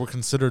 yeah, because they were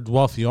considered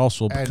wealthy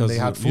also and because they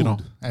had food. you know.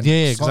 And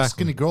Yeah, some exactly.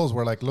 skinny girls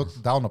were like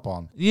looked down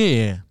upon.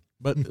 Yeah.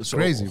 But so,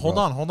 crazy, Hold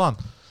bro.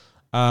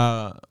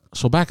 on.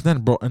 So back then,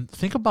 bro, and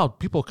think about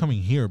people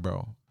coming here,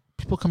 bro.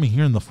 People coming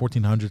here in the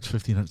 1400s,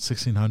 1500s,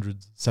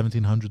 1600s,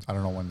 1700s. I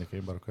don't know when they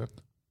came, but okay.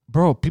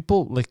 Bro,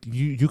 people, like,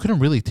 you couldn't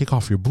really take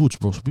off your boots,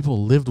 bro. So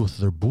people lived with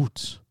their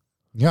boots.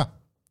 Yeah.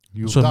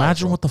 So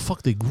imagine what the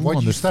fuck they grew when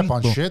on you their step feet,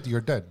 on bro. shit, you're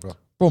dead, bro.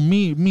 Bro,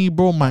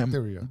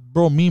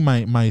 bro,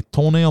 my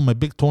toenail, my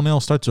big toenail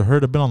starts to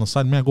hurt a bit on the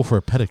side. Man, I go for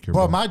a pedicure, Bro,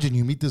 bro. imagine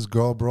you meet this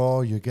girl,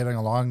 bro. You're getting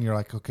along. You're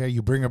like, okay.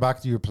 You bring her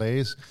back to your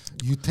place.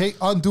 You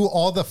undo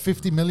all the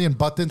 50 million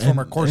buttons from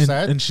her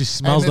corset, and she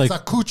smells and like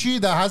it's a coochie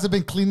that hasn't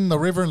been cleaned in the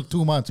river in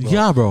 2 months, bro.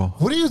 Yeah, bro.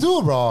 What do you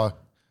do, bro?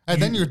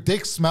 And then your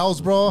dick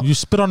smells, bro. You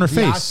spit on her the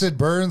face. acid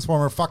burns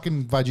from her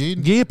fucking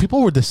vagina. Yeah,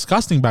 people were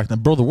disgusting back then,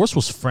 bro. The worst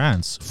was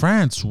France.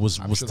 France was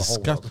sure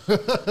disgusting.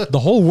 The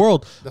whole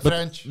world. The But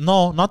French.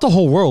 No, not the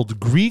whole world.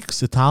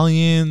 Greeks,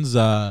 Italians,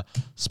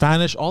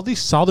 Spanish, all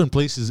these southern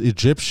places,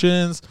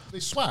 Egyptians.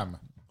 They swam.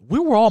 We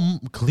were all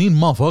clean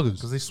motherfuckers.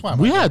 Because they swam.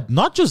 We right? had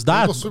not just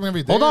that. go swim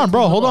every day Hold on, and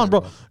bro. clean the Hold on, water, bro.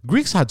 bro.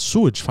 Greeks had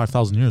sewage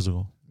 5,000 years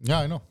ago.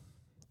 Yeah, I know.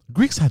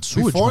 Greeks had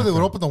sewage. Before my they would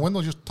friend. open the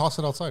window, just toss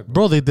it outside. Bro.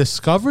 Bro, they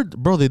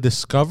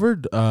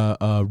discovered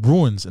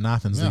ruins in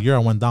Athens. Yeah. The year I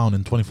went down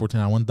in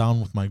 2014, I went down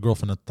with my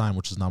girlfriend at the time,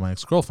 which is now my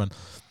ex-girlfriend.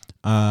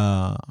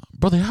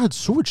 Bro, they had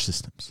sewage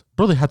systems.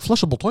 Bro, they had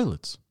flushable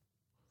toilets.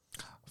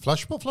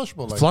 Flushable.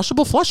 Like,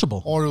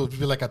 Flushable. or it would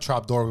be like a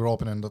trap door would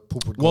open and the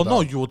poop would go Well, down.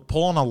 no, you would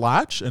pull on a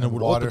latch and it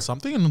would water. open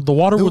something and the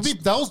water would...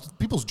 That was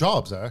people's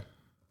jobs,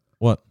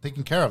 What?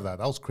 taking care of that.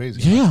 That was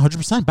crazy. Yeah,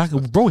 100%. Back,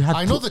 bro, we had...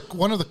 I know that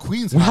one of the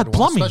queens We had one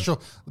plumbing. special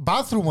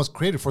bathroom was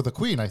created for the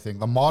queen. I think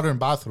the modern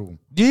bathroom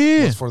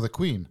Yeah. was for the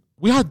queen.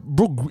 We had,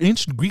 bro,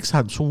 ancient Greeks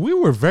had... So we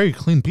were very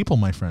clean people,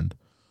 my friend.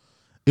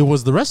 It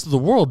was the rest of the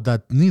world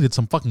that needed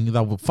some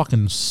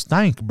fucking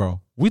stank,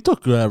 bro. We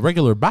took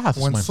regular baths,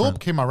 When my soap friend.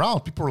 came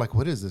around, people were like,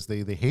 "What is this?"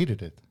 They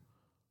hated it,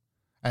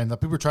 and the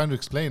people were trying to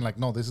explain, like,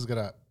 "No, this is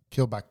gonna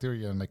kill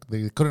bacteria," and like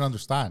they couldn't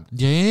understand.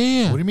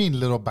 Yeah. What do you mean,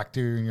 little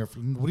bacteria in your?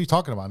 What are you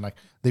talking about? And, like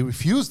they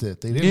refused it.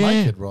 They didn't Yeah.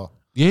 like it, bro.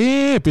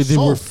 Yeah, but they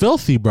were Soap.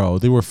 filthy, bro.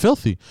 They were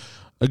filthy.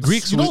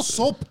 Greeks, You know,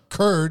 soap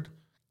curd,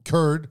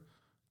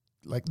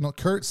 like no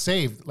curd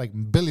saved like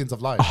billions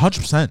of lives.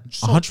 100%.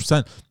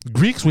 100%.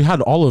 Greeks, we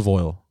had olive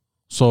oil.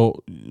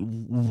 So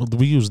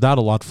we use that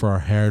a lot for our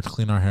hair, to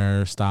clean our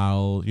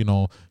hairstyle, you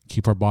know,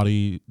 keep our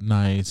body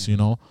nice, you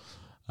know,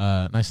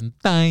 nice and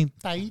tight.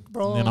 Tight,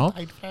 bro. You know?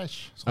 Tight,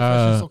 fresh. So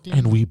fresh and so clean.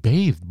 And we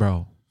bathed,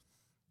 bro.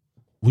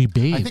 We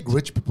bathed. I think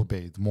rich people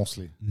bathe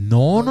mostly.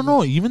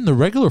 No. Even the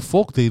regular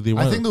folk, they I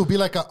went. think there would be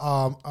like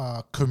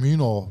a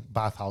communal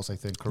bathhouse. I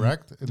think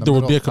correct. In the There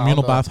would middle be a of town,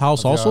 communal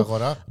bathhouse the also.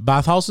 Agora.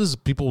 Bathhouses,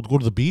 people would go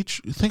to the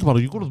beach. Think about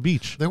it. You go to the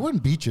beach. They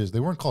weren't beaches. They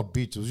weren't called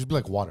beaches. It would just be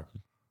like water.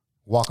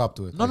 Walk up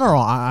to it. No.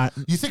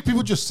 You think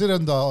people just sit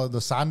on the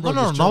sand? No,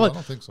 bro, just no, chill? no. I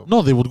don't think so.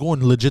 No, they would go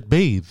and legit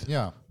bathe.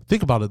 Yeah.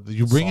 Think about it.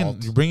 You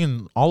bring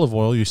in olive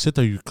oil. You sit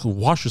there. You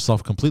wash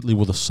yourself completely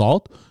with the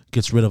salt.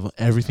 Gets rid of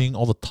everything,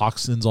 all the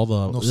toxins, all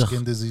the No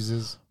skin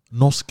diseases.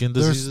 No skin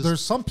diseases.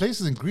 There's some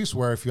places in Greece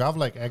where if you have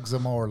like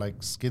eczema or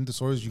like skin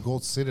disorders, you go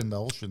sit in the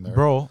ocean there.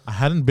 Bro, I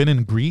hadn't been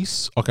in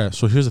Greece. Okay,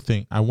 so here's the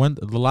thing.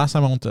 The last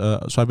time I went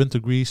to, so I've been to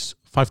Greece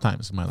 5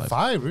 times in my life.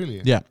 5,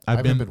 really? Yeah,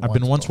 I've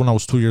been once when I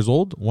was 2 years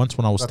old, once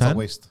when I was 10. That's a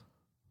waste.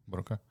 But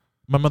okay.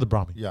 My mother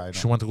brought me. Yeah, I know.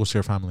 She went to go see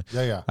her family.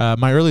 Yeah.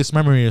 My earliest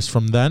memory is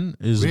from then.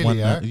 Is really, when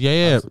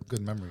yeah? That's a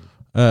good memory.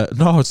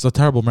 No, it's a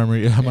terrible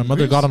memory. My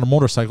mother got on a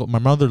motorcycle. My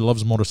mother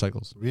loves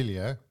motorcycles. Really,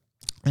 yeah?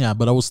 Yeah,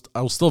 but I was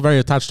still very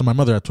attached to my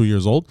mother at 2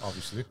 years old.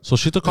 Obviously. So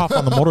she took off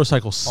on the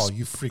motorcycle.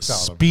 You freaked out.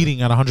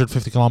 Speeding at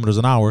 150 kilometers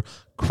an hour,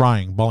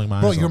 crying, bawling my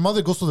eyes out. Bro, your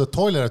mother goes to the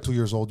toilet at 2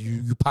 years old.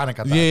 You panic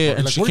at that. Yeah,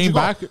 and like, she came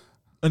back.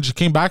 And she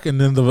came back,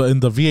 and in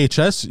the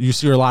VHS, you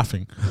see her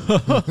laughing.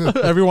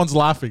 Everyone's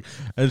laughing,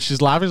 and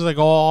she's laughing. She's like,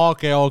 "Oh,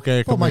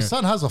 okay." Bro, my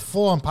son has a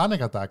full-on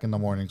panic attack in the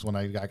mornings when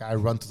I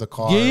run to the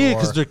car. Yeah,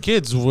 because they're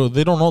kids.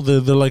 They don't know.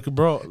 They're like,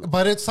 bro.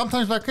 But it's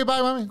sometimes like, "Okay,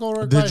 bye, mommy,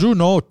 go." Did you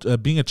know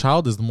being a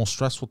child is the most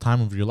stressful time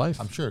of your life?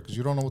 I'm sure because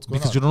you don't know what's going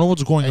on. Because you don't know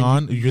what's going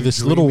on. You're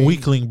this little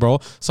weakling, bro.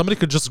 Somebody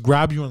could just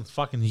grab you and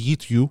fucking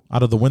yeet you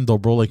out of the window,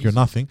 bro, like you're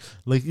nothing.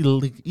 Like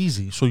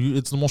easy. So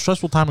it's the most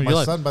stressful time of your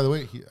life. My son, by the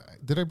way,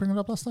 did I bring it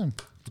up last time?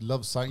 He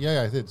loves Seinfeld.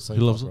 Yeah, I did.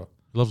 Seinfeld,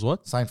 He loves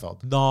what?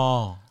 Seinfeld.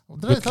 No.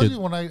 Did I tell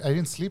you when I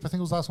didn't sleep? I think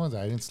it was last Wednesday.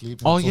 I didn't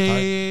sleep. Oh,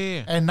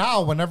 yeah. And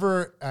now,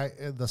 whenever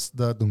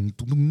the dung,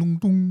 dung, dung,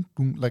 dung,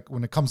 dung, like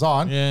when it comes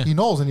on, he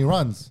knows and he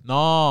runs.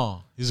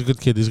 No, he's a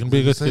good kid. He's gonna be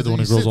a good kid when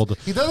he grows older.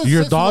 He doesn't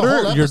Your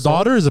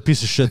daughter is a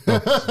piece of shit, though.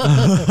 He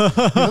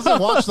doesn't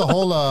watch the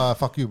whole.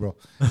 Fuck you, bro.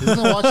 He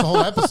doesn't watch the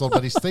whole episode,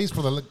 but he stays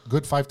for the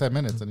good 5-10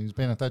 minutes and he's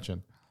paying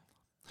attention.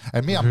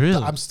 And me,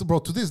 I'm still, bro.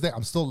 To this day,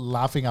 I'm still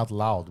laughing out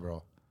loud,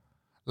 bro.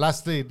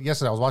 Yesterday,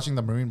 I was watching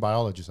the marine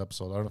biologist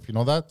episode. I don't know if you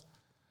know that.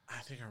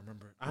 I think I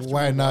remember.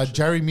 When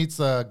Jerry meets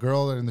a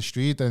girl in the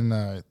street and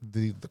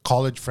the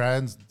college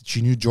friends,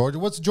 she knew George.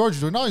 What's George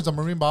doing? No, he's a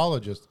marine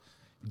biologist.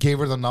 Gave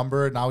her the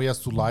number. Now he has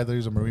to lie that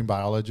he's a marine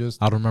biologist.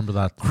 I don't remember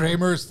that.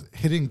 Kramer's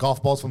hitting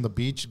golf balls from the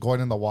beach, going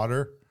in the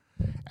water.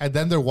 And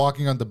then they're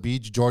walking on the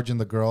beach, George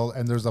and the girl,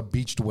 and there's a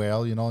beached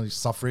whale, he's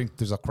suffering.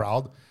 There's a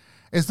crowd.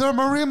 Is there a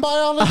marine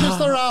biologist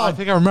around? I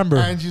think I remember.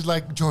 And she's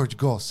like, George,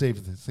 go,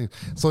 save this.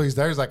 So he's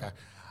there. He's like,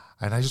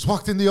 and I just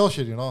walked in the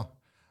ocean,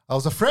 I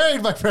was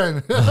afraid, my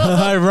friend.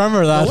 I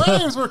remember that. The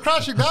waves were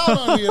crashing down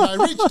on me, and I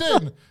reached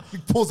in. He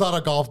pulls out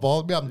a golf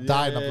ball. Me, I'm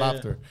dying of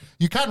laughter.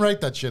 You can't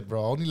write that shit,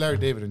 bro. Only Larry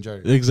David and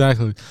Jerry.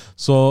 Exactly.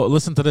 So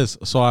listen to this.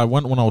 So I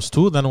went when I was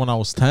 2, then when I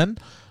was 10,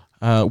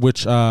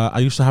 which I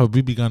used to have a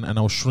BB gun, and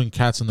I was shooting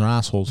cats in their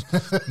assholes.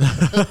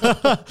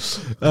 I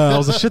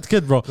was a shit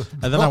kid, bro.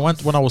 And then I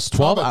went when I was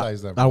 12.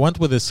 I went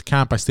with this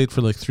camp. I stayed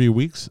for like 3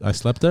 weeks. I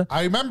slept there.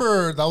 I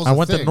remember that was. I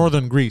went to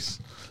northern Greece.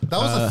 That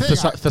was the thing.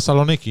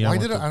 Thessaloniki. I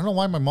don't know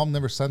why my mom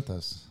never sent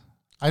us.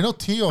 I know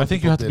Tio. I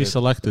think you had to be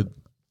selected.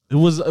 It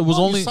was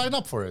only you sign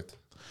up for it.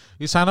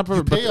 You sign up for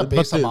you pay a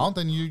base amount,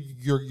 and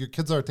your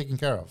kids are taken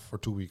care of for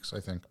 2 weeks. I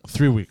think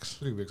 3 weeks.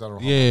 3 weeks. I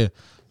don't know. Yeah.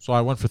 So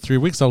I went for 3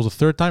 weeks. That was the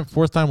third time.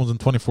 Fourth time was in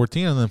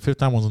 2014, and then fifth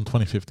time was in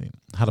 2015.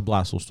 Had a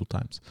blast those 2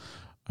 times.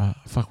 Where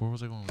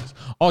was I going with this?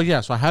 Oh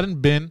yeah. So I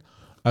hadn't been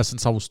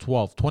since I was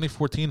 12.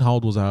 2014. How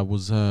old was I? I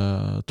was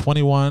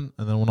 21,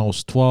 and then when I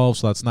was 12,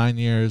 so that's 9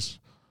 years.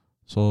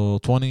 So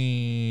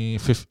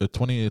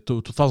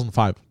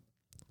 2005,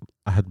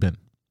 I had been,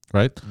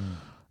 right?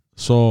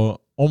 So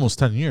almost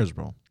 10 years,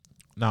 bro.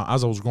 Now,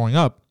 as I was growing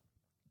up,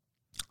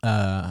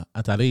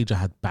 at that age, I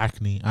had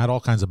back knee. I had all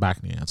kinds of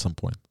back knee at some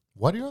point.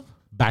 What do you have?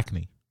 Back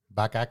knee.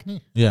 Back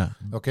acne? Yeah.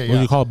 Okay, what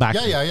do you call it? Back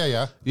knee?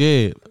 Yeah.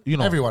 Yeah,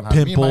 everyone has.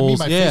 Pimples.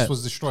 My face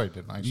was destroyed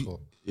in high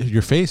school.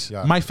 Your face?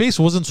 Yeah. My face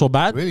wasn't so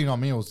bad. Really? No,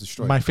 Mia was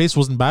destroyed. My face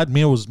wasn't bad.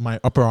 Mia was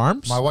my upper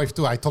arms. My wife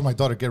too. I told my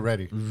daughter, get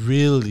ready.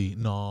 Really?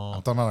 No.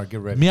 I told my daughter,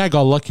 get ready. Me, I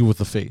got lucky with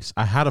the face.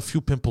 I had a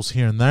few pimples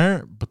here and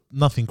there, but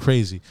nothing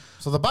crazy.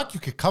 So the back, you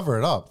could cover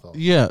it up, though.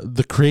 Yeah.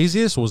 The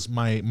craziest was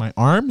my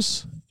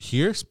arms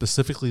here,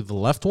 specifically the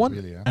left one,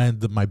 really, yeah?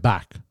 and my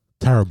back.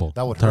 Terrible.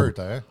 That would hurt,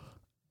 eh?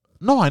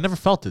 No, I never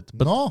felt it.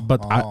 But, no?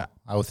 But I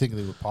would think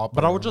they would pop.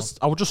 But I would just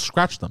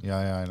scratch them.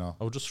 Yeah, I know.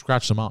 I would just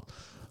scratch them out.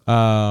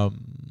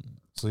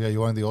 So yeah,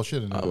 you went in the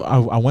ocean? And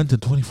I went in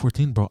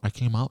 2014, bro. I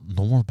came out,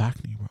 no more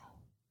back knee, bro.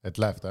 It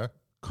left,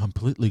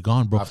 Completely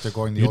gone, bro. After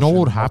going the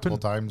ocean multiple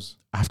times?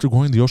 After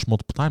going the ocean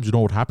multiple times, you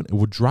know what happened? It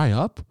would dry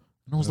up.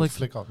 And I was like...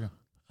 flick off, yeah.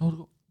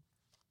 It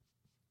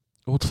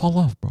would fall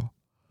off, bro.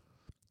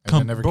 And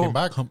then never came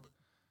back?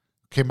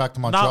 Came back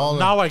to Montreal?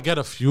 Now I get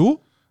a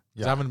few.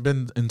 Yeah. I haven't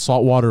been in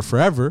salt water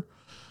forever.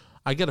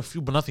 I get a few,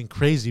 but nothing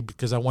crazy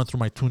because I went through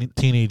my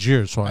teenage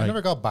years. So I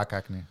never got back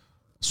acne.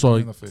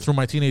 So through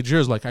my teenage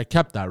years, like I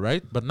kept that,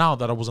 right? But now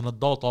that I was an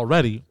adult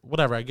already,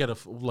 whatever, I get a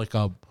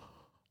blackhead.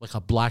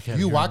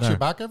 You wax your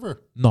back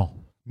ever? No.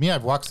 Me,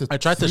 I've waxed it. I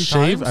tried to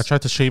shave. I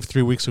tried to shave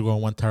 3 weeks ago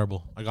and went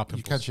terrible. I got pimples.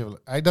 You can't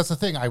shave. That's the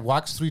thing. I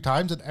waxed 3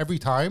 times, and every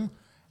time,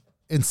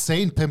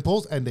 insane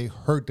pimples, and they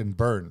hurt and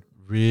burn.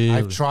 Really?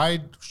 I've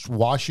tried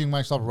washing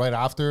myself right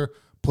after,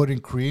 putting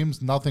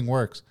creams. Nothing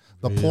works.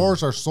 The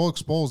pores are so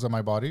exposed in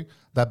my body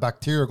that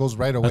bacteria goes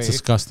right away. That's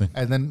disgusting.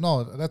 And then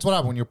that's what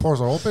happens when your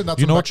pores are open.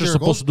 That's you know what you're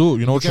supposed to do.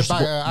 You know what you're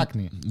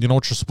acne. You know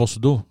what you're supposed to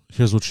do.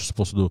 Here's what you're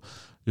supposed to do.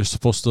 You're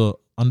supposed to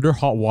under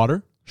hot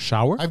water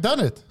shower. I've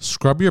done it.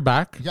 Scrub your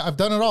back. Yeah, I've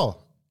done it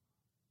all.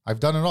 I've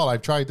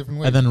tried different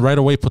ways. And then right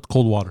away put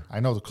cold water.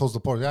 I know to close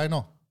the pores. Yeah, I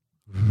know.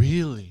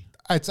 Really?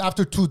 It's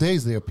after 2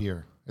 days they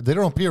appear. They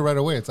don't appear right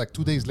away. It's like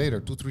 2 days later,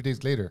 2-3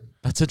 days later.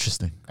 That's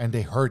interesting. And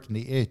they hurt and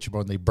they itch,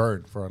 bro, and they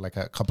burn for like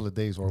a couple of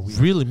days or a week.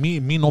 Really? Me,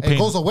 no pain. It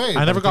goes away.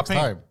 I never got pain.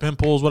 Time.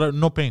 Pimples, whatever.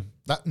 No pain.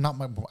 Not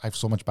my. I have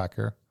so much back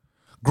hair.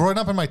 Growing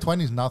up in my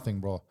 20s, nothing,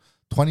 bro.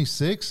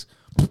 26,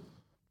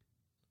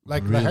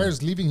 like the hair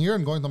is leaving here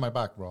and going to my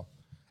back, bro.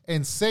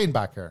 Insane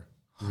back hair.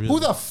 Really? Who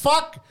the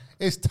fuck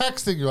is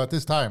texting you at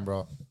this time,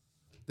 bro?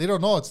 They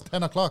don't know it's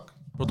 10 o'clock.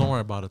 Bro, don't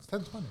worry about it.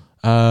 It's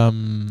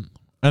 10:20.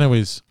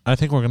 Anyways, I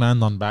think we're gonna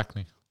end on back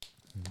knee.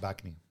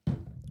 Back knee.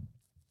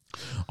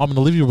 I'm gonna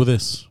leave you with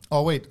this.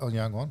 Oh wait. Oh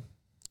yeah, go on.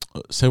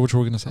 Say what you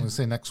were gonna say. I'm gonna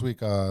say next week.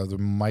 There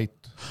might.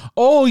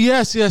 Oh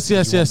yes.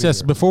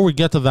 Before we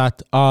get to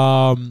that,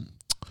 I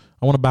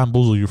want to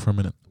bamboozle you for a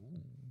minute.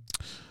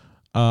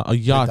 A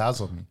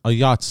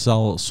yacht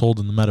sold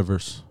in the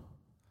metaverse.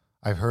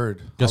 I've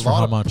heard. Guess for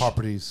how much?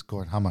 Properties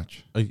going. How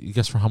much?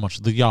 Guess for how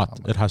much? The yacht.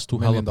 It has 2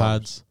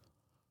 helipads.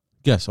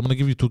 Guess. I'm gonna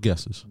give you 2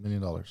 guesses. $1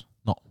 million.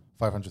 No.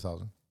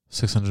 500,000.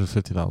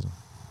 650,000.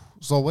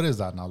 So what is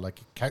that now? Like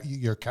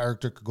your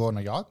character could go on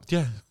a yacht?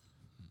 Yeah.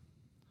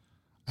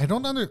 I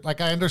don't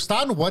I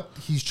understand what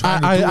he's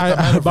trying to do. With the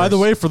metaverse. By the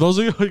way, for those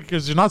of you,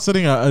 because you're not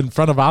sitting in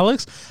front of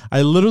Alex,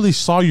 I literally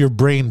saw your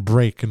brain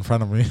break in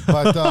front of me.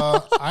 But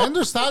I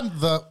understand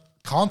the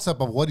concept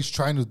of what he's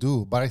trying to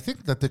do, but I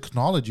think the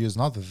technology is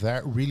not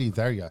really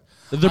there yet.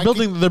 They're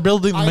building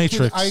the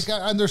Matrix. I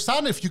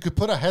understand if you could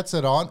put a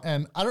headset on,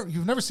 and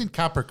you've never seen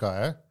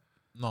Caprica, eh?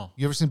 No.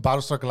 You ever seen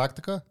Battlestar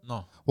Galactica?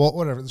 No. Well,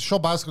 whatever. The show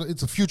Battlestar,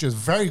 it's a future. It's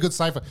very good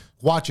sci-fi.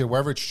 Watch it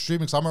wherever it's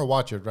streaming somewhere.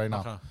 Watch it right now.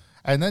 Okay.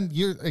 And then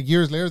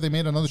years later, they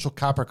made another show,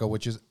 Caprica,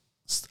 which is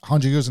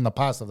 100 years in the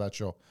past of that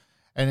show,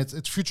 and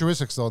it's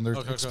futuristic still. And they're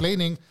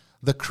explaining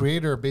the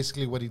creator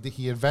basically what he did.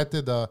 He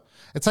invented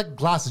it's like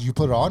glasses. You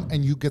put it on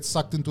and you get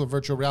sucked into a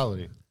virtual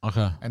reality.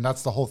 Okay. And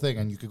that's the whole thing.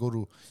 And you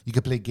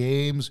could play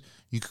games.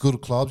 You could go to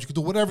clubs. You could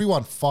do whatever you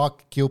want.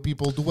 Fuck, kill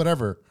people, do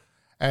whatever.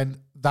 And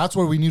that's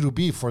where we need to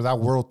be for that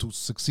world to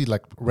succeed,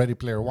 like Ready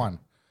Player One.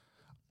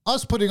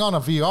 Us putting on a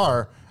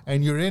VR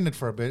and you're in it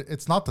for a bit,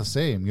 it's not the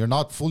same. You're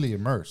not fully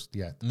immersed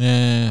yet.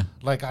 Yeah.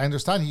 Like, I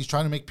understand he's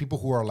trying to make people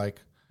who are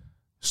like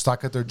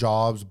stuck at their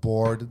jobs,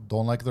 bored,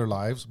 don't like their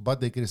lives, but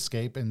they can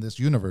escape in this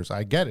universe.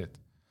 I get it.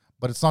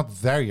 But it's not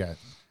there yet.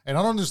 And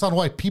I don't understand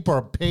why people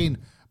are paying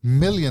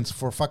millions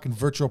for fucking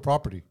virtual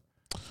property.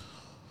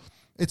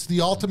 It's the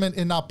ultimate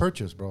in-app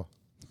purchase, bro.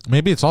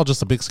 Maybe it's all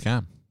just a big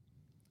scam.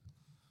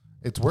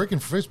 It's working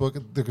for Facebook.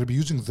 They're going to be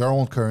using their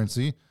own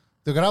currency.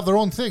 They're going to have their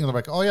own thing. They're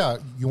like, oh, yeah,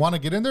 you want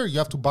to get in there? You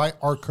have to buy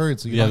our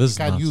currency. You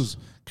can't use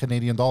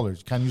Canadian dollars.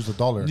 You can't use the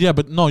dollar. Yeah,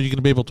 but no, you're going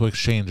to be able to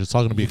exchange. It's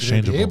all going to be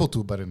exchangeable. You're able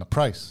to, but in a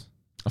price.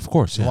 Of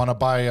course, yeah. You want to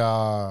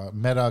buy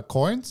Meta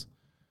coins?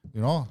 You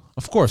know?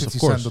 Of course, 50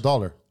 cents a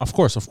dollar. Of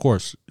course.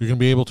 You're going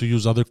to be able to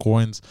use other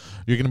coins.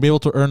 You're going to be able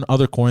to earn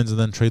other coins and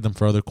then trade them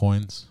for other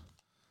coins.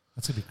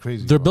 That's going to be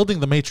crazy. They're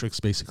building the Matrix,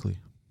 basically.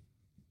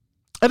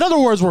 In other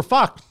words, we're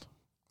fucked.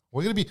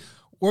 We're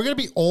gonna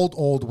be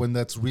old when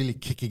that's really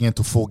kicking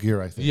into full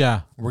gear. I think.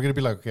 Yeah, we're gonna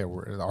be like, okay,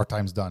 our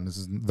time's done. This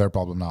is their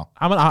problem now.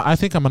 I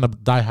think I'm gonna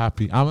die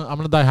happy. I'm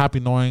gonna die happy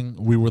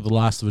knowing we were the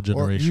last of a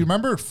generation. You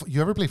remember? You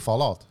ever play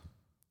Fallout?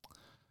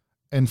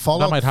 And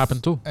Fallout that might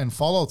happen too. And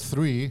Fallout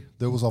 3,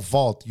 there was a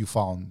vault you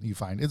find.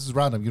 It's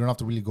random. You don't have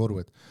to really go to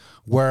it,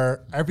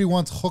 where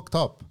everyone's hooked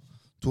up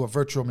to a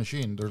virtual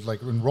machine. There's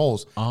like in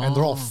rows, and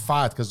they're all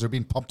fat because they're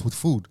being pumped with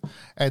food,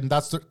 and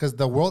that's because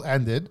the world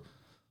ended.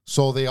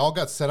 So they all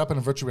got set up in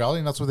a virtual reality,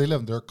 and that's where they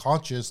live. Their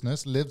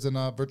consciousness lives in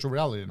a virtual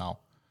reality now.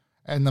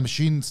 And the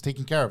machine's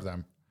taking care of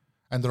them.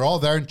 And they're all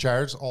there in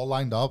chairs, all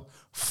lined up,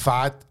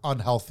 fat,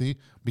 unhealthy,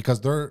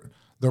 because their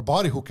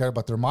body, who care,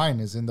 but their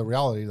mind is in the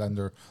reality.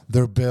 And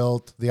they're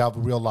built, they have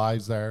real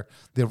lives there,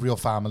 they have real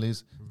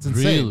families. It's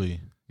insane.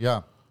 Really?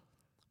 Yeah.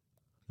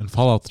 In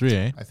Fallout 3,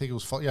 eh? I think it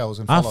was, it was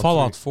in Fallout 3.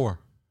 Fallout 4.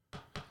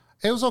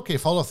 It was okay.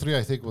 Fallout 3,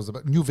 I think, was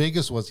about... New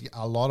Vegas was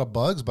a lot of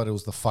bugs, but it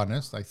was the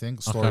funnest, I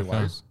think,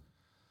 story-wise.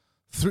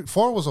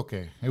 4 was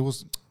okay. It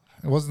wasn't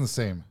the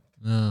same.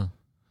 Yeah.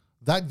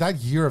 That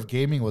year of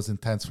gaming was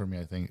intense for me.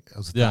 I think it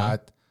was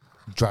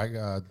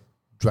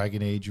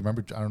Dragon Age. You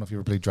remember? I don't know if you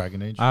ever played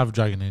Dragon Age. I have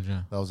Dragon Age.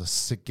 Yeah, that was a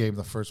sick game.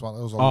 The first one.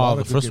 It was a lot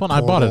of the first one.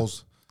 I bought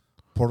it.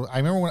 I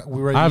remember when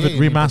we were. I have it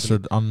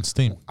remastered on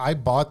Steam. I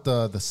bought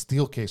the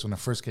steel case when it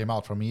first came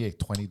out from EA,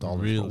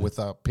 $20 with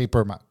a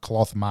paper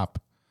cloth map.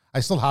 I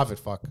still have it.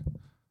 Fuck.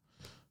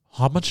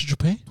 How much did you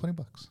pay?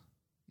 $20.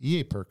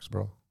 EA perks,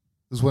 bro.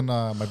 This is when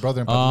my brother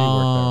and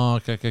Papa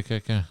worked there.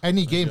 Okay.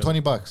 Any game,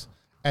 $20.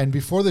 And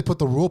before they put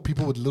the rule,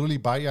 people would literally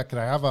buy, can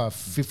I have a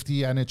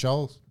 50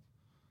 NHLs?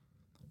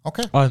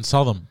 Okay. And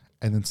sell them.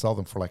 and then sell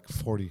them for like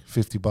 40,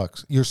 50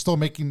 bucks. You're still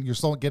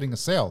getting a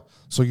sale.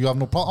 So you have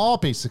no problem. I'll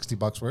pay 60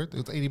 bucks for it.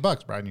 It's 80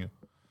 bucks brand new.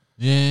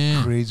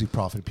 Yeah. Crazy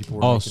profit people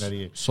were making at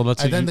EA. So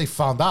let's and then they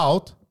found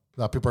out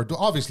that people are doing,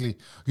 obviously,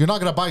 you're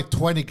not going to buy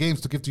 20 games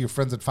to give to your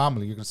friends and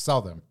family. You're going to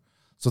sell them.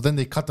 So then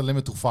they cut the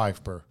limit to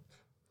 5 per,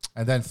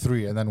 and then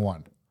 3, and then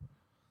 1.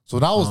 So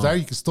now it's there.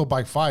 You can still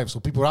buy 5. So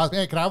people are asking,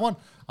 hey, can I have one?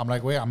 I'm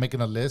like, wait, I'm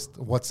making a list.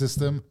 What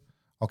system?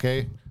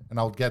 Okay. And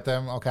I would get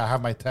them. Okay, I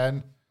have my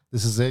 10.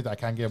 This is it. I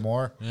can't get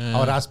more. I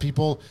would ask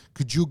people,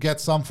 could you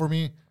get some for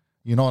me?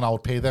 You know, and I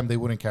would pay them. They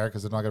wouldn't care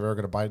because they're not ever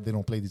going to buy it. They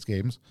don't play these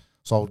games.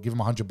 So I would give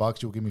them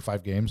 $100. You'll give me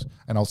 5 games,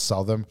 and I'll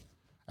sell them.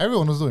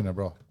 Everyone was doing it,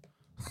 bro.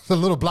 It's a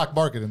little black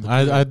market in the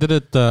I did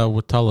it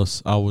with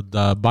TELUS. I would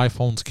buy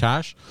phones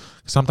cash.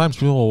 Sometimes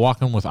people will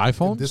walk in with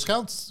iPhones.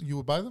 Discounts? You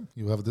would buy them?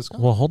 You have a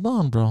discount? Well, hold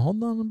on, bro.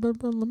 Hold on, bro.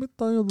 Let me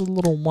tell you the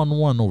little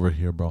 1-1 over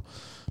here, bro.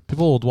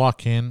 People would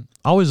walk in.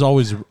 Always,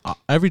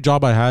 every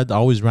job I had, I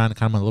always ran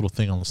kind of my little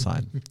thing on the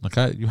side.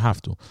 Okay? You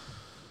have to.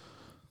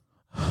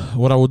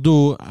 What I would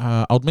do,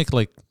 I would make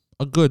like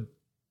a good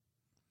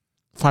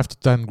 5 to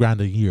 10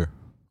 grand a year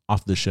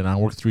off this shit. And I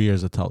worked 3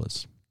 years at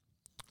TELUS.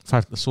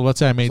 So let's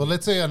say I made. So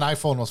let's say an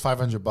iPhone was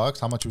 $500.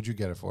 How much would you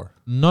get it for?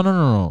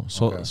 No.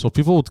 So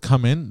people would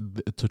come in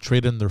to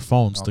trade in their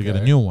phones to get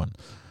a new one.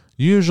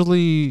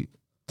 Usually,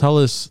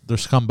 TELUS, they're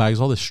scumbags.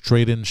 All this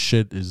trade-in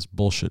shit is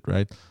bullshit,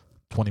 right?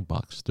 $20,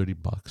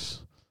 $30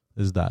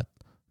 is that.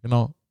 You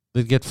know,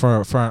 they'd get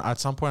for at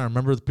some point. I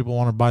remember the people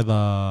want to buy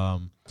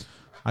the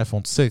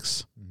iPhone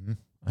 6. Mm-hmm.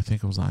 I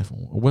think it was the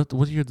iPhone.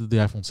 What year did the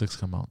iPhone 6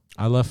 come out?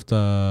 I left.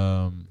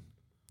 When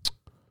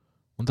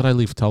did I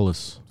leave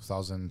TELUS?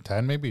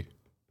 2010 maybe.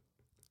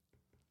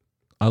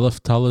 I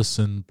left TELUS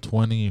in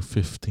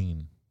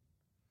 2015.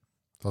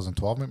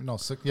 2012 maybe? No,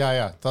 6.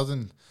 Yeah.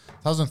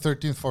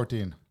 2013,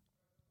 14.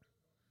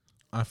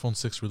 iPhone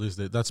 6 release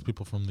date. That's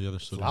people from the other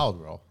studio. Loud,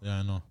 bro. Yeah,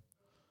 I know.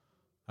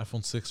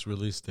 iPhone 6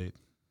 release date.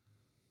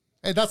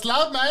 Hey, that's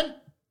loud, man.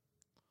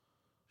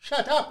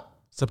 Shut up.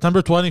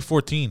 September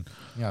 2014.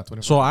 Yeah,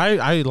 2014. So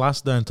I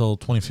lasted there until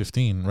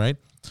 2015, right?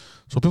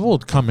 So people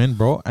would come in,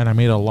 bro, and I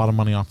made a lot of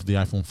money off of the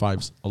iPhone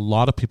 5s. A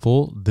lot of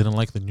people didn't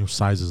like the new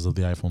sizes of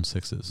the iPhone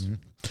 6s. Mm-hmm.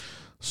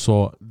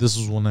 So this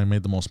is when I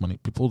made the most money.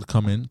 People would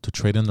come in to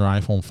trade in their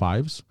iPhone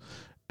 5s,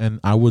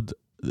 and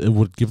it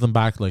would give them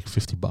back like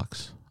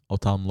 $50. I'll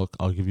tell them, look,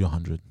 I'll give you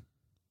 100.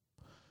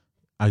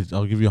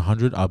 I'll give you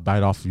 100. I'll buy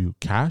it off of you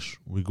cash.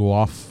 We go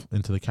off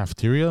into the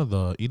cafeteria,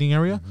 the eating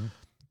area. Mm-hmm.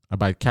 I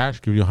buy it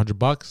cash, give you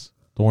 $100.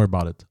 Don't worry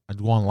about it. I'd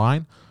go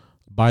online,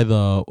 buy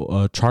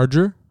the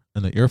charger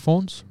and the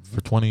earphones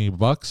for $20,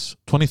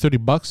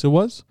 $30 it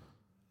was,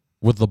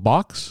 with the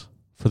box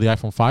for the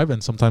iPhone 5,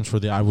 and sometimes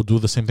I would do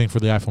the same thing for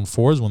the iPhone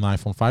 4s when the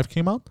iPhone 5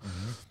 came out.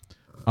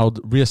 Mm-hmm. I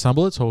would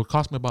reassemble it, so it would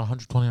cost me about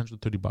 $120,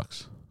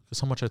 $130. That's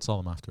how much I'd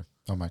sell them after.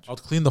 How much? I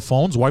would clean the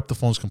phones, wipe the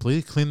phones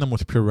completely, clean them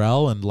with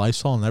Purell and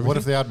Lysol and everything. What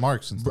if they had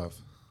marks and stuff?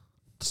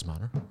 Doesn't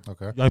matter.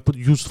 Okay. I put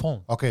used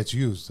phone. Okay, it's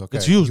used. Okay.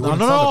 It's used. No,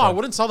 I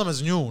wouldn't sell them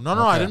as new. No,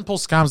 I didn't pull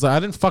scams. I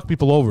didn't fuck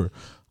people over.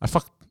 I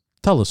fucked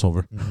TELUS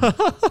over.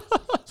 Mm-hmm.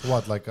 So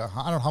what? Like, I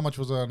don't know how much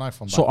was an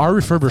iPhone. So our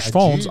refurbished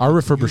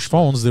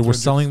phones, they were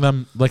selling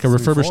them like a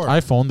refurbished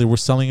iPhone. They were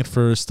selling it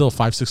for still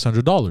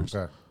 $500-$600.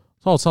 Okay.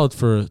 So I'll sell it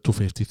for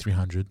 $250,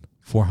 $300,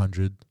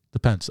 $400.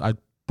 Depends. I'd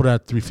put it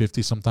at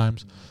 $350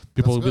 sometimes.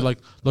 People would be like,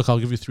 look, I'll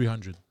give you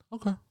 $300.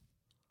 Okay.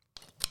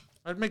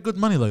 I'd make good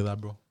money like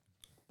that, bro.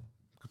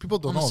 People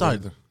don't know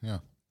either. Yeah.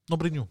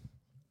 Nobody knew.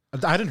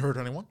 I didn't hurt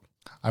anyone.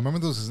 I remember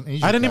this was in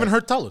Asia. I didn't even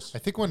hurt TELUS. I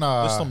think when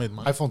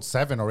iPhone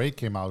 7 or 8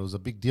 came out, it was a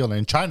big deal. And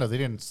in China, they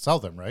didn't sell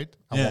them, right?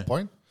 At one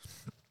point?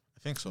 I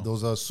think so. There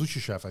was a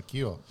sushi chef at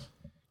Kyo.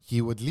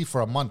 He would leave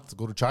for a month to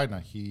go to China.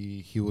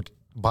 He would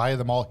buy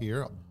them all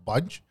here, a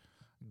bunch,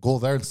 go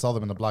there and sell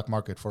them in the black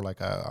market for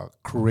like a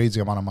crazy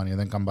amount of money and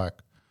then come back.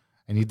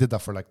 And he did that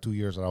for like 2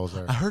 years that I was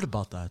there. I heard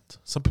about that.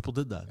 Some people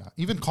did that. Yeah.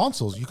 Even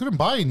consoles. You couldn't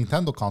buy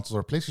Nintendo consoles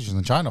or PlayStations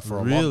in China for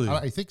a while.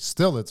 I think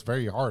still it's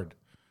very hard.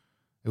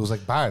 It was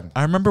like bad.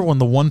 I remember when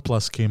the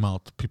OnePlus came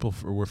out, people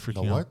were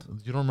freaking out.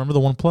 You don't remember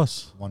the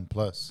OnePlus?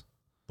 OnePlus.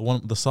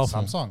 The cell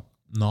phone. Samsung.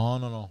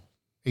 No.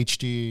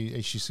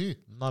 HTC.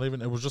 Not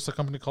even. It was just a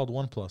company called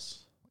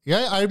OnePlus.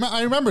 Yeah,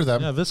 I remember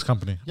them. Yeah, this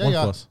company. Yeah,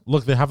 OnePlus. Yeah.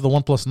 Look, they have the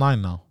OnePlus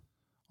 9 now.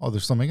 Oh,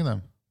 they're still making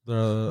them.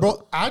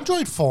 Bro,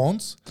 Android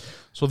phones,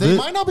 so they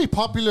might not be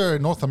popular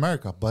in North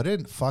America, but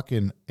in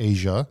fucking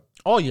Asia.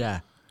 Oh,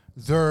 yeah.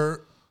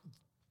 They're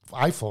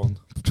iPhone.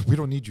 We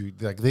don't need you.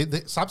 Like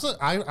Samsung,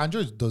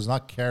 Android does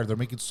not care. They're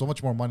making so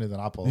much more money than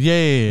Apple.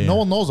 Yeah. No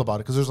one knows about it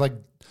because there's like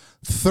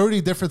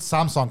 30 different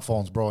Samsung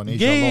phones, bro, in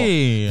Asia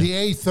alone. The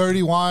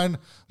A31,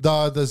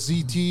 the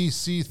ZT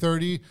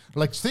C30,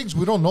 like things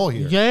we don't know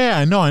here. Yeah,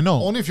 I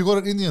know. Only if you go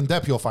to Indian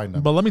Dep, you'll find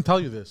them. But let me tell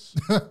you this.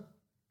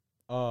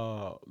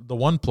 The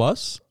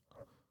OnePlus,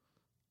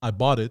 I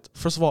bought it.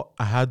 First of all,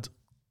 I had...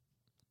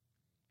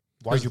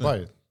 Why did you buy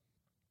it?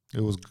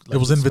 It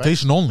was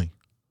invitation only.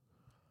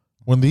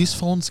 When these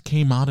phones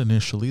came out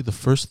initially, the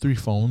first 3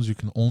 phones, you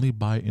can only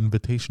buy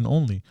invitation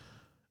only.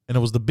 And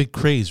it was the big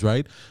craze,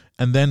 right?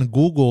 And then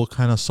Google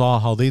kind of saw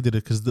how they did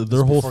it because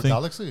their whole thing.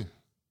 Galaxy?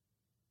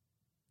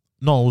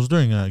 No, it was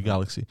during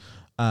Galaxy.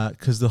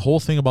 Because the whole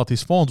thing about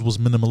these phones was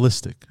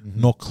minimalistic.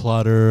 No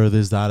clutter,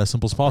 this, that, as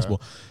simple as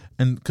possible.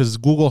 And because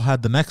Google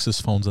had the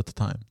Nexus phones at the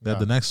time. They had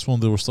the Nexus phone.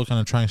 They were still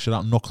kind of trying shit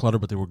out. No clutter,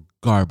 but they were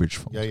garbage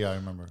phones. Yeah, I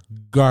remember.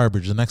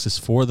 Garbage. The Nexus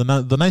 4.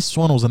 The nicest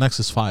one was the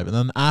Nexus 5. And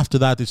then after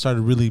that, they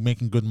started really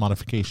making good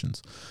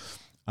modifications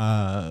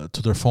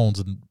to their phones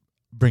and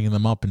bringing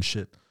them up and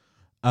shit.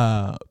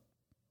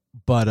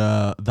 But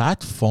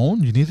that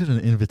phone, you needed an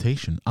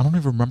invitation. I don't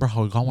even remember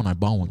how I got one. I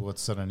bought one. What,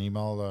 send an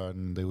email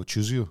and they would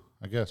choose you,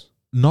 I guess?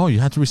 No, you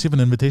had to receive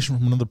an invitation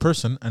from another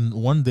person. And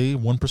one day,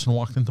 one person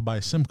walked in to buy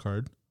a SIM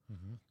card.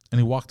 And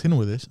he walked in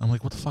with this. I'm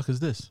like, what the fuck is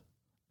this?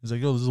 He's like,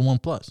 yo, this is a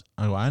OnePlus.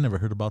 I go, I never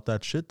heard about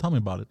that shit. Tell me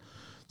about it.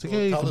 It's like,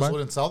 hey, Telus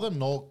wouldn't sell them?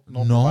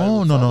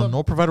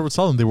 No provider would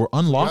sell them. They were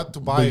unlocked. You had to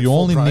buy but you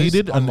only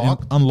needed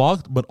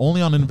unlocked, but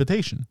only on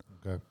invitation.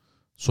 Okay.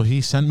 So he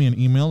sent me an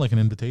email, like an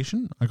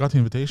invitation. I got the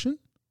invitation.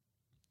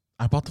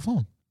 I bought the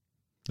phone.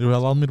 They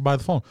allowed me to buy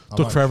the phone.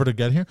 Took forever to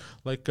get here.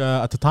 Like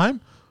at the time,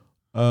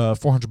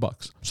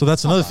 $400. So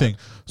that's another thing.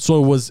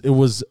 So it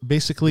was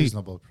basically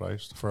reasonable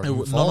price for a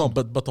new phone. No,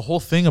 but the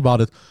whole thing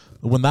about it,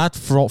 when that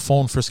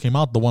phone first came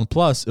out, the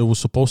OnePlus,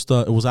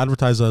 it was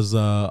advertised as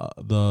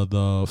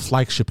the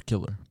flagship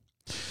killer,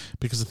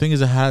 because the thing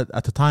is,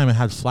 at the time it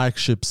had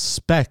flagship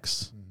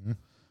specs,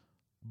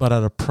 but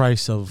at a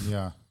price of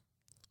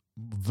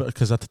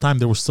because at the time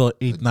they were still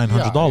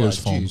 $900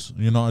 phones.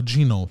 G. You know, a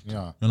G Note.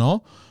 Yeah. You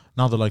know.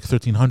 Now they're like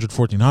 $1,300,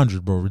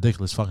 $1,400, bro.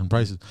 Ridiculous fucking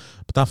prices.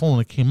 But that phone,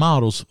 when it came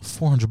out, it was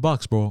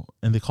 $400, bro.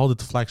 And they called it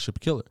the flagship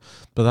killer.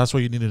 But that's why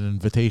you needed an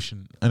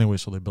invitation. Anyway,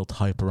 so they built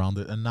hype around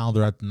it. And now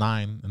they're at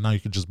 $9,000. And now you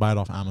could just buy it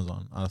off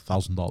Amazon at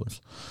 $1,000.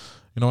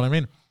 You know what I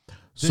mean?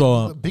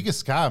 So the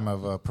biggest scam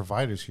of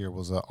providers here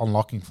was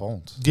unlocking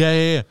phones.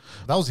 Yeah.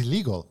 That was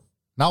illegal.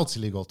 Now it's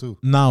illegal too.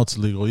 Now it's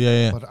illegal.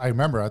 Yeah. But I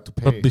remember I had to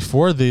pay. But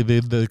before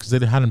because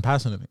they hadn't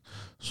passed anything.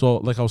 So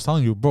like I was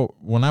telling you, bro,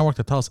 when I worked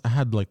at Telus,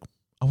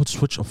 I would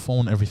switch a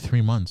phone every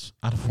 3 months.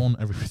 I had a phone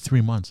every 3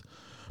 months.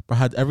 But I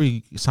had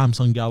every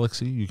Samsung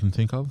Galaxy you can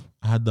think of.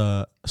 I had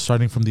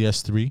starting from the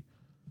S3.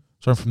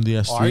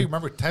 Oh, I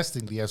remember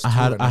testing the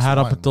S2. I had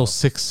up until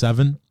 6,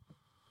 7.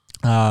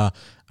 I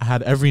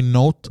had every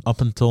Note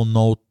up until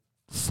Note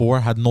 4.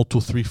 I had Note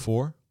 2, 3,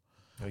 4.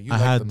 I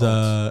had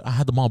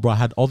them all, bro. I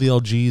had all the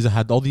LGs. I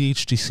had all the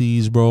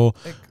HTCs, bro.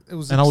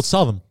 I would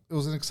sell them. It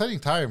was an exciting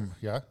time,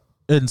 yeah.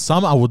 And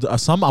some I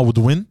would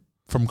win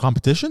from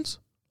competitions.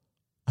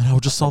 And I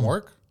would just sell them.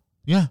 Work?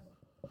 Yeah.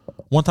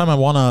 One time I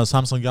won a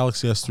Samsung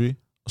Galaxy S3.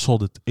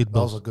 Sold it. $8. That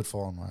was a good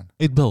phone, man.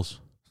 $8.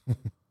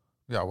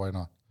 Yeah, why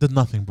not? Did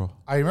nothing, bro.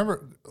 I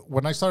remember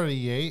when I started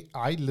EA,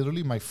 I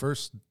literally, my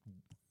first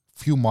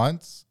few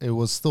months, it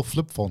was still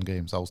flip phone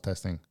games I was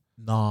testing.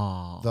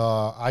 No.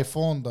 The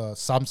iPhone, the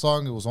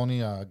Samsung, it was only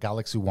a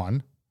Galaxy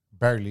 1.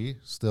 Barely,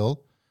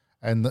 still.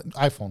 And the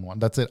iPhone 1.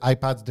 That's it.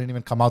 iPads didn't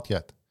even come out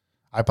yet.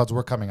 iPads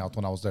were coming out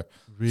when I was there.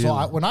 Really?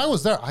 So when I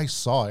was there, I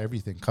saw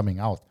everything coming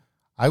out.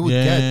 I would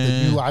get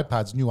the new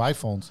iPads, new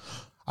iPhones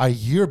a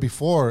year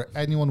before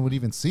anyone would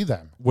even see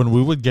them. When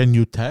we would get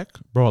new tech,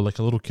 bro, like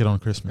a little kid on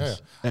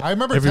Christmas. Yeah. I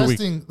remember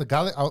testing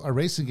a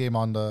racing game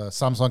on the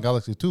Samsung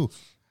Galaxy 2,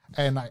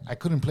 and I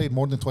couldn't play it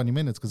more than 20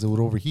 minutes because it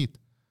would overheat.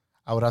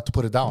 I would have to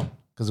put it down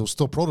because it was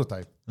still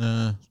prototype.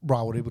 Bro,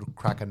 I would be able to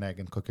crack an egg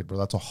and cook it, bro.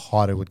 That's how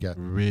hot it would get.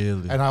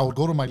 Really? And I would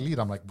go to my lead.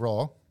 I'm like,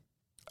 bro,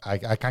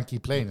 I can't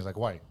keep playing. He's like,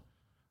 why?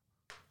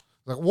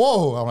 Like,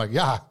 whoa. I'm like,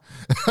 yeah.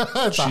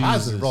 It's a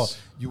hazard, bro.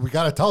 We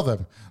got to tell them.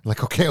 I'm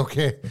like, okay.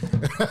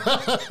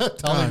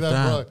 Telling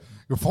them, bro,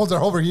 your phones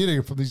are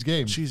overheating from these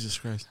games. Jesus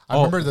Christ. I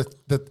remember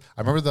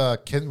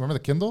the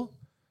Kindle?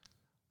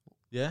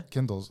 Yeah.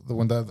 Kindles.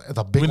 When the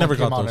big one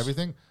came out and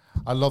everything.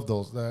 I love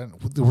those. There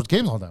was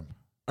games on them.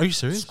 Are you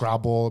serious?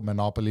 Scrabble,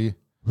 Monopoly.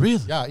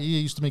 Really? Yeah, EA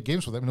used to make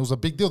games for them. And it was a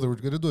big deal. They were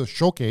going to do a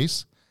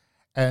showcase.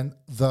 And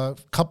the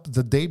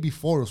day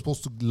before it was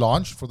supposed to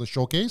launch for the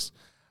showcase,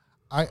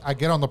 I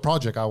get on the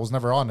project. I was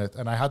never on it.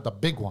 And I had the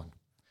big one.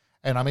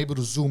 And I'm able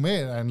to zoom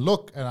in and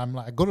look. And I'm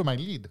like, I go to my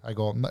lead. I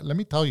go, let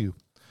me tell you.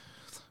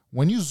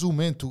 When you zoom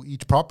into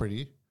each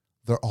property,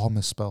 they're all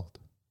misspelled.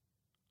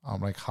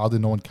 I'm like, how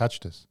did no one catch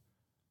this?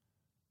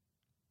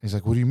 He's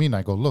like, what do you mean?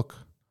 I go, look,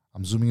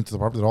 I'm zooming into the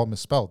property. They're all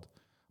misspelled.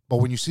 But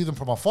when you see them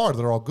from afar,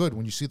 they're all good.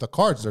 When you see the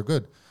cards, they're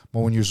good. But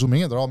when you're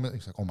zooming in, they're all...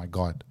 He's like, oh, my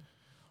God.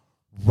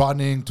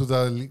 Running to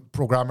the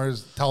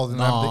programmers, telling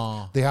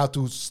them they have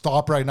to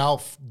stop right now,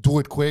 do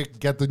it quick,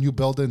 get the new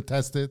building,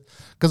 test it.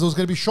 Because it was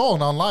going to be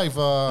shown on live. It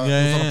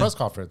was on a press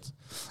conference.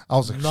 I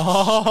was like,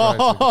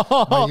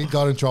 no. My lead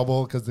got in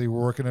trouble because they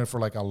were working it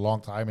for like a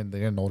long time and they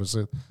didn't notice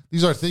it.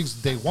 These are things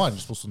day one you're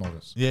supposed to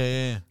notice.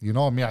 Yeah. You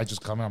know me, I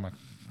just come in, I'm like,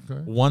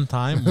 okay. One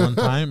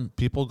time,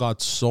 people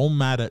got so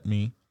mad at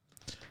me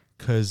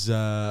because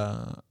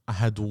I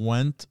had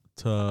went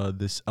to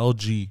this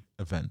LG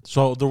event.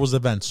 So there was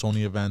events,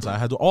 Sony events. I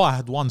had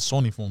one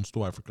Sony phones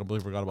too. I completely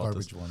forgot about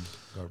this.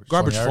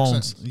 Garbage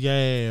phones.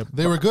 Yeah.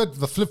 They were good.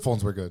 The flip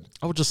phones were good.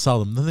 I would just sell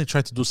them. Then they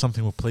tried to do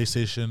something with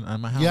PlayStation.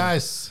 And my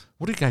yes.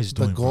 what are you guys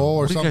doing, The Go bro?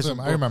 or What are you guys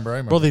something. doing, I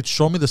remember. Bro, they'd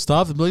show me the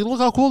stuff. They'd be like,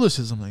 look how cool this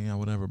is. I'm like, yeah,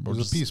 whatever, bro. It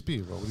was a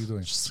PSP, bro. What are you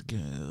doing? Just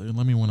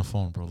let me win a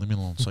phone, bro. Leave me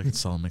alone so I can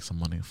sell and make some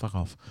money. Fuck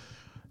off.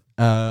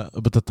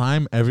 But the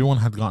time everyone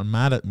had gotten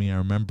mad at me, I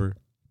remember.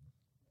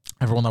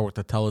 Everyone that worked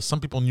at TELUS,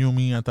 some people knew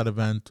me at that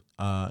event.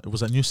 It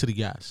was at New City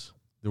Gas.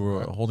 They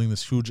were holding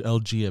this huge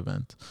LG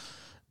event.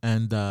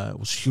 And it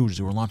was huge.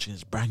 They were launching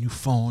this brand new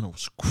phone. It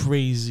was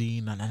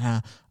crazy.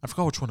 I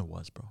forgot which one it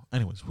was, bro.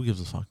 Anyways, who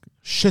gives a fuck?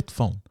 Shit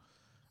phone.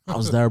 I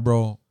was there,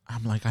 bro.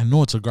 I'm like, I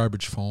know it's a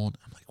garbage phone.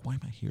 I'm like, why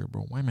am I here,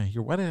 bro? Why am I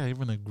here? Why did I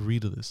even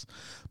agree to this?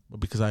 But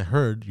because I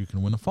heard you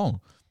can win a phone.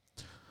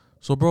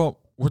 So, bro,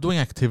 we're doing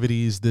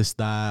activities, this,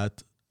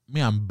 that.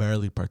 Me, I'm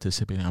barely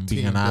participating. I'm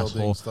being an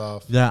asshole.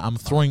 Stuff. Yeah, I'm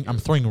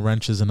throwing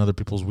wrenches in other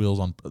people's wheels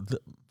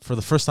for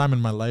the first time in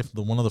my life.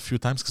 One of the few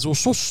times, because it was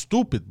so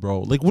stupid,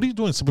 bro. Like, what are you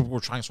doing? Some people were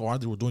trying so hard.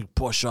 They were doing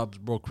push-ups,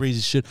 bro,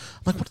 crazy shit.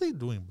 I'm like, what are they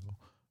doing, bro?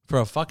 For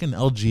a fucking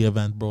LG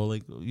event, bro.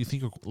 Like, you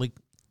think you're like,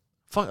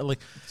 fuck, like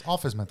it's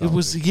office mentality. It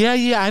was,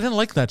 yeah. I didn't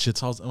like that shit.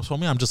 So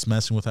I'm just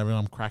messing with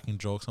everyone. I'm cracking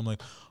jokes. I'm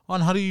like, oh,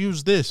 and how do you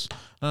use this?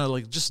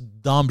 Like,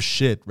 just dumb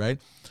shit, right?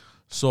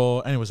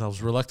 So, anyways, I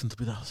was reluctant to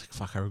be there. I was like,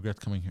 fuck, I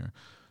regret coming here.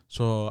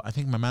 So I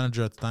think my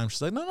manager at the time,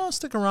 she's like, no,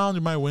 stick around.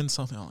 You might win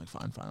something. I'm like,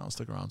 fine, I'll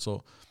stick around.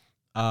 So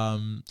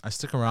I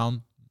stick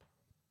around,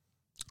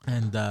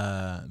 and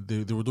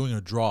they were doing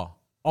a draw.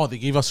 Oh, they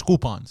gave us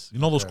coupons. You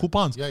know those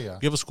coupons? Yeah.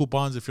 Give us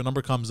coupons if your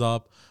number comes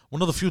up.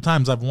 One of the few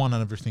times I've won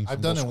on everything. I've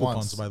done it coupons,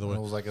 once, by the way.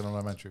 It was like in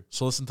elementary.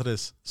 So listen to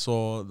this.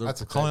 So they're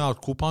calling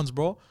out coupons,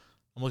 bro.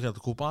 I'm looking at the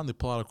coupon. They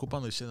pull out a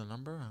coupon. They say the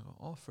number. I go,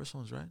 oh, first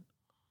one's right.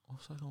 Oh,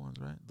 second one's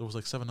right. There was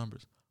like 7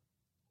 numbers.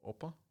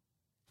 Opa.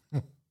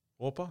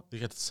 Opa, you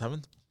get the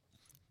 7th.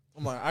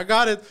 I'm like, I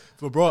got it.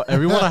 But bro,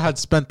 everyone I had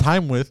spent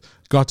time with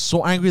got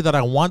so angry that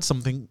I want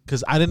something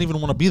because I didn't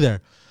even want to be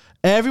there.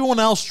 Everyone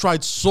else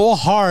tried so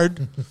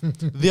hard.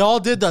 They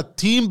all did the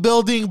team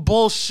building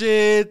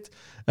bullshit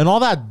and all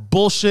that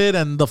bullshit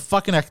and the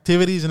fucking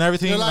activities and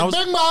everything. You're like,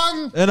 bing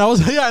bong. And I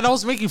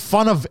was making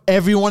fun of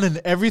everyone and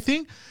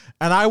everything.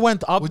 And I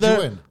went up What'd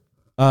there. you win?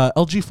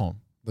 LG phone.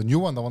 The new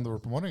one, the one they were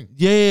promoting?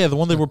 Yeah, the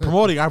one they were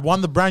promoting. I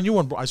won the brand new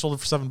one, bro. I sold it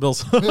for $7.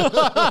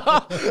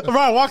 Bro,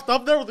 I walked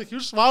up there with a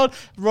huge smile.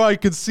 Bro, I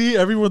could see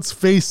everyone's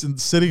face and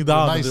sitting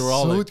down. Nice and they were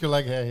all suit. like, You're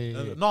like,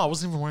 hey. no, I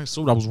wasn't even wearing a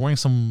suit. I was wearing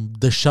some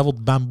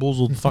disheveled,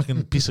 bamboozled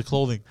fucking piece of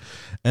clothing.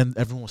 And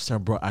everyone was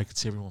staring, bro. I could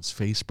see everyone's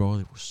face, bro.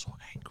 They were so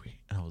angry.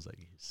 And I was like,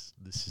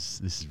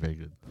 this is very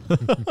good.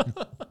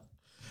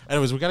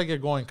 Anyways, we got to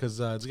get going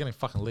because it's getting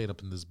fucking late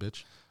up in this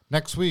bitch.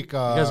 Next week. You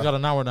guys got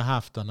an hour and a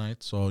half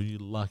tonight, so you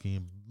lucky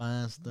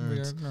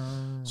bastards.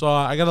 So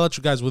I got to let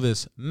you guys with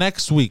this.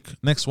 Next week,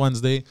 next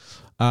Wednesday,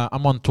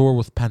 I'm on tour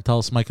with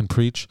Pantelis, Mike and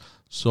Preach,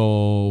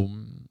 so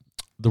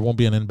there won't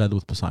be an In Bed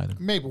with Poseidon.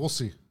 Maybe. We'll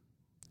see.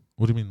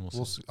 What do you mean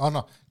We'll see. Oh,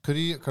 no.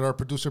 Could our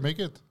producer make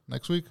it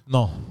next week?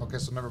 No. Okay,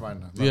 so never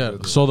mind. Yeah,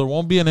 so there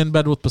won't be an In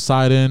Bed with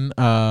Poseidon.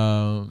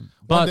 One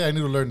But day I need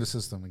to learn the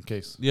system in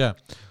case. yeah,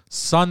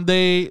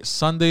 Sunday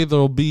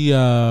there'll be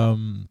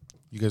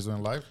You guys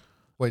doing live?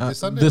 Wait, this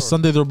Sunday?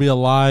 Sunday there'll be a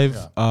live.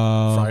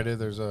 Yeah. Friday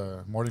there's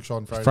a morning show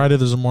on Friday. Friday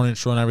there's a morning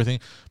show and everything,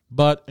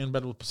 but In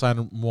Bed with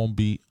Poseidon won't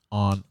be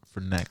on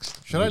for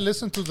next. Should I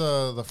listen to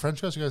the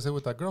French guys you guys did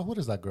with that girl? What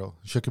is that girl?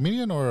 Is she a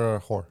comedian or a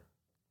whore?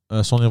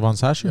 Sonia Von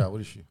Sashi? Yeah,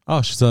 what is she?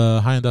 Oh, she's a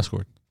high-end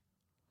escort.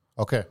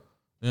 Okay.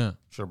 Yeah.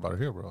 Should have brought her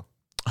here, bro.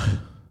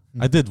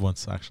 I did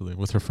once, actually,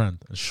 with her friend.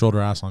 And showed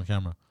her ass on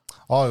camera.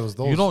 Oh, it was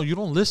those. You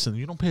don't listen.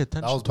 You don't pay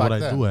attention to what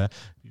I do.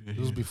 It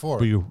was before.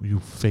 But you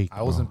fake,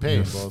 I wasn't bro.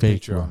 paying, You're bro.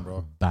 Fake, Patreon,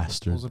 bro.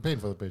 Bastard. I wasn't paying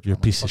for the Patreon. You're a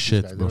piece of Fuck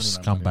shit, these guys. bro. They don't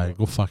even have money, Scumbag.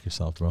 Go fuck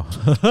yourself, bro.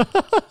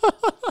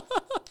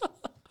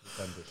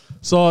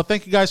 So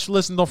thank you guys for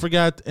listening. Don't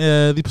forget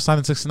the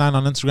Poseidon69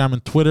 on Instagram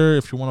and Twitter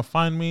if you want to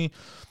find me.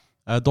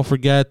 Don't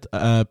forget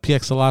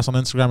PXLS on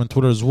Instagram and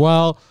Twitter as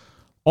well.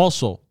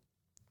 Also,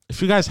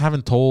 if you guys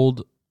haven't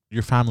told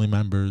your family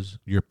members,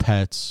 your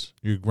pets,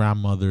 your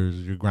grandmothers,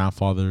 your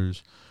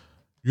grandfathers,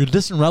 your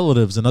distant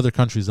relatives in other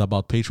countries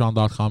about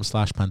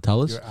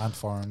patreon.com/Pantelis. Your ant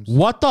farms.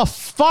 What the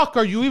fuck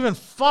are you even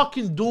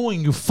fucking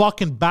doing, you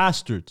fucking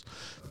bastards?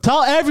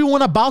 Tell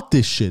everyone about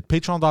this shit.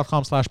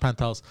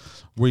 Patreon.com/Pantelis,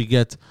 where you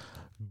get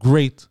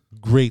great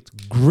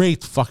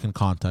fucking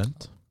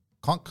content.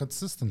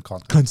 Consistent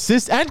content.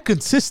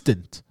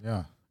 Consistent.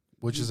 Yeah.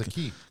 Which is a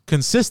key.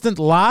 Consistent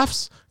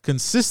laughs,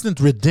 consistent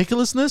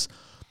ridiculousness.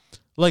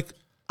 Like,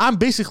 I'm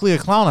basically a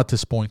clown at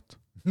this point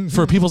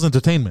for people's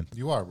entertainment.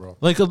 You are, bro.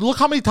 Like, look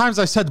how many times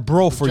I said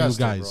bro for you Jester,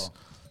 guys.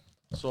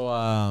 bro.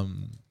 So,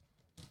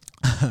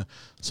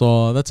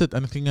 so that's it.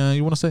 Anything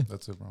you want to say?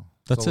 That's it, bro.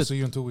 That's We'll it. see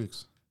you in 2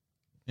 weeks.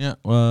 Yeah.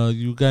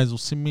 You guys will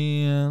see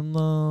me in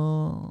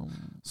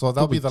So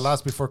that'll be the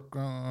last before.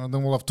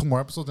 Then we'll have 2 more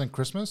episodes. Then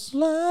Christmas.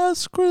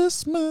 last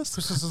Christmas.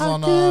 Christmas is I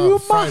on gave you my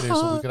Friday, so we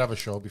heart. could have a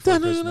show before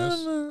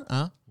Christmas.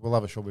 Huh? We'll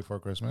have a show before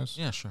Christmas.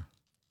 Yeah, sure.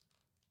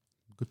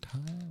 Good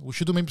time. We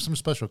should do maybe some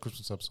special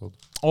Christmas episode.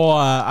 Or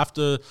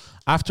after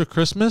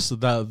Christmas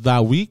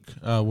that week,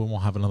 we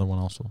won't have another one.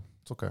 Also,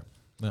 It's okay.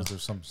 Yeah.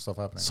 There's some stuff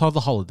happening. it's all the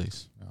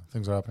holidays. Yeah,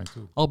 things are happening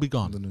too. I'll be In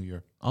gone. the new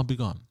year. I'll be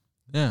gone.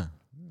 Yeah.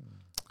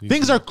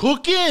 Things are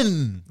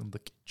cooking. In the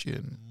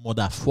kitchen.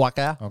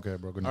 Motherfucker. Okay,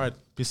 bro. Good All right.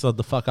 Peace out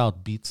the fuck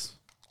out, Beats.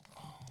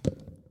 Oh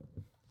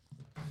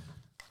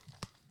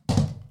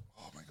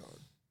my god.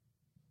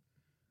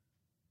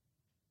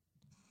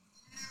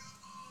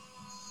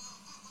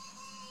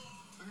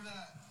 Look at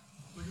that.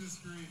 Look at the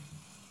screen.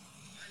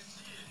 I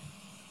see it.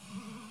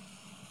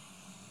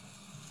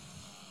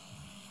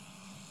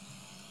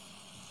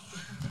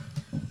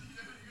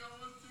 You got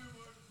one too,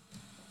 boy.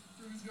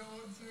 Drew's got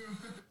one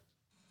too.